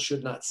that people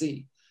should not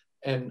see.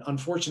 And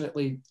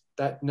unfortunately,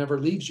 that never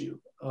leaves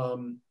you.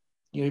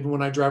 You know, even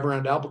when I drive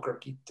around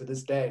Albuquerque to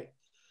this day,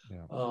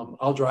 Yeah.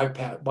 I'll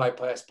drive by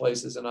past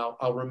places and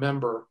I'll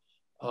remember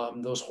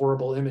those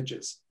horrible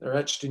images. They're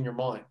etched in your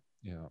mind.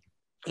 Yeah.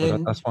 But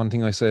And that's one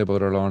thing I say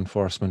about our law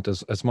enforcement.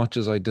 As much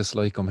as I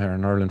dislike them here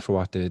in Ireland for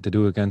what they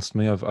do against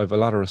me, I've a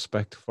lot of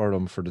respect for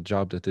them for the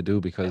job that they do,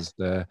 because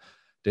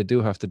they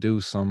do have to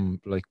do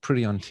some like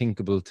pretty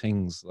unthinkable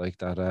things like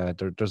that.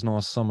 There's no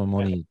sum of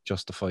money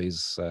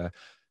justifies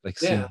like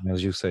seeing, yeah,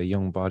 as you say,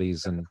 young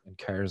bodies and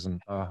cars,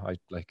 and I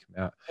like,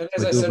 yeah. and So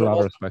as I I do have said, a lot of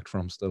also, respect for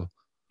them still.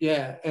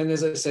 yeah, and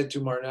as I said to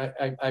Martin,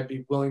 I'd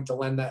be willing to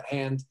lend that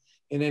hand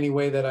in any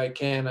way that I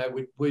can. I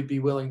would be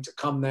willing to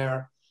come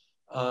there.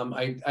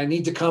 I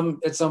need to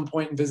come at some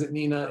point and visit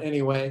Nina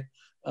anyway,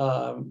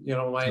 you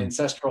know, my Mm.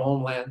 ancestral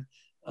homeland.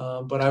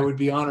 But I would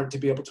be honored to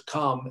be able to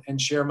come and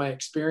share my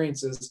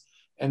experiences,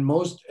 and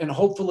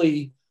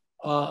hopefully,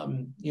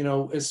 you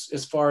know,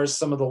 as far as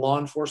some of the law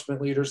enforcement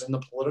leaders and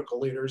the political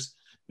leaders,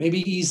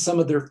 maybe ease some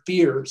of their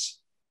fears,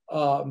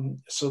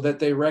 so that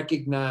they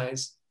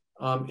recognize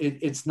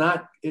it's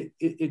not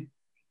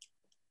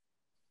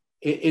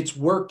it's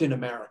worked in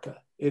America.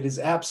 It has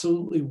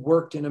absolutely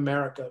worked in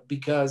America,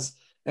 because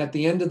at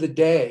the end of the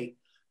day,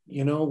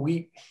 you know,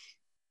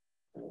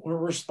 we're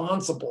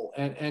responsible,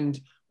 and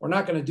we're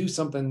not going to do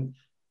something.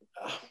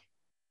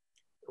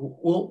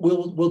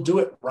 We'll do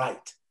it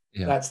right.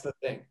 Yeah. That's the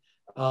thing.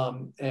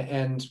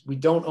 And we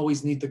don't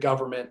always need the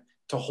government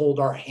to hold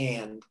our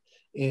hand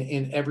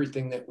in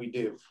everything that we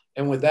do.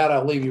 And with that,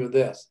 I'll leave you with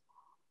this.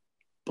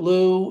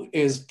 Blue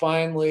is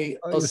finally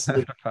Oh, you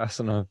asleep.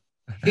 passing on.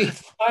 He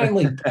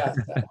finally passed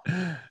out.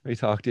 We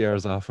talked the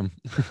hours off him.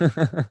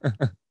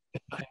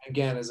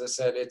 Again, as I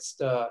said, it's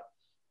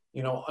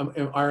you know,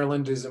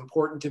 Ireland is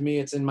important to me.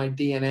 It's in my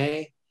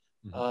DNA.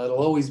 It'll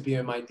always be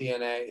in my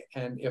DNA.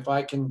 And if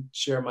I can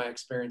share my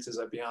experiences,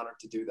 I'd be honored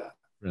to do that.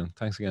 Brilliant.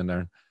 Thanks again,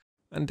 Darren.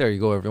 And there you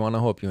go, everyone. I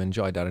hope you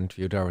enjoyed that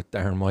interview there with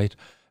Darren White.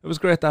 It was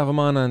great to have him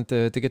on and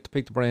to get to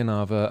pick the brain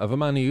of a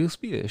man who used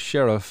to be a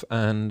sheriff.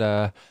 And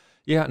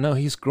yeah, now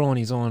he's grown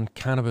his own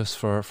cannabis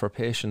for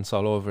patients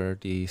all over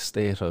the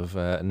state of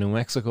New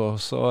Mexico.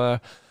 So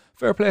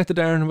fair play to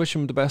Darren. Wish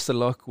him the best of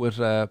luck with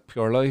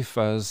Pure Life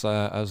as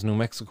New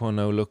Mexico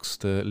now looks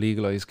to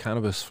legalise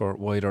cannabis for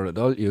wider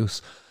adult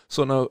use.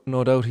 So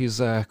no doubt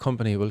his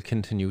company will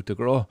continue to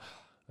grow.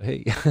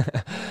 Hey.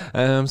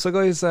 So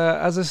guys,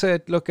 as I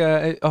said, look,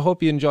 I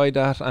hope you enjoyed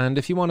that, and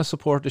if you want to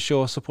support the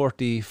show, support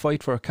the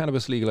fight for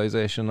cannabis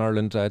legalisation in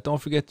Ireland,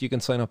 don't forget you can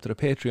sign up to the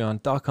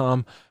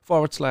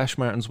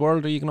patreon.com/Martin's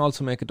World, or you can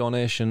also make a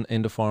donation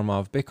in the form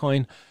of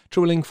Bitcoin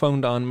through a link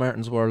found on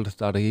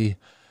martinsworld.ie.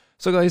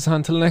 So guys,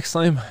 until next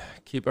time,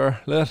 keep her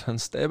lit and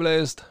stay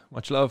blazed.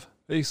 Much love.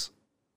 Peace.